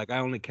five, but like I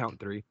only count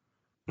 3.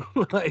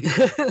 Like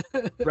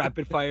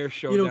Rapid Fire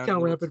Showdown. You don't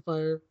count Rapid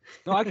Fire?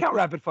 No, I count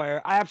Rapid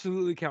Fire. I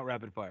absolutely count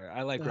Rapid Fire.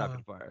 I like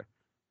Rapid Fire.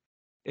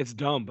 It's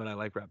dumb, but I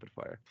like Rapid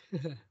Fire.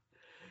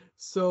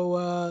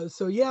 So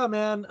yeah,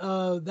 man,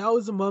 that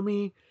was a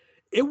Mummy.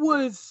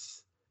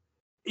 It's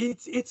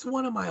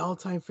one of my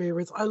all-time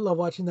favorites. I love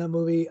watching that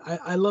movie.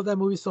 I love that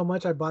movie so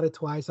much. I bought it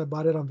twice. I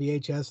bought it on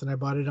VHS and I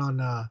bought it on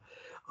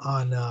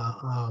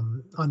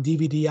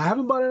DVD. I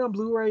haven't bought it on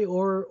Blu-ray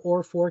or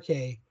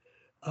 4K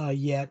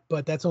yet,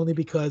 but that's only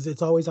because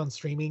it's always on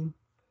streaming.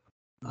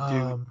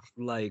 Dude,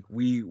 like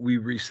we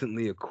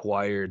recently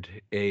acquired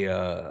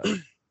a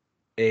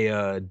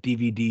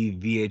DVD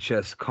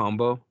VHS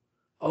combo.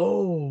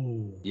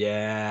 Oh.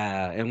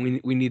 Yeah,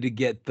 and we need to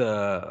get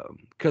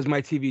because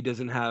my TV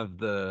doesn't have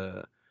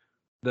the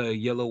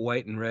yellow,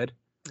 white, and red.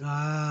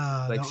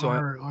 Like so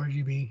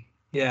RGB.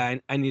 Yeah,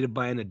 I need to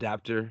buy an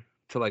adapter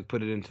to like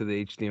put it into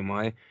the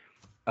HDMI,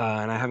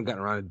 and I haven't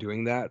gotten around to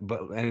doing that.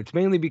 And it's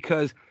mainly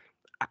because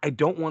I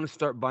don't want to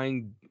start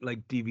buying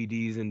like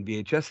DVDs and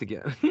VHS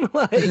again.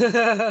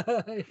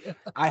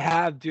 I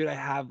have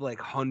like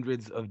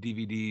hundreds of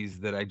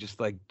DVDs that I just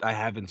like I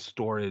have in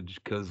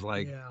storage because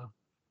like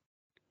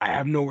I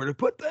have nowhere to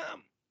put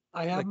them.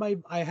 I have my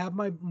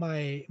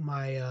Blu-ray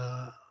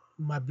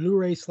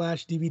 /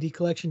 DVD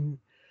collection.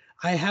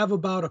 I have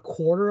about a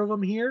quarter of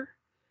them here,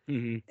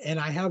 and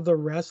I have the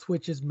rest,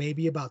 which is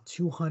maybe about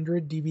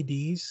 200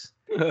 DVDs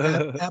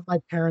at my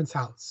parents'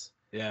 house.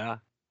 Yeah.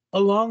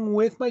 Along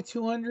with my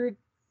 200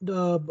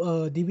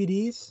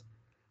 DVDs,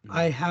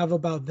 I have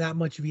about that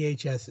much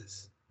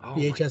VHSs,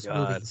 VHS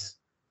movies,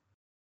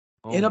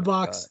 in a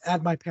box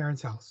at my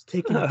parents' house,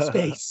 taking up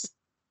space.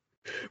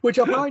 Which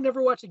I'll probably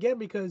never watch again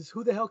because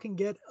who the hell can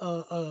get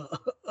a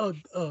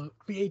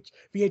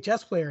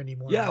VHS player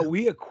anymore? Yeah, man?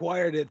 We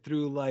acquired it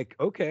through like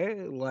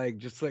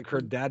just like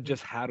her dad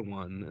just had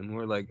one, and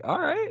we're like, all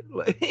right,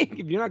 like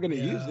if you're not gonna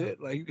use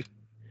it, like.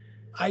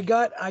 I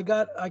got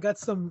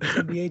some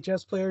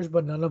VHS players,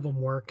 but none of them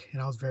work,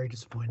 and I was very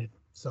disappointed.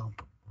 So.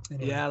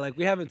 Anyway. Yeah, like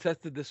we haven't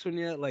tested this one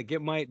yet. Like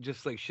it might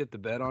just like shit the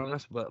bed on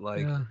us, but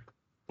like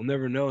we'll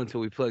never know until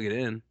we plug it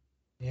in.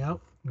 Yep.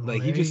 Well,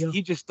 like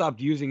he just stopped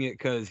using it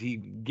because he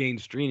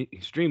gained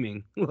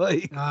streaming.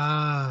 Like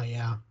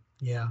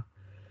yeah.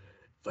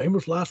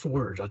 Famous last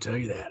words, I'll tell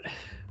you that.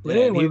 But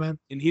yeah, anyway, man.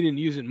 And he didn't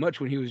use it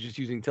much when he was just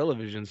using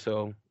television,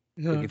 so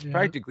like, it's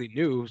practically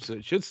new, so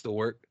it should still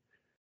work.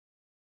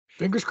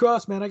 Fingers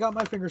crossed, man. I got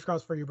my fingers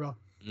crossed for you, bro.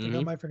 I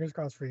got my fingers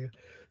crossed for you.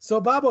 So,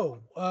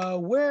 Babo,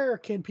 where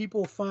can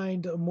people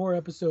find more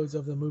episodes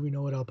of the Movie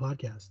Know It All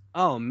podcast?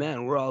 Oh,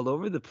 man, we're all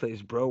over the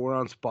place, bro. We're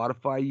on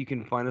Spotify. You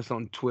can find us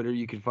on Twitter.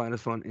 You can find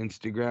us on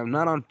Instagram.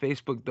 Not on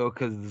Facebook, though,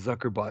 because the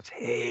Zuckerbots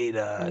hate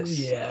us.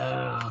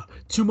 Yeah.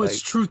 Too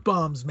much truth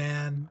bombs,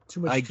 man.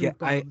 Too much truth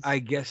bombs. I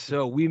guess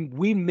so.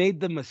 We made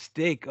the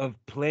mistake of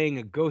playing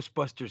a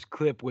Ghostbusters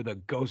clip with a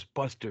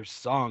Ghostbusters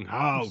song.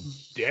 How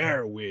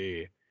dare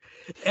we?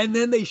 And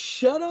then they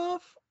shut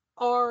off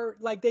our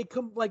they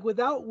come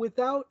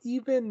without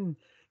even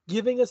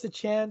giving us a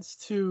chance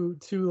to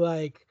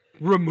like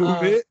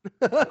remove it,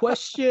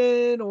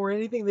 question or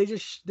anything. They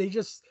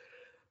just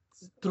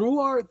threw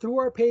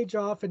our page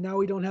off, and now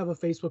we don't have a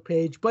Facebook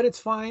page. But it's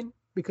fine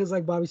because,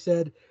 like Bobby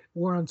said,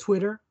 we're on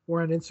Twitter,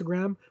 we're on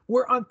Instagram,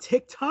 we're on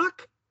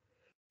TikTok.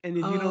 And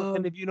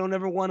if you don't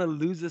ever want to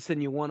lose us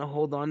and you want to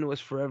hold on to us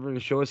forever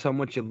and show us how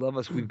much you love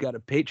us, we've got a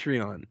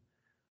Patreon.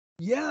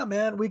 Yeah,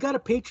 man, we got a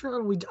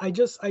Patreon. I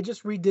just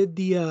redid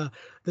the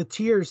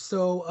tiers,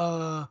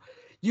 so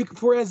you can,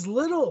 for as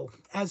little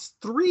as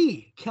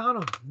 $3, count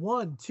them,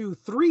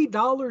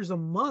 $3 a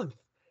month.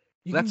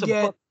 That's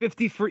get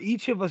 $1.50 for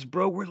each of us,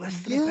 bro. We're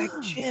less than a bag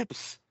of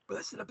chips. We're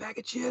less than a bag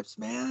of chips,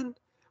 man.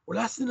 We're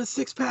less than a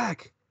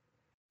 6-pack.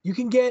 You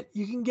can get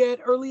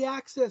early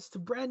access to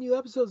brand new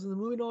episodes of the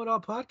Movie Know It All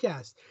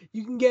podcast.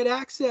 You can get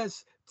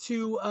access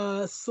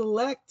to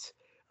select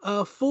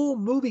full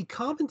movie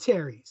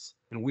commentaries.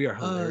 And we are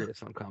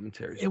hilarious on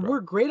commentaries. And bro.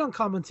 We're great on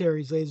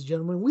commentaries, ladies and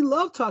gentlemen. We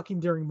love talking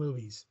during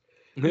movies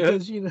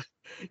because you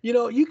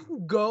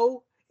can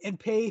go and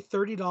pay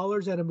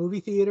 $30 at a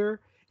movie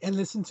theater and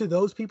listen to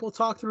those people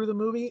talk through the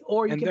movie,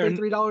 or you can pay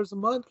 $3 a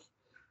month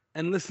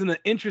and listen to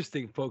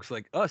interesting folks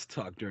like us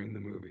talk during the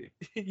movie.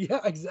 Yeah,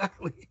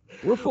 exactly.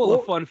 We're full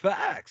of fun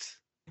facts.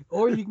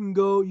 Or you can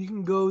go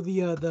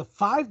the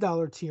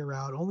 $5 tier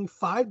route, only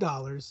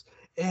 $5.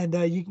 And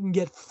you can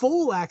get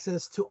full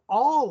access to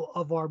all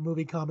of our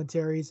movie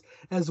commentaries,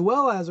 as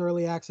well as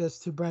early access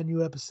to brand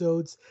new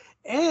episodes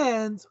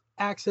and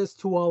access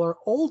to all our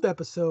old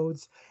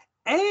episodes.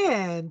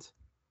 And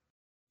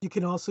you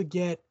can also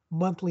get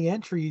monthly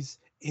entries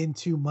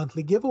into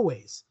monthly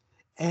giveaways.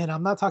 And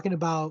I'm not talking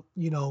about,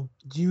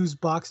 used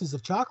boxes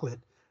of chocolate.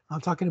 I'm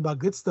talking about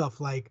good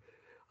stuff like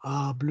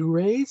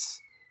Blu-rays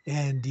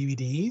and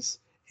DVDs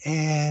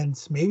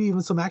and maybe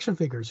even some action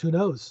figures. Who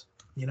knows,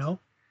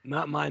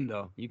 Not mine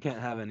though. You can't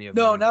have any of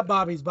No, mine. not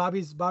Bobby's.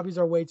 Bobby's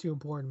are way too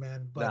important,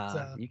 man. But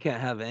Nah, you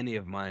can't have any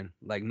of mine.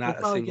 Like you'll not a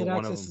probably single get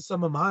one of access to them.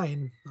 some of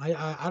mine.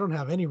 I don't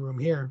have any room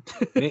here.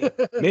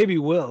 Maybe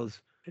Will's,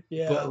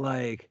 Yeah. but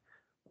like,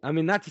 I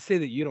mean, not to say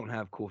that you don't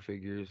have cool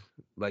figures.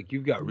 Like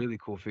you've got really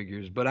cool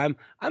figures, but I'm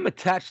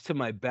attached to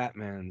my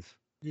Batmans.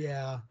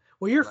 Yeah.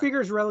 Well, your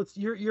figures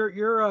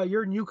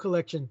your new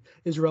collection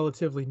is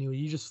relatively new.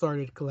 You just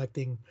started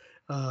collecting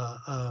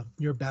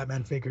your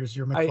Batman figures,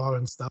 your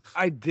McFarlane stuff.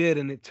 I did,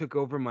 and it took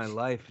over my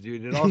life,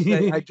 dude. It all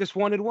said I just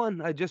wanted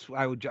one. I just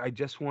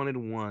wanted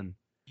one.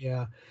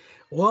 Yeah.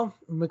 Well,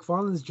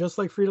 McFarlane's just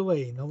like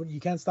Frito-Lay. No,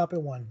 you can't stop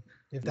at one.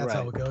 If that's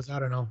how Right. it goes, I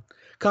don't know.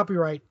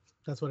 Copyright.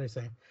 That's what I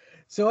say.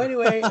 So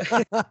anyway,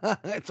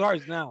 It's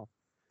ours now.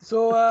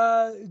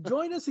 so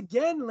join us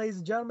again, ladies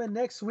and gentlemen,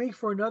 next week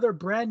for another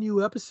brand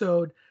new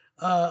episode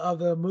of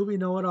the Movie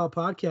Know It All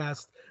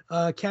podcast.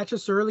 Catch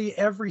us early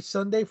every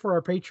Sunday for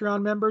our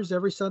Patreon members.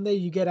 Every Sunday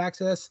you get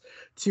access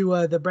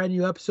to the brand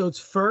new episodes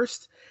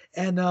first.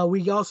 And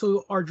we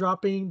also are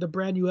dropping the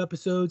brand new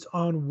episodes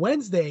on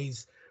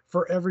Wednesdays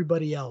for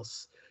everybody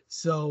else.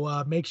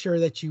 So make sure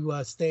that you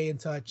stay in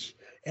touch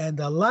and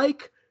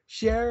like,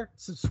 share,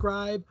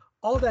 subscribe,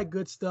 all that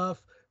good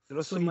stuff.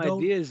 Throw some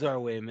ideas our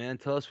way, man.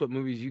 Tell us what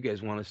movies you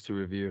guys want us to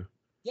review.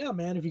 Yeah,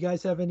 man. If you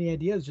guys have any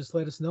ideas, just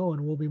let us know,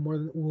 and we'll be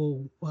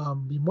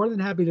more than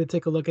happy to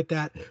take a look at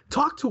that.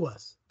 Talk to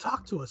us,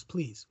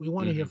 please. We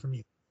want to hear from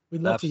you.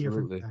 We'd love to hear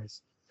from you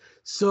guys.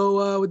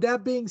 So with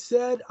that being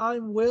said,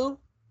 I'm Will.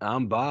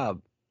 I'm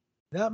Bob.